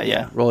fine. dice.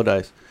 Yeah. Roll a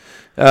dice.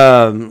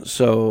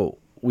 So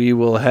we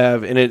will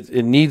have, and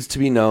it needs to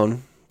be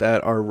known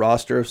that our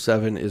roster of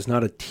 7 is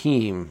not a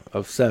team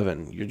of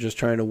 7. You're just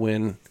trying to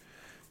win.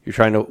 You're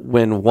trying to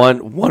win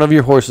one of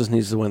your horses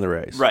needs to win the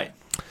race. Right.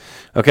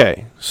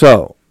 Okay,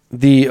 so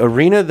the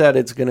arena that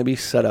it's going to be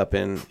set up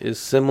in is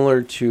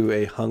similar to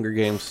a Hunger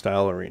Games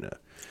style arena.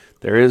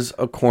 There is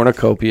a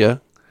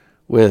cornucopia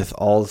with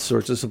all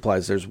sorts of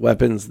supplies. There's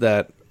weapons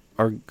that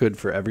are good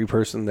for every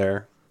person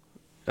there.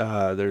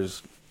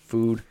 There's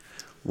food,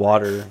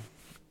 water,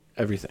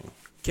 everything.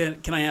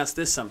 Can I ask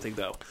this something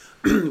though?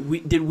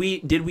 Did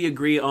we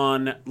agree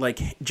on like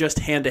just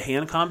hand to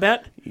hand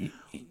combat?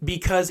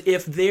 Because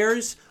if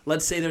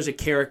let's say there's a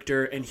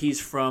character and he's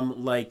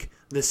from like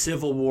the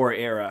Civil War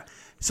era,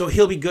 so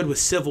he'll be good with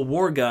Civil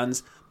War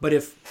guns. But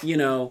if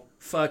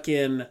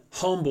fucking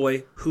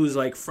homeboy who's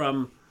like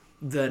from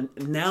the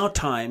now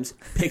times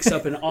picks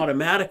up an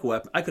automatic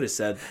weapon, I could have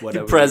said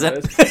whatever.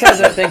 Present.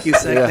 Present. Thank you,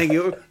 thank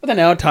you. But the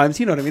now times,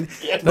 you know what I mean.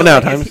 The now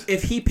times.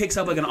 If he picks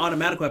up like an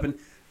automatic weapon,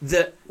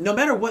 no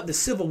matter what, the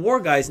Civil War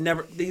guys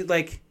never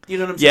you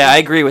know what I'm saying? Yeah, I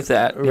agree with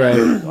that. Right.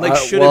 Like,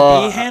 should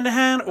it be hand to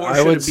hand, or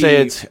I would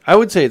say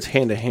it's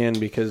hand to hand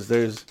because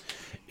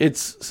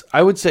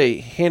I would say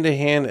hand to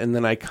hand, and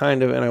then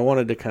I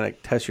wanted to kind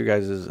of test your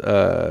guys'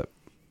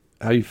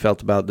 how you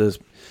felt about this.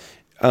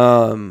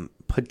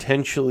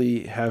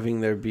 Potentially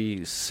having there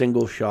be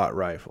single shot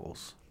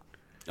rifles.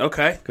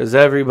 Okay. Because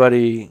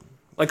everybody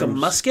Like a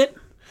musket?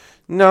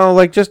 No,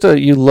 like just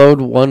you load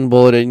one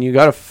bullet and you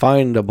got to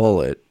find a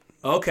bullet.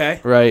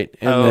 Okay. Right,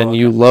 and then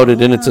you load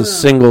it and it's a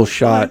single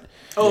shot.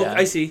 Oh, Yeah.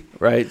 I see.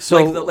 Right,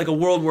 so like a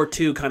World War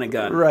II kind of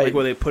gun, Right. Like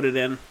where they put it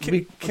in.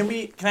 Can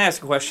I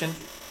ask a question?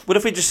 What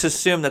if we just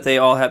assume that they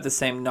all have the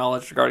same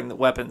knowledge regarding the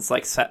weapons,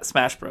 like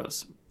Smash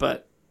Bros?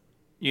 But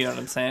you know what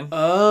I'm saying?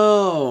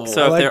 Oh,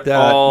 So I if like they're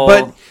that. all,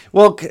 But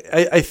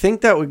I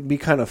think that would be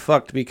kind of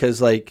fucked because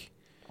like,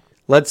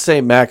 let's say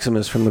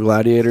Maximus from the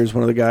Gladiators,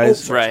 one of the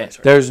guys. right?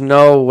 There's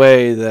no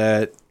way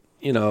that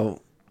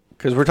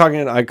because we're talking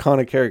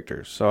iconic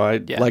characters. So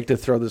I'd like to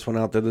throw this one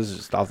out there. This is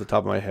just off the top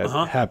of my head.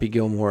 Happy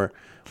Gilmore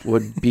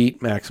would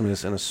beat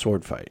Maximus in a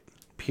sword fight.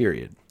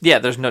 Period. Yeah,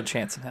 there's no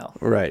chance in hell.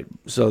 Right.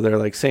 So they're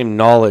like same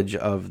knowledge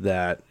of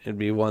that. It'd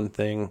be one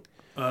thing.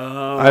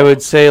 I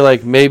would say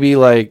like maybe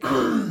like.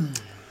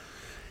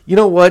 You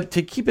know what?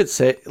 To keep it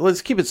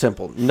let's keep it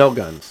simple. No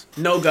guns.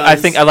 no guns. I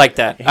think I like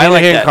that. I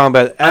like Hand-to-hand that.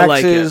 combat. I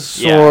like it.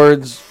 Axes, Yeah.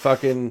 swords,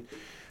 fucking.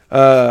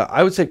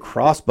 I would say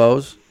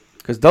crossbows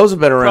because those have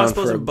been around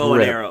crossbows for a and bow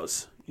grip. and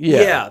arrows.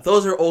 Yeah.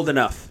 those are old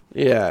enough.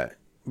 Yeah,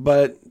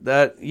 but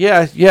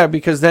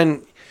because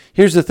then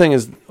here's the thing: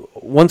 is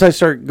once I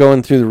start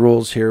going through the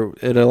rules here,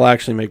 it'll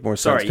actually make more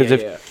sense. Sorry,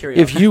 Because yeah. Carry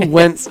if on.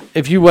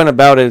 you went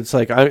about it, it's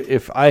like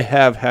if I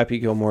have Happy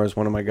Gilmore as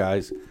one of my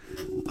guys,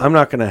 I'm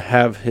not gonna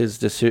have his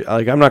decision.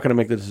 Like I'm not gonna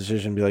make the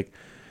decision and be like,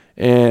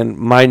 and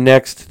my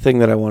next thing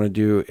that I want to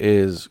do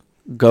is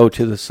go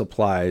to the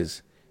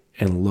supplies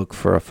and look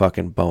for a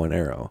fucking bow and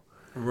arrow.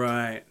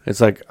 Right. It's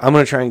like I'm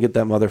gonna try and get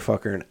that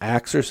motherfucker an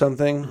axe or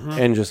something,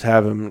 and just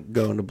have him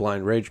go into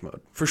blind rage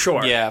mode. For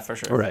sure. Yeah, for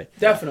sure. Right.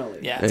 Definitely.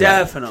 Yeah.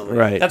 Definitely.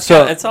 Right. That's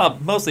so. it's all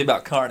mostly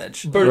about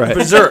carnage. Right.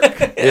 Berserk.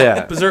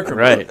 Yeah. Berserker.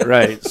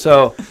 Right.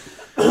 So.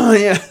 Oh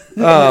yeah.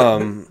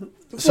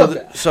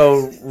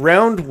 So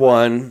round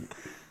one,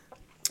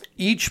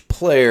 each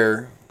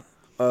player,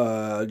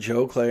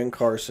 Joe, Clay, and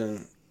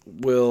Carson,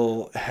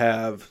 will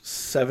have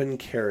 7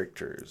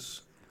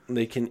 characters.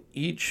 They can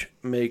each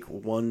make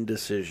one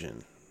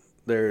decision.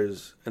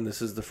 And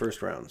this is the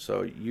first round.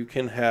 So you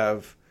can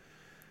have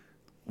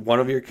one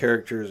of your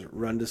characters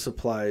run to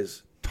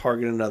supplies,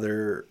 target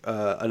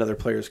another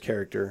player's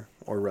character,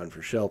 or run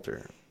for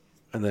shelter,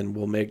 and then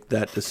we'll make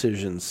that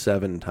decision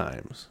 7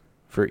 times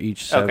for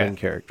each 7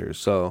 characters.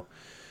 So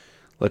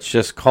let's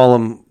just call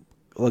them.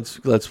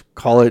 Let's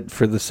call it,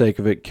 for the sake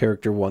of it,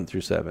 character 1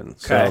 through 7. Okay.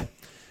 So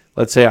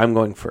let's say I'm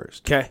going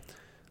first. Okay.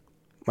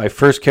 My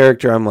first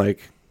character, I'm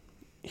like,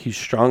 he's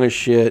strong as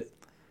shit.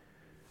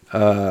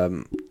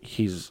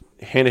 He's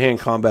hand-to-hand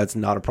combat's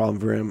not a problem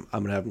for him.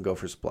 I'm gonna have him go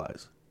for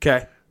supplies.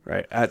 Okay.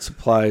 Right, at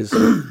supplies.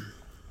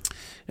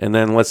 And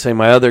then let's say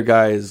my other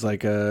guy is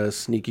like a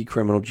sneaky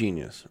criminal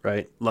genius,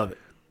 right? Love it.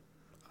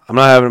 I'm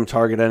not having him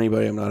target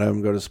anybody. I'm not having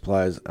him go to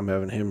supplies. I'm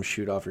having him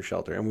shoot off for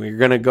shelter. And we're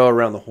going to go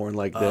around the horn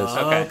like this.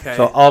 Okay.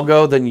 So I'll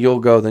go, then you'll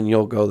go, then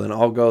you'll go, then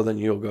I'll go, then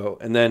you'll go.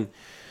 And then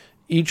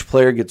each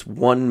player gets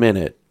 1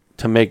 minute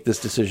to make this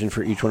decision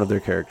for each one of their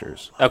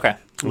characters. Okay.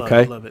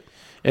 Love it.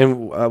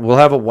 And we'll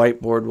have a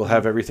whiteboard. We'll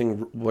have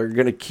everything. We're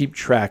going to keep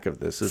track of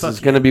this. This is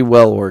going to be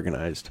well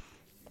organized.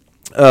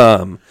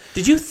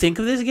 Did you think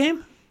of this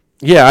game?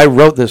 Yeah, I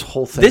wrote this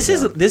whole thing. This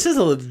is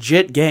a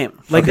legit game.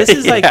 Like this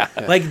is Yeah.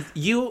 like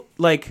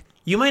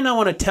you might not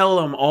want to tell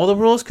them all the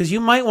rules because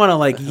you might want to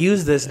like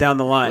use this down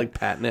the line. like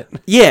patent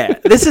it. Yeah,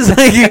 this is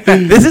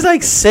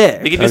like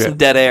sick. We can do some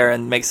dead air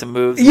and make some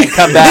moves and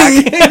come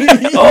back.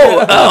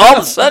 all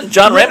of a sudden,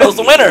 John Rambo's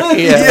the winner.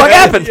 What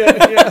happened?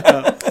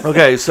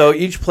 Okay, so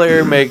each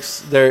player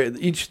makes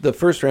the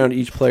first round.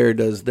 Each player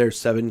does their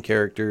 7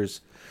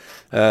 characters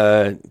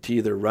to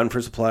either run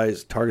for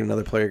supplies, target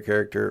another player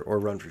character, or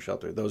run for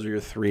shelter. Those are your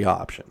 3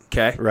 options.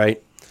 Okay.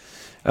 Right.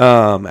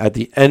 At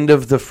the end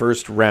of the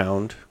first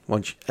round,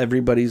 once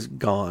everybody's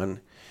gone,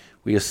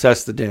 we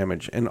assess the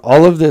damage, and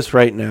all of this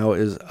right now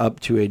is up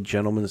to a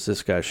gentleman's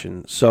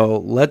discussion. So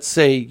let's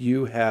say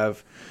you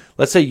have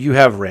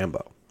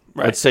Rambo.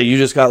 Right. Let's say you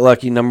just got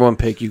lucky, number 1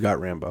 pick, you got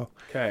Rambo.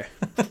 Okay.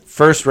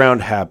 First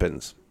round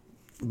happens,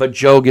 but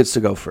Joe gets to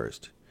go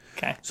first.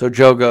 Okay. So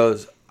Joe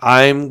goes,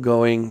 I'm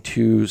going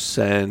to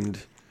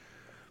send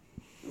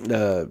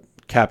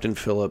Captain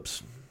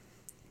Phillips.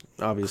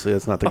 Obviously,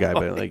 that's not the guy,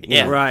 but like,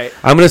 Yeah. Right.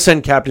 I'm going to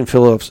send Captain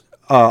Phillips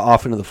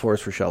off into the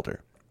forest for shelter.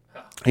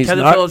 He's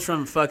Captain not Phillips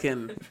from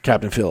fucking.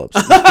 Captain Phillips.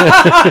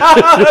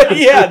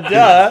 Yeah,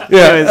 duh. Yeah,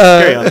 Anyways,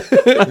 carry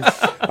on.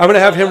 I'm going to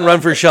have him run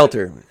for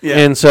shelter. Yeah.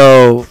 And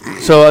so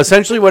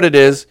essentially what it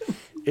is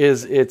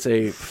it's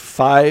a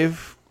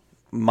 5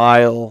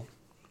 mile,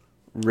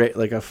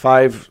 like a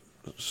 5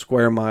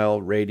 square mile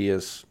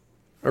radius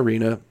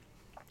arena.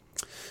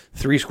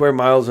 3 square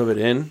miles of it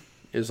in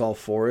is all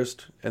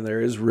forest, and there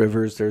is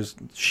rivers. There's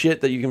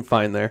shit that you can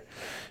find there,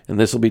 and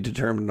this will be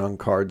determined on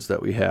cards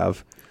that we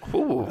have.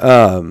 Ooh.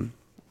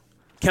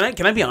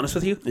 Can I be honest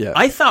with you? Yeah.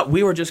 I thought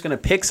we were just going to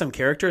pick some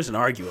characters and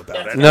argue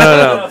about it.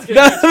 No.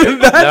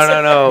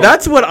 No.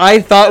 That's what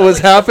I thought was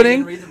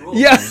happening.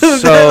 Yeah.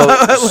 So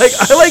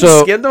I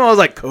skimmed them. I was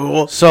like,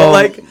 cool. So But,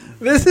 like,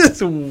 this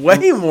is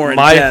way more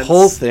my intense.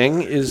 whole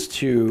thing is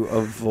to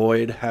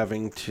avoid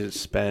having to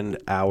spend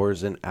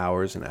hours and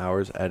hours and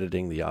hours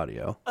editing the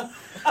audio.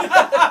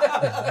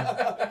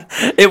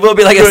 It will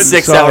be like a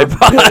 6-hour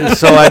pod.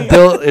 So I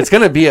built. It's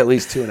going to be at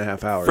least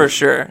 2.5 hours For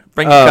sure.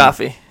 Bring your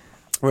coffee.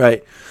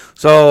 Right.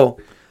 So,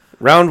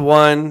 round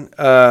 1,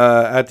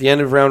 at the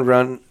end of round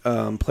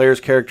 1, players'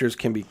 characters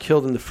can be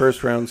killed in the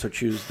first round, so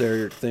choose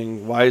their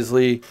thing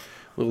wisely.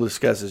 We'll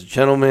discuss as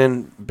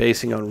gentlemen,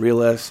 basing on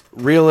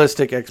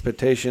realistic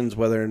expectations,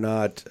 whether or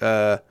not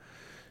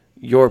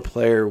your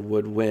player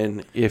would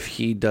win if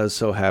he does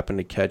so happen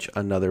to catch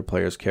another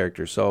player's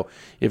character. So,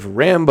 if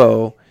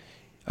Rambo,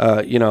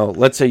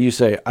 let's say you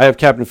say, I have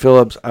Captain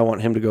Phillips, I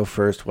want him to go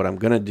first. What I'm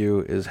going to do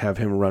is have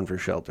him run for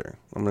shelter.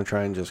 I'm going to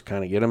try and just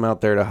kind of get him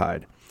out there to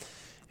hide.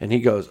 And he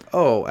goes,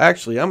 oh,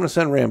 actually, I'm going to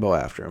send Rambo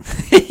after him.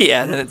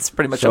 Yeah, and it's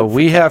pretty much So over.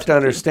 we have to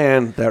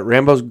understand that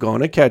Rambo's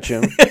going to catch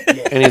him,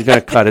 and he's going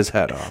to cut his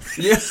head off.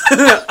 Yeah.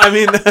 I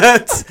mean,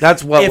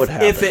 That's what would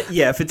happen.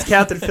 If it's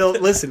Captain Phil,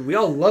 listen, we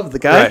all love the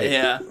guy. Right.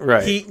 Yeah.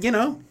 Right. He,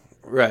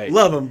 Right.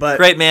 love him, but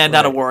Great man,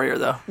 not a warrior,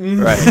 though.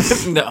 Right.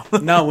 No.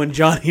 not when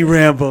Johnny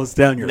Rambo's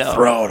down your No.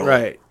 throat.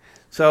 Right.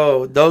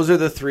 So those are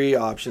the 3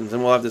 options,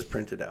 and we'll have this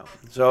printed out.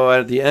 So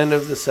at the end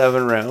of the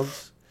 7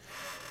 rounds,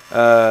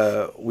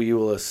 we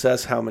will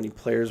assess how many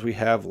players we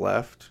have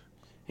left.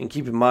 And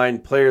keep in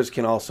mind, players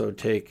can also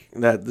take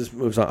that. This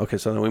moves on. Okay,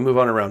 so then we move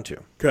on to round 2.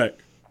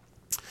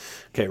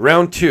 Okay,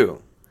 round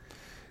 2.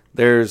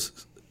 This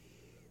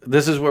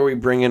is where we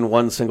bring in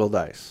 1 single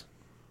dice.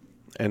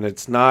 And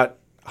it's not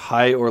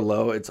high or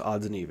low, it's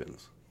odds and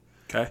evens.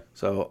 Okay.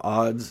 So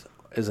odds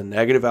is a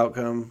negative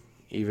outcome,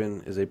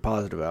 even is a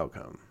positive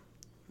outcome.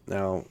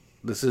 Now,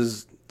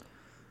 there's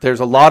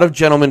a lot of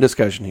gentleman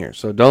discussion here.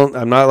 So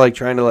I'm not like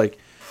trying to like,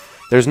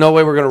 there's no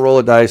way we're going to roll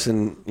a dice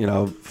and,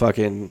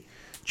 fucking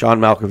John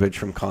Malkovich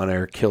from Con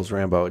Air kills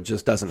Rambo. It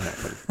just doesn't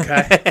happen.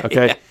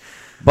 Okay. Yeah.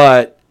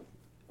 But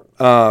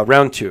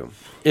round 2,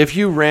 if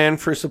you ran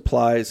for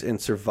supplies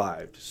and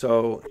survived.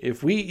 So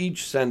if we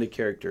each send a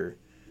character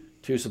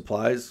to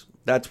supplies,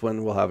 that's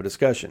when we'll have a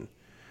discussion.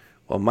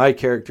 Well, my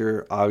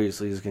character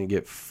obviously is going to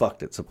get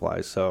fucked at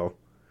supplies. So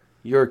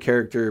your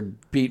character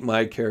beat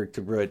my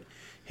character, but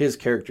his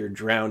character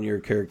drowned your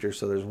character.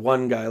 So there's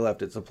 1 guy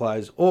left at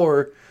supplies,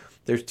 or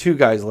there's 2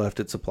 guys left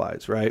at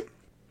supplies, right?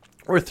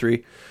 Or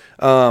 3.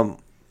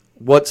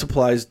 What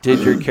supplies did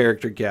your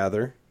character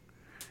gather?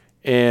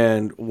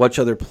 And which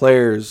other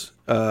players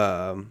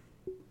at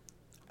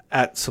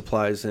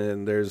supplies?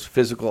 And there's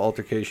physical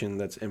altercation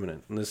that's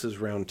imminent. And this is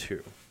round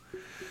 2.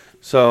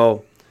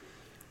 So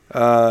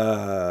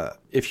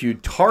if you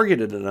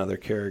targeted another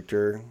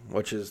character,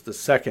 which is the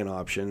second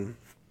option,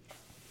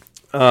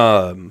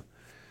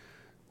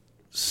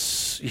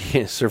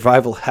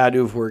 survival had to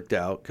have worked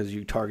out because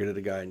you targeted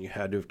a guy and you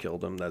had to have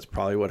killed him. That's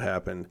probably what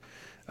happened.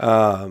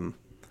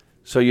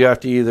 So you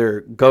have to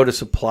either go to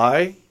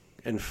supply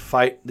and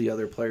fight the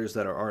other players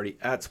that are already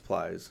at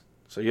supplies.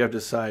 So you have to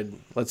decide,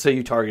 let's say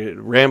you targeted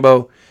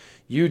Rambo.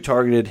 You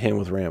targeted him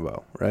with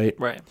Rambo, right?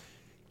 Right.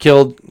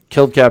 Killed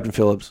Captain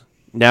Phillips.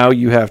 Now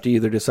you have to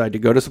either decide to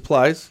go to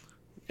supplies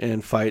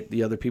and fight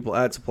the other people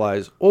at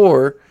supplies,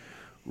 or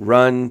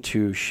run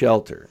to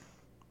shelter.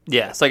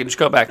 Yeah, so I can just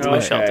go back to my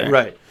shelter.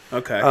 Right.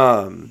 Okay.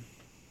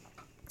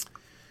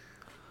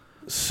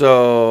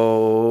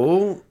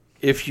 So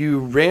if you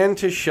ran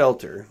to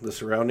shelter, the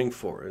surrounding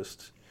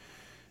forest,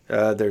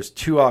 there's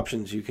 2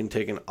 options. You can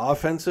take an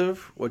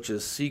offensive, which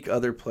is seek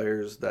other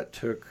players that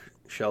took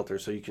shelter.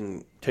 So you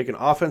can take an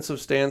offensive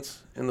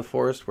stance in the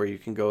forest where you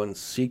can go and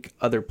seek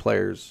other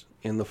players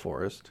in the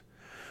forest,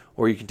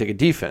 or you can take a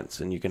defense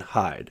and you can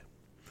hide.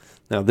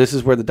 Now, this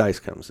is where the dice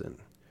comes in.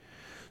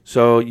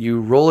 So you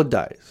roll a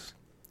dice,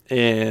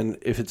 and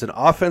if it's an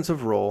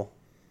offensive roll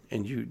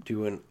and you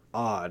do an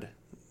odd,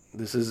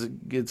 this is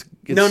it's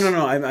No.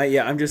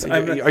 I'm just.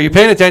 are you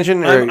paying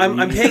attention?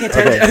 I'm paying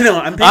attention. Okay. No,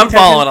 I'm paying I'm attention.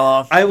 following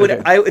along. I would.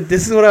 Okay.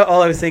 This is what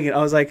all I was thinking. I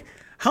was like,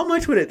 how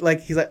much would it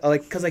like? He's like,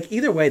 because like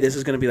either way, this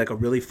is going to be like a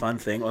really fun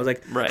thing. I was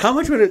like, Right. how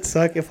much would it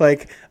suck if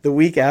like the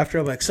week after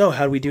I'm like, so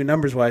how do we do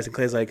numbers wise? And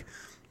Clay's like,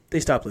 they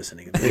stopped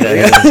listening. Like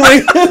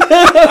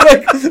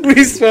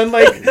we spend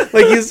like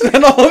you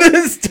spend all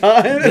this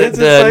time. And it's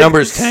The just like,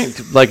 numbers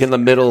tanked like in the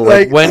middle,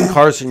 Like- like when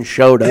Carson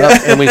showed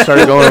up and we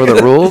started going over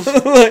the rules.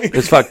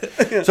 It's fucked.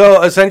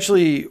 So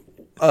essentially,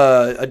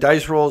 a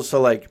dice roll.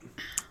 So like,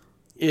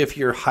 if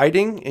you're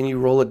hiding and you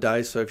roll a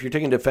dice, so if you're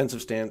taking a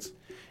defensive stance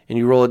and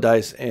you roll a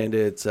dice and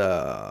it's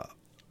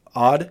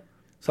odd,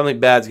 something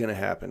bad's gonna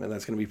happen, and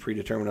that's gonna be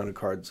predetermined on a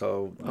card.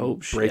 So Oh,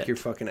 break shit. your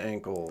fucking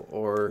ankle,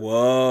 or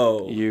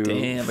Whoa. you.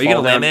 Damn. Are you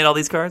fall gonna down- laminate all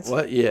these cards?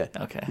 What? Yeah.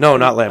 Okay. No,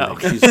 not laminate. Oh,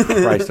 okay. Jesus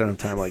Christ, I don't have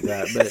time like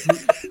that.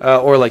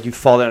 But or like you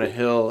fall down a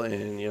hill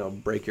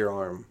and break your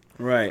arm,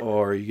 Right.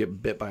 or you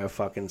get bit by a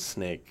fucking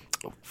snake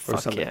or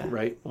Fuck something, yeah.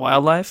 right?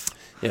 Wildlife.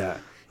 Yeah.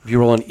 If you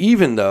roll an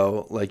even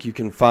though, like you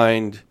can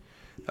find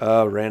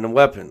random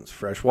weapons,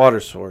 fresh water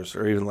source,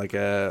 or even like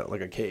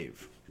a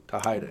cave to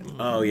hide in.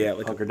 Oh yeah.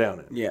 Like Hunker down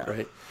in. Yeah.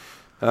 Right.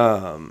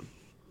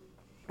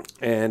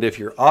 And if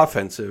you're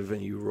offensive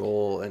and you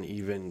roll an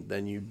even,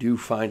 then you do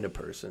find a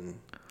person.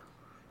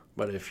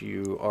 But if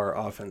you are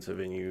offensive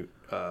and you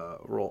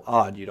roll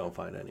odd, you don't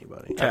find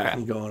anybody. Okay.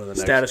 You go on to the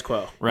next. status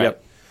quo. Right.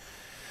 Yep.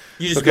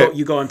 You just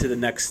Okay. go on to the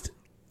next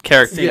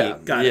Character. thing. Yeah.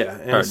 Got it.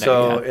 Yeah. Or And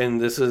so, yeah.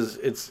 and this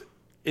is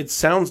it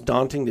sounds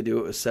daunting to do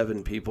it with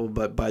 7 people,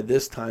 but by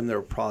this time there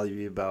will probably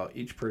be about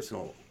each person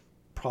will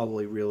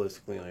probably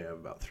realistically only have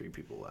about 3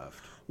 people left.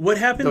 What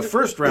happens? The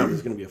first round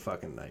is going to be a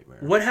fucking nightmare.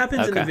 What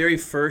happens in the Okay. very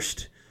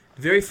first?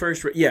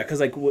 Yeah, because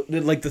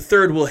like the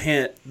third will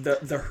hit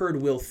the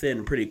herd will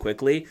thin pretty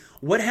quickly.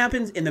 What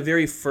happens in the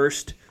very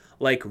first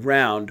like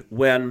round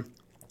when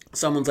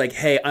someone's like,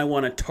 "Hey, I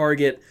want to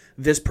target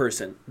this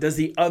person"? Does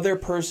the other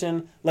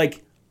person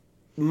like?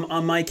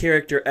 My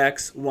character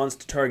X wants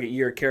to target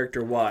your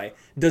character Y.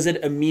 Does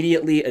it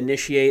immediately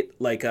initiate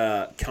like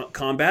a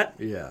combat?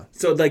 Yeah.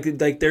 So like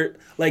they're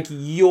like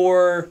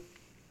your.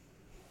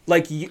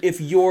 Like if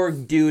your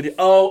dude,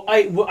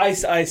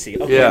 I see.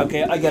 Okay, Yeah.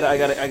 okay, I get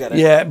it.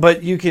 Yeah,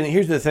 but you can.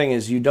 Here's the thing: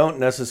 is you don't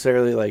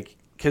necessarily like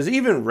because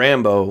even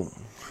Rambo,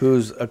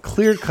 who's a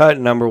clear-cut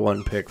number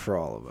 1 pick for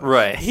all of us,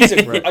 Right. He's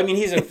a, I mean,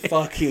 he's a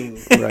fucking.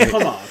 Right.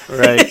 Come on.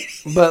 right?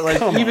 But like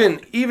Come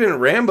even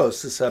Rambo's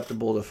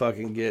susceptible to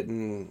fucking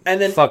getting And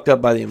then- fucked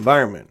up by the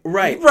environment.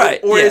 Right. Right,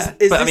 Or yeah,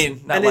 is but, I this,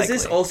 mean, not and is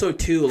this likely. also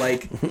too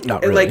like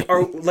Not really.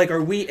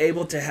 are we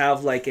able to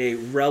have like a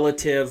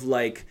relative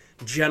like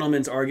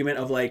gentleman's argument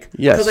of like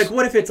Yes. because like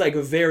what if it's like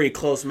a very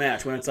close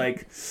match when it's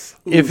like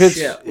ooh, If it's-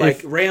 shit, like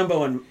if-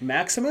 Rambo and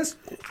Maximus?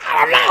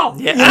 Yeah.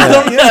 Yeah.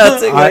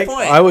 That's a good I,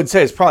 point. I would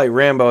say it's probably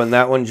Rambo, and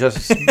that one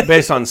just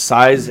based on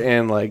size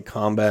and like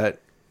combat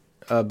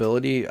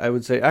ability. I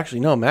would say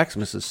actually no,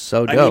 Maximus is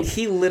so I dope.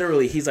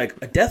 mean, he's like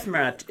a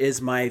deathmatch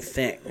is my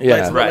thing.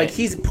 Yeah. Like, Right. Like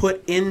he's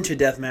put into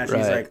deathmatch. He's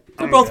Right. like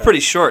They're both pretty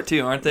short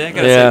too, aren't they? I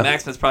gotta Yeah. say,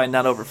 Maximus probably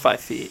not over 5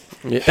 feet.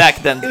 Yeah.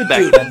 Back then.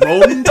 Dude,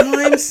 Roman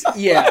times,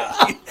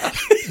 yeah.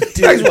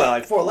 Dude, well,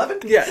 like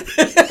 4'11". yeah.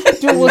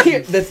 Dude, well,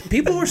 here the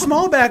people were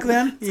small back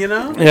then. You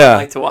know. I Yeah.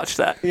 like to watch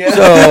that.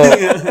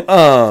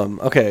 So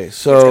okay, Got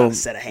so a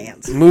set of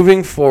hands.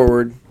 moving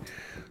forward,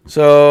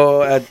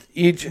 so at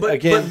each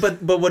again.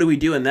 But what do we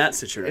do in that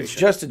situation? It's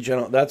just a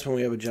gentleman. That's when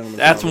we have a gentleman.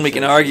 That's when we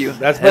can argue.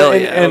 That's Hell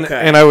and, yeah. and, Okay.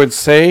 and I would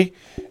say,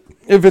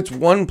 if it's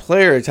one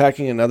player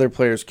attacking another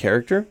player's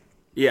character,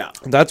 yeah.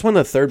 that's when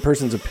the third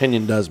person's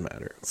opinion does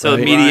matter. So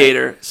right?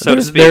 mediator, so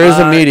to speak. There is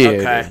a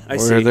mediator. okay, I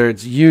see. Whether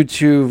it's you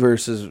two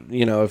versus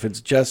if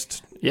it's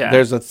just Yeah.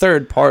 there's a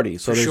third party.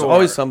 So there's sure.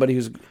 always somebody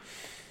who's.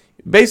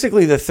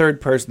 Basically, the third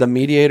person, the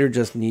mediator,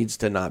 just needs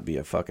to not be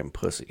a fucking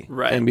pussy,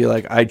 Right. And be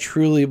like, I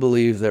truly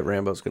believe that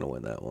Rambo's going to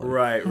win that one,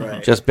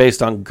 Right. Just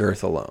based on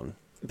girth alone.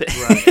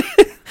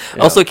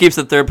 Also keeps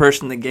the third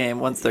person in the game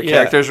once their Yeah.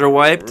 characters are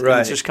wiped. And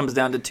Right. it just comes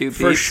down to 2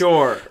 For piece.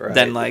 sure.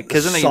 Then like,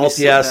 because then you can just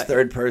Salty sit ass back.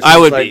 third person. I It's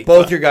would like, be.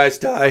 both your guys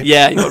die.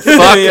 Yeah, you know,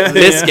 fuck Yeah,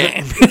 this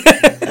yeah.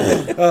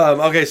 game.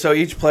 Okay, so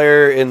each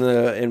player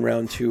in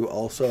round 2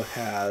 also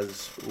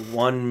has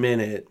 1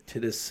 minute to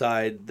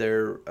decide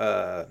their.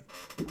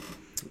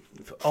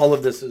 All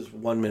of this is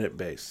 1 minute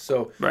based.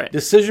 So Right.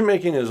 decision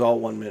making is all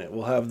 1 minute.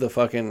 We'll have the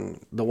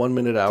 1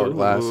 minute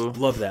hourglass,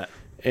 Love that.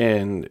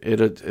 and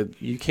it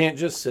you can't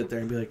just sit there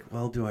and be like,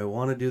 well, do I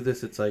want to do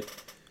this? It's like.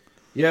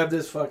 You have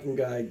this fucking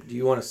guy. Do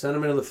you want to send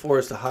him into the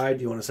forest to hide?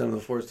 Do you want to send him to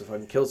the forest to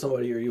fucking kill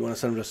somebody? Or you want to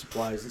send him to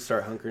supplies and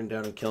start hunkering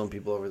down and killing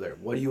people over there?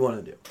 What do you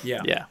want to do?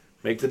 Yeah. Yeah.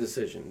 Make the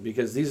decision.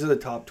 Because these are the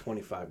top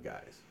 25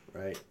 guys,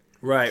 right?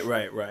 Right.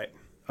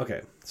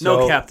 Okay.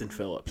 No So, Captain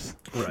Phillips.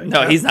 Right.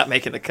 No, he's not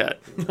making the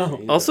cut.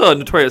 Also a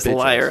notorious Bitch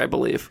liar, ass. I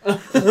believe.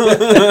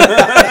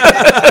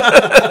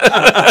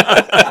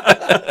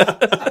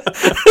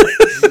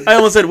 I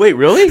almost said, wait,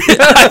 really?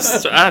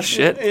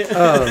 Shit.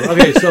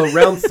 Okay, so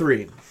round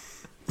 3.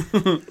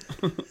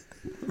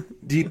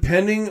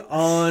 Depending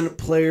on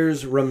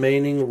players'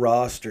 remaining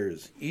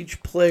rosters,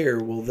 each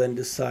player will then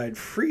decide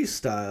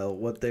freestyle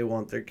what they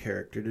want their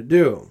character to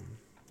do.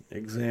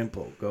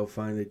 Example, go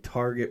find a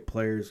target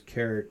player's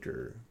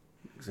character.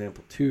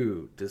 Example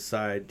 2,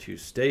 decide to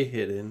stay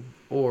hidden,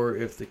 or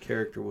if the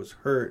character was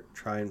hurt,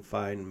 try and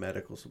find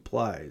medical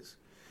supplies.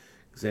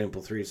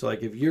 Example 3, so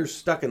like if you're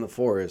stuck in the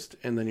forest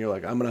and then you're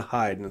like, I'm going to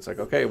hide, and it's like,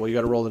 okay, well, you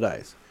got to roll the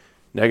dice.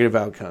 Negative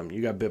outcome,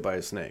 you got bit by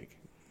a snake.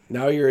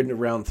 Now you're into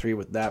round 3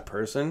 with that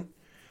person,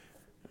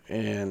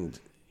 and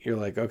you're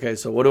like, okay,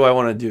 so what do I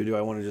want to do? Do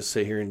I want to just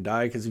sit here and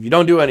die? Because if you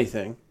don't do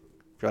anything,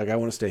 if you're like, I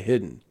want to stay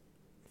hidden.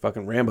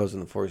 Fucking Rambo's in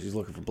the forest, he's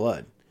looking for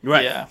blood.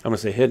 Right. Yeah. I'm going to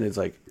stay hidden. It's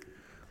like,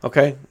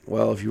 okay,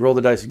 well, if you roll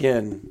the dice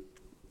again,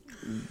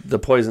 the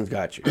poison's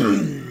got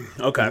you.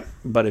 Okay.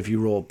 But if you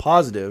roll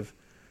positive,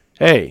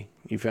 hey,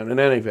 you found an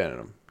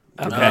antivenom.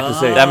 Okay. to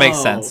say- That makes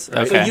sense. So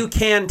Okay. you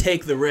can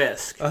take the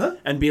risk Uh-huh.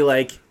 and be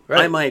like,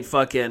 Right. I might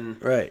fucking...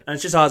 Right. And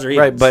it's just odds or evens.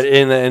 Right, but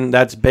and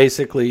that's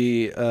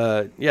basically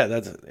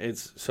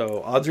it's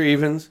so odds or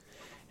evens,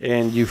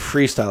 and you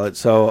freestyle it.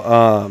 So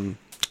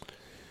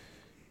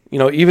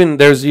even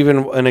there's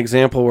even an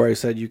example where I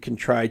said you can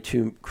try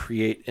to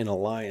create an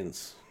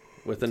alliance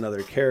with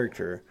another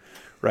character,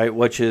 right?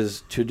 Which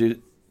is to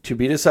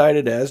be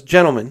decided as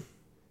gentlemen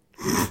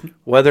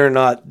whether or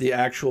not the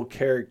actual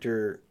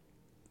character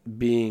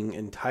being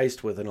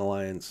enticed with an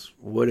alliance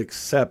would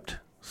accept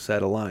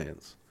said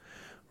alliance.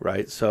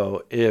 Right,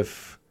 so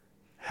if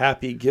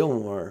Happy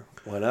Gilmore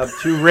went up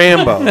to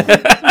Rambo,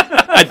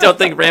 I don't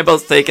think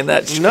Rambo's taking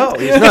that shit. no,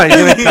 he's not. He's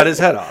going to cut his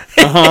head off.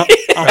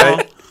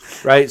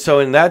 Right. So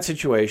in that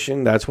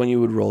situation, that's when you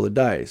would roll the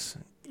dice.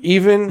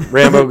 Even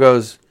Rambo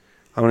goes,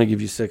 "I'm going to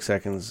give you 6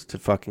 seconds to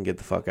fucking get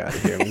the fuck out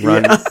of here, and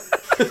run."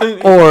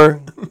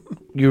 Or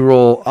you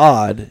roll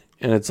odd,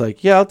 and it's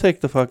like, "Yeah, I'll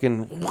take the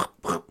fucking,"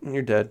 and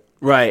you're dead.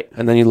 Right.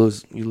 And then you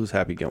lose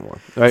Happy Gilmore.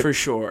 Right. For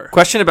sure.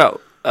 Question about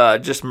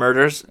just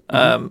murders.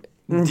 Do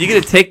you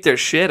get to take their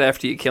shit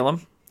after you kill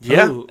them?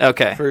 Yeah. Ooh.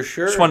 Okay. For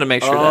sure. Just wanted to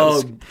make sure that Oh,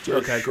 was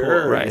okay, cool.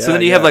 sure. right. Yeah, So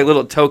then you have yeah. like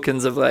little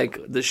tokens of like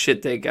the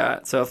shit they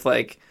got. So if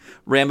like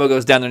Rambo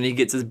goes down there and he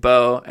gets his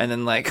bow, and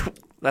then like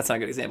that's not a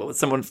good example, but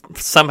someone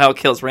somehow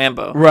kills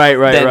Rambo. Right,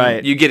 Then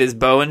right. you get his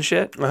bow and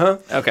shit. Uh-huh.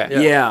 Okay.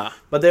 Yeah.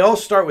 But they all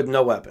start with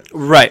no weapon.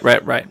 Right.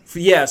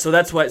 Yeah, so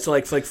that's why. So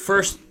like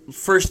first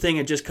thing,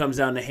 it just comes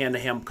down to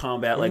hand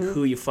combat, like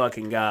who you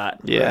fucking got.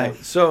 Yeah. Right.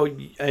 So,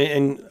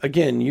 and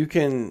again, you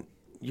can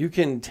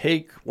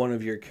take one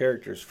of your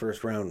characters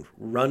first round,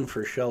 run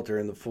for shelter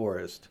in the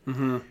forest,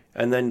 and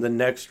then the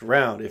next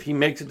round, if he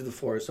makes it to the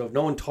forest, so if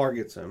no one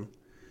targets him,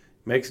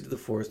 makes it to the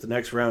forest, the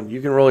next round,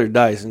 you can roll your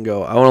dice and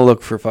go, I want to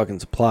look for fucking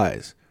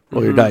supplies.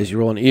 Roll your dice, you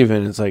roll an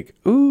even, it's like,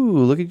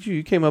 ooh, look at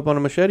you came up on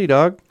a machete,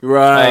 dog.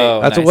 Right. Oh,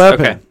 That's nice. a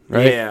weapon, Okay.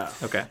 right? Yeah.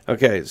 Okay.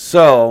 Okay,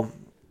 so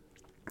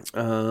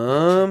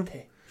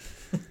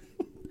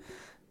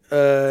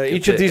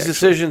each of pick, these actually.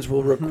 decisions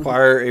will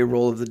require a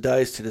roll of the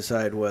dice to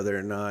decide whether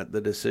or not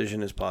the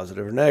decision is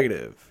positive or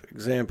negative.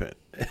 Example.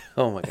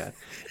 Oh my God.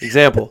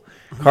 Example.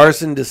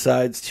 Carson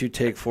decides to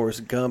take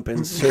Forrest Gump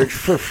and search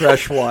for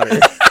fresh water.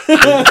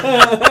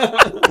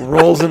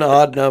 Rolls an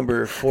odd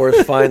number.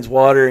 Forrest finds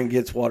water and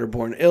gets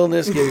waterborne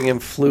illness, giving him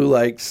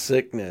flu-like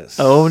sickness.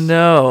 Oh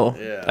no.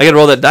 Yeah. I gotta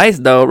roll that dice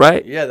though,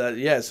 right?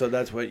 Yeah, so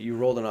that's what you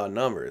rolled an odd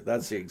number.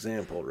 That's the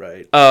example,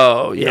 right?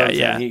 Oh You know yeah, what I'm saying?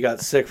 yeah. He got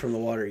sick from the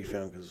water he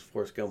found because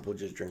Forrest Gump would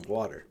just drink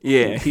water.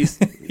 Yeah. He's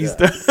Yeah.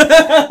 yeah.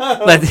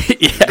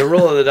 The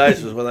roll of the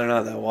dice was whether or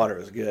not that water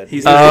was good.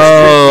 He's-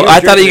 Oh, I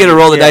thought you get to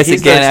roll the Yeah, dice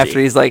he's again thirsty. after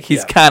he's like he's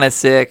Yeah. kind of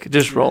sick.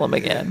 Just roll him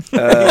again.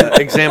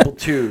 Example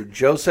 2.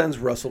 Joe sends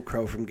Russell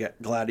Crowe from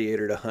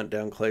Gladiator to hunt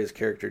down Clay's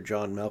character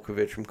John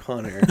Malkovich from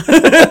Con Air.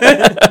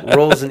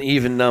 Rolls an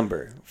even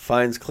number.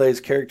 Finds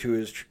Clay's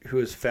character who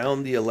has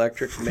found the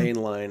electric main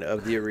line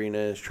of the arena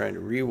and is trying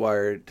to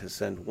rewire it to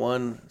send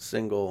one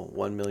single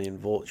 1 million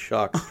volt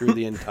shock through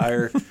the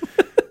entire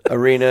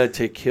arena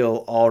to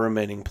kill all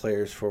remaining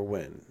players for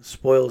win.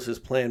 Spoils his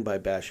plan by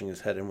bashing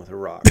his head in with a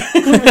rock.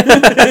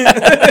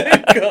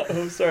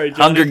 I'm sorry, John.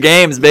 Hunger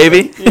Games,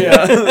 baby.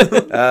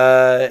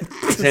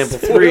 Example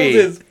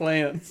 3.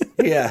 plans.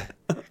 Yeah.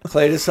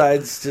 Clay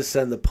decides to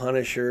send the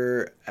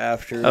Punisher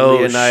after Oh,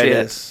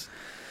 Leonidas,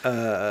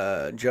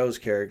 Joe's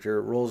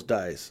character, rolls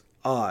dice.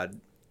 Odd.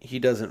 He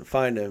doesn't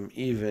find him.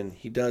 Even.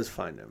 He does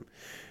find him.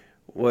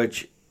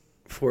 Which,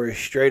 for a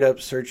straight-up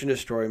search and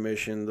destroy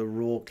mission, the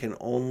rule can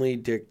only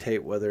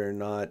dictate whether or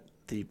not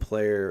the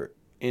player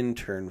in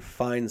turn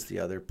finds the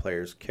other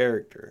player's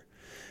character.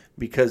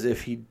 Because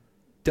if he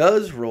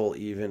does roll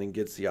even and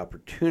gets the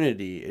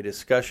opportunity, a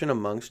discussion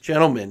amongst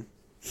gentlemen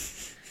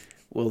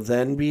will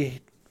then be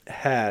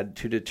had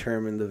to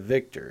determine the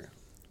victor.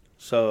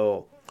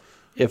 So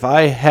if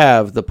I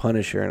have the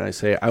Punisher and I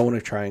say I want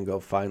to try and go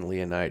find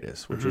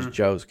Leonidas, which is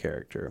Joe's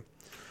character,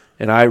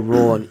 and I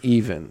roll an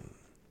even,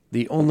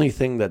 the only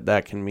thing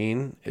that can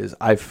mean is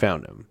I've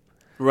found him.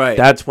 Right.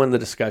 That's when the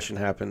discussion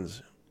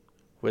happens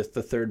with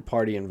the third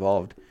party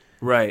involved.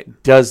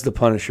 Right. Does the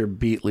Punisher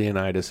beat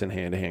Leonidas in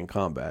hand-to-hand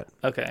combat?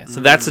 Okay, so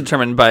that's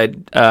determined by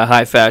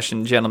high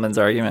fashion gentleman's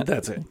argument.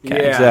 That's it. Yeah,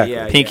 exactly.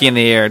 yeah. Pinky in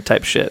the air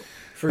type shit.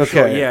 For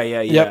sure. Yeah.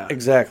 Yep,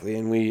 exactly.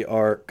 And we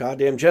are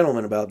goddamn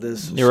gentlemen about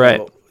this. You're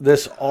right.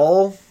 This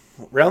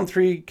round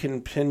 3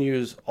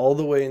 continues all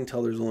the way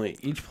until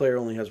each player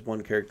only has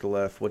one character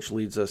left, which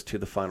leads us to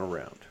the final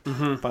round.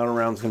 Final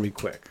round's going to be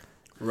quick.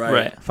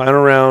 Right.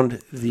 Final round,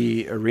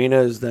 the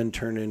arena is then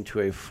turned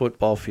into a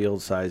football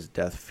field-sized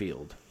death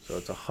field. So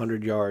it's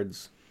 100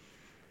 yards,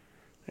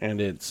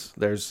 and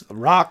there's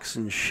rocks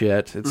and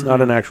shit. It's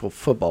not an actual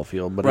football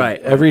field, but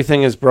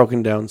everything is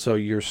broken down, so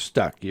you're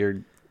stuck.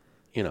 You're,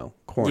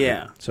 cornered.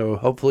 Yeah. So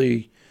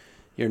hopefully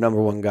your number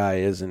one guy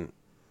isn't.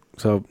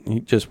 So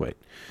just wait.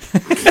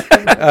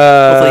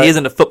 Hopefully he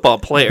isn't a football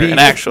player, an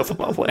actual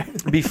football player.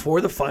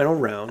 Before the final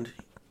round,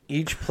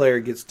 each player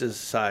gets to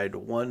decide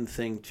one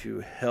thing to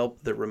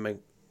help the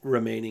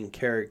remaining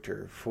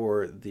character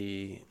for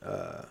the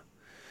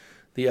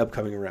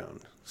upcoming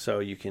round. So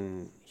you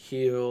can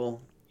heal,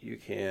 you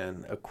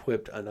can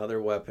equip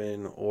another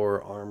weapon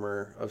or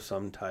armor of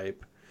some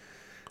type.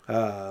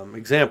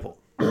 Example.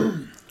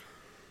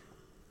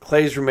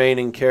 Clay's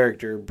remaining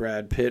character,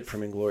 Brad Pitt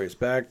from Inglourious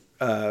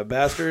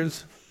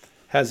Bastards,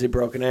 has a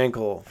broken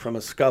ankle from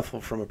a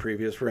scuffle from a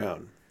previous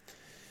round.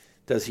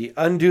 Does he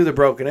undo the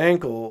broken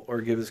ankle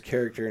or give his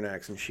character an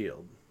axe and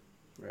shield?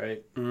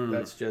 Right?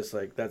 That's just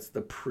that's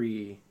the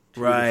the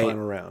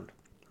final round.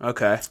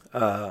 Okay.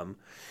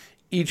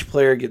 Each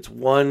player gets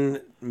 1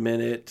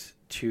 minute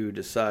to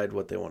decide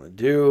what they want to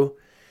do,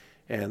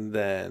 and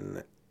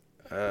then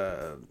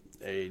a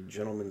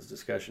gentleman's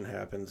discussion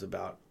happens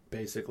about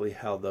basically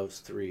how those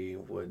 3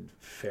 would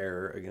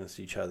fare against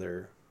each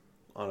other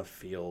on a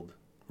field.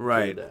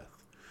 Right. To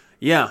death.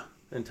 Yeah.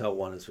 Until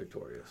one is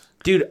victorious.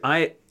 Dude,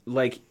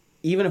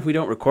 even if we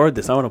don't record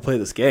this, I want to play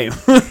this game.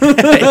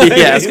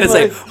 Yeah, I was going to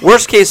say,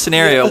 worst case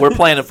scenario, we're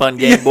playing a fun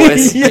game,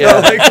 boys.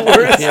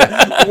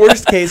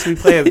 Worst case, we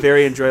play a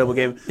very enjoyable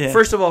game. Yeah.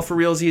 First of all, for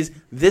realsies,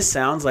 this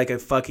sounds like a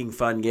fucking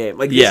fun game.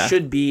 This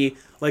should be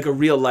like a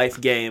real life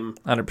game.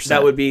 100%.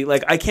 That would be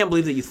I can't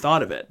believe that you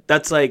thought of it.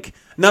 That's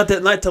not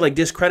to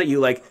discredit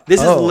you.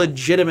 This is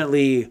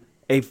legitimately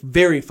a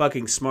very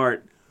fucking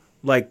smart,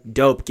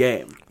 dope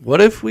game.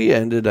 What if we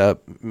ended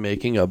up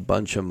making a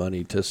bunch of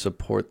money to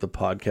support the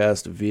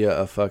podcast via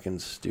a fucking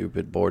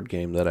stupid board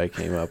game that I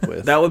came up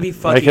with? That would be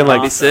fucking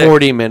awesome.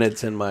 40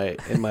 minutes in my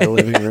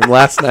living room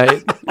last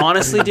night.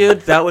 Honestly,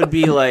 dude, that would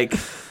be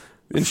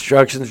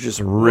instructions just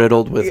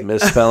riddled with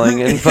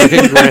misspelling and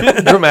fucking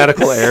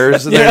grammatical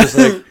errors, and they're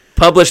just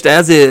published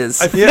as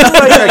is. I feel like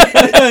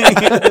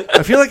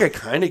I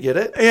kind of get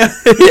it. Yeah.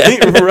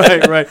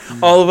 Right.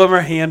 All of them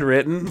are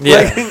handwritten.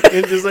 Yeah.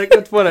 It's just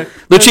that's what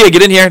Lucia,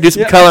 get in here, do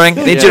some coloring.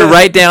 I need you to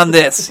write down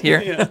this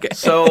here. Yeah. Okay.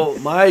 So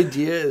my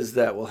idea is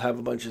that we'll have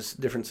a bunch of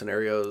different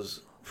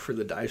scenarios for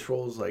the dice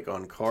rolls,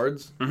 on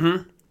cards.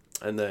 Mm-hmm.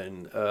 And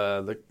then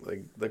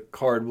the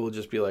card will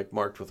just be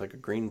marked with a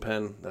green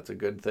pen. That's a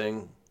good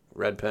thing.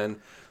 Red pen.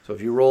 So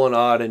if you roll an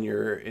odd and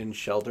you're in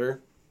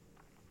shelter,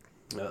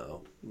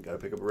 you got to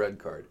pick up a red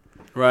card.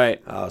 Right.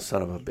 Oh,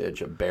 son of a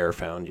bitch! A bear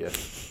found you.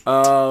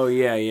 Oh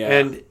yeah.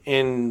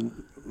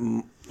 And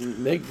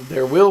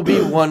there will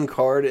be one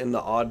card in the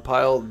odd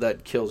pile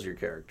that kills your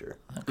character.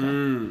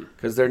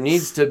 Because there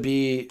needs to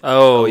be a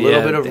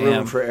little bit of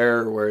room for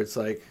error where it's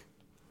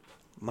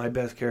my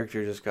best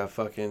character just got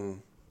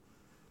fucking,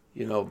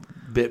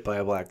 bit by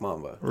a black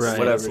mamba. Right.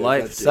 Whatever. It's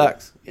life, that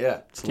sucks.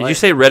 Yeah. Did you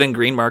say red and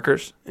green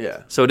markers?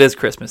 Yeah. So it is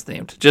Christmas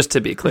themed, just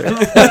to be clear.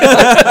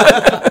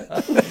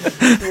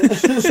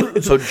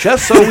 So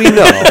just so we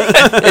know,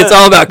 it's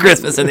all about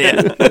Christmas in the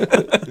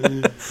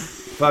end.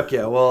 Fuck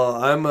yeah. Well,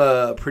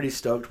 I'm pretty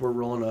stoked. We're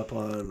rolling up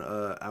on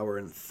hour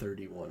and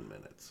 31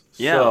 minutes.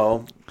 Yeah.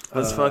 So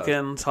let's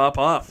fucking top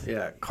off.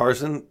 Yeah.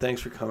 Carson,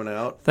 thanks for coming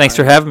out. Thanks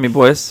for having me,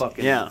 boys.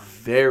 Fucking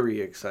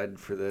very excited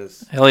for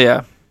this. Hell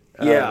yeah.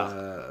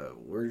 We're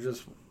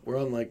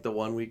on the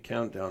 1 week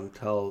countdown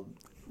until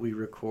we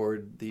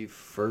record the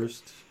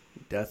first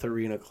Death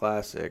Arena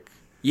Classic.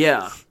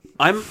 Yeah.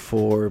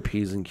 For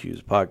P's and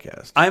Q's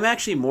podcast. I'm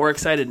actually more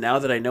excited now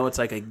that I know it's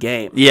a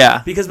game.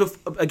 Yeah. Because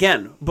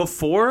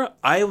before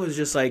I was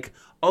just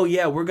oh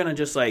yeah, we're going to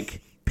just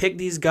pick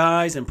these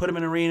guys and put them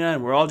in arena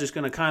and we're all just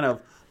going to kind of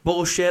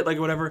bullshit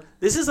whatever.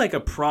 This is a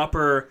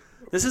proper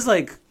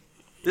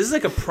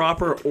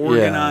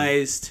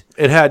organized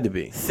It had to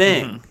be.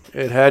 Thing. Mm-hmm.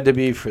 It had to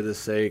be for the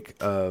sake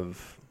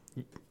of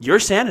your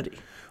sanity.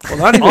 Well,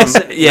 not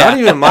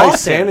even my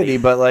sanity,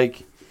 but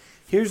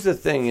here's the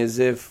thing is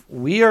if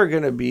we are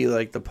going to be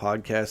the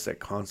podcast that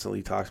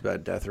constantly talks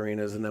about death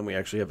arenas and then we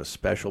actually have a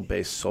special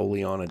based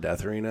solely on a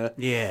death arena.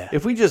 Yeah.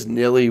 If we just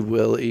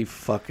nilly-willy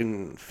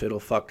fucking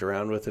fiddle-fucked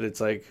around with it,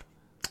 it's you're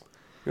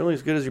only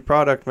as good as your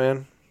product,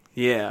 man.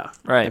 Yeah.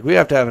 Right. We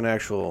have to have an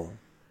actual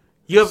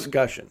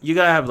discussion. You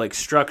gotta have like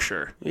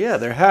structure. Yeah,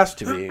 there has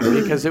to be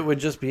because it would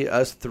just be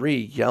us three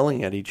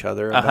yelling at each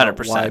other about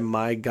 100%. why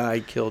my guy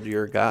killed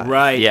your guy.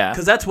 Right. Yeah.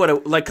 Because that's what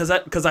it, like.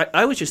 Because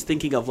I was just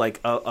thinking of like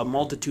a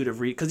multitude of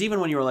because even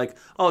when you were like,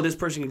 oh, this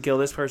person can kill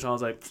this person, I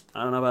was like,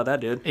 I don't know about that,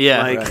 dude.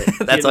 Yeah, Like, right.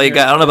 that's all you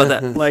got. I don't know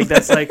about that. Like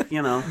that's like,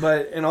 you know.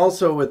 But and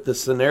also with the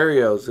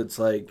scenarios, it's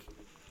like,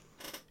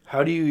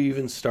 how do you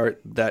even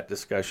start that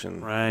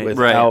discussion Right.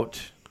 without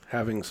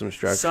having some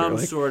structure? Some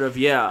Like, sort of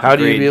how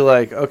do you Agreed. be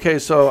like, okay,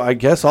 so I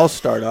guess I'll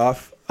start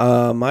off.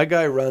 My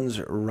guy runs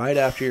right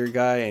after your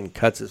guy and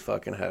cuts his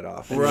fucking head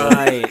off. And you're like,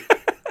 right.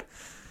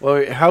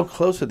 well, how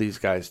close are these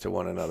guys to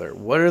one another?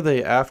 What are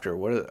they after?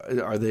 What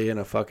are they in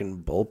a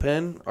fucking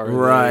bullpen? Are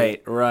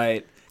Right.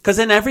 Right. Because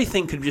then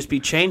everything could just be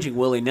changing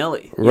willy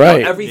nilly.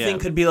 Right. Everything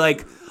Yeah. could be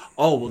like,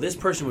 oh, well, this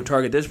person would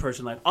target this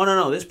person. Like, oh,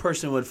 no, this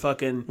person would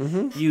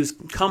fucking use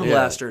cum Yeah.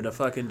 blaster to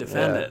fucking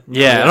defend Yeah. it.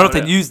 Yeah, I don't know if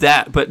they'd use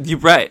that, but you're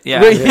right.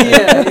 Yeah.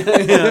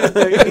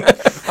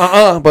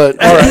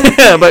 But all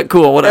right. But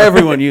cool, whatever.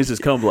 Everyone uses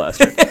cum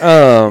blaster.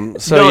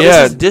 So no,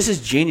 yeah. this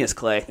is genius,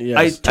 Clay. Yes.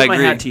 I tip I my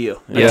agree. hat to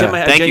you. Yeah. I tip my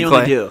hat. Thank you,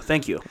 Genuinely Clay. do.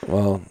 Thank you.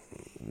 Well,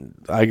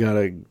 I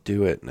gotta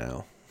do it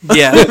now.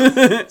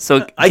 Yeah.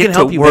 So I get can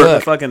help to you build the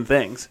work. fucking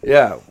things.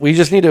 Yeah, we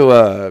just need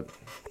to.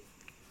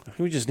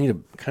 We just need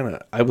to kind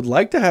of. I would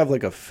like to have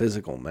like a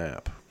physical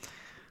map.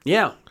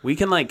 Yeah, we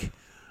can like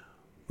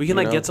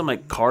know? get some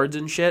like cards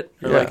and shit,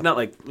 or Yeah. like not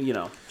like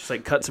just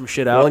like cut some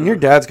shit out. Well, and your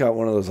dad's got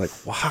one of those like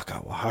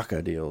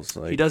Oaxaca deals.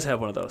 Like, he does have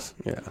one of those.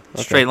 Yeah.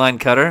 Okay. Straight line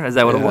cutter. Is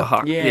that what Yeah. a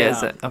Oaxaca? Yeah.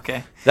 Is that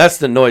okay? That's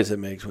the noise it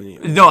makes when you.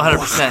 No,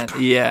 100%.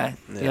 Yeah.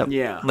 Yep.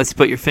 Yeah. Unless you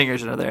put your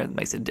fingers under there, it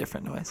makes a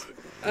different noise.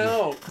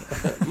 Oh,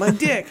 my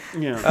dick.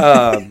 Yeah.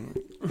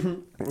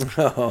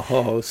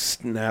 Oh,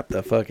 snap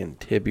the fucking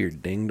tip of your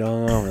ding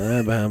dong.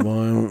 That bad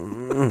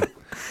boy.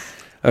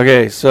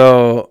 Okay,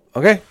 so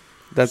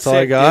that's all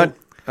I Sick,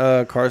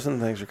 got. Carson,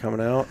 thanks for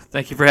coming out,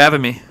 Thank you for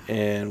having me.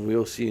 and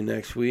we'll see you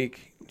next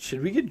week.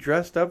 Should we get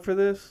dressed up for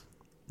this?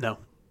 No.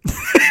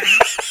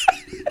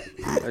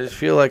 I just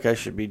feel like I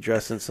should be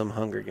dressed in some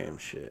Hunger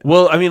Games shit.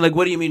 Well, I mean, like,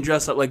 what do you mean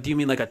dress up? Like, do you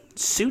mean like a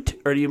suit,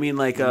 or do you mean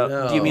like a?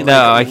 No. Do you mean No,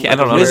 like I can't- I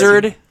don't know.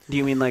 wizard? Do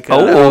you mean like a?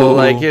 Oh.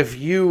 Like if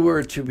you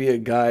were to be a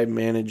guy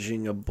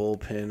managing a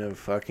bullpen of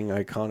fucking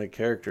iconic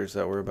characters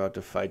that were about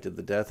to fight to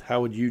the death,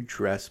 how would you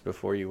dress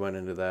before you went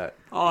into that?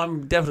 Oh,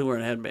 I'm definitely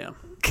wearing a headband.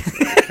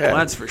 Okay. Well,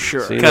 that's for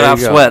sure. See, Cut there you off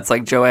go. sweats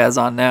like Joe has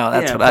on now.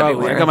 That's yeah, what I'd be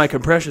probably. I wearing. got my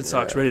compression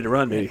socks ready to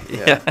run, baby.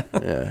 Yeah.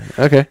 Yeah.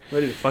 Okay.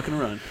 Ready to fucking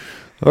run.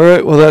 All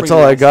right. Well, that's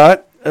all I Pretty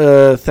got.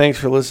 Thanks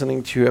for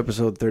listening to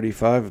episode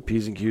 35 of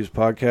P's and Q's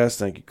podcast.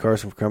 Thank you,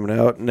 Carson, for coming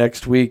out.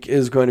 Next week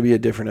is going to be a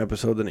different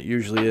episode than it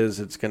usually is.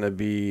 It's going to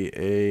be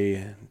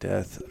a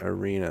death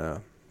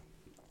arena.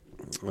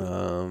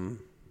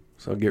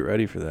 So get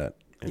ready for that.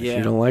 And if Yeah.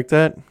 you don't like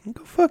that,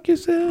 go fuck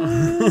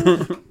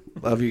yourself.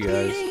 Love you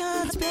guys.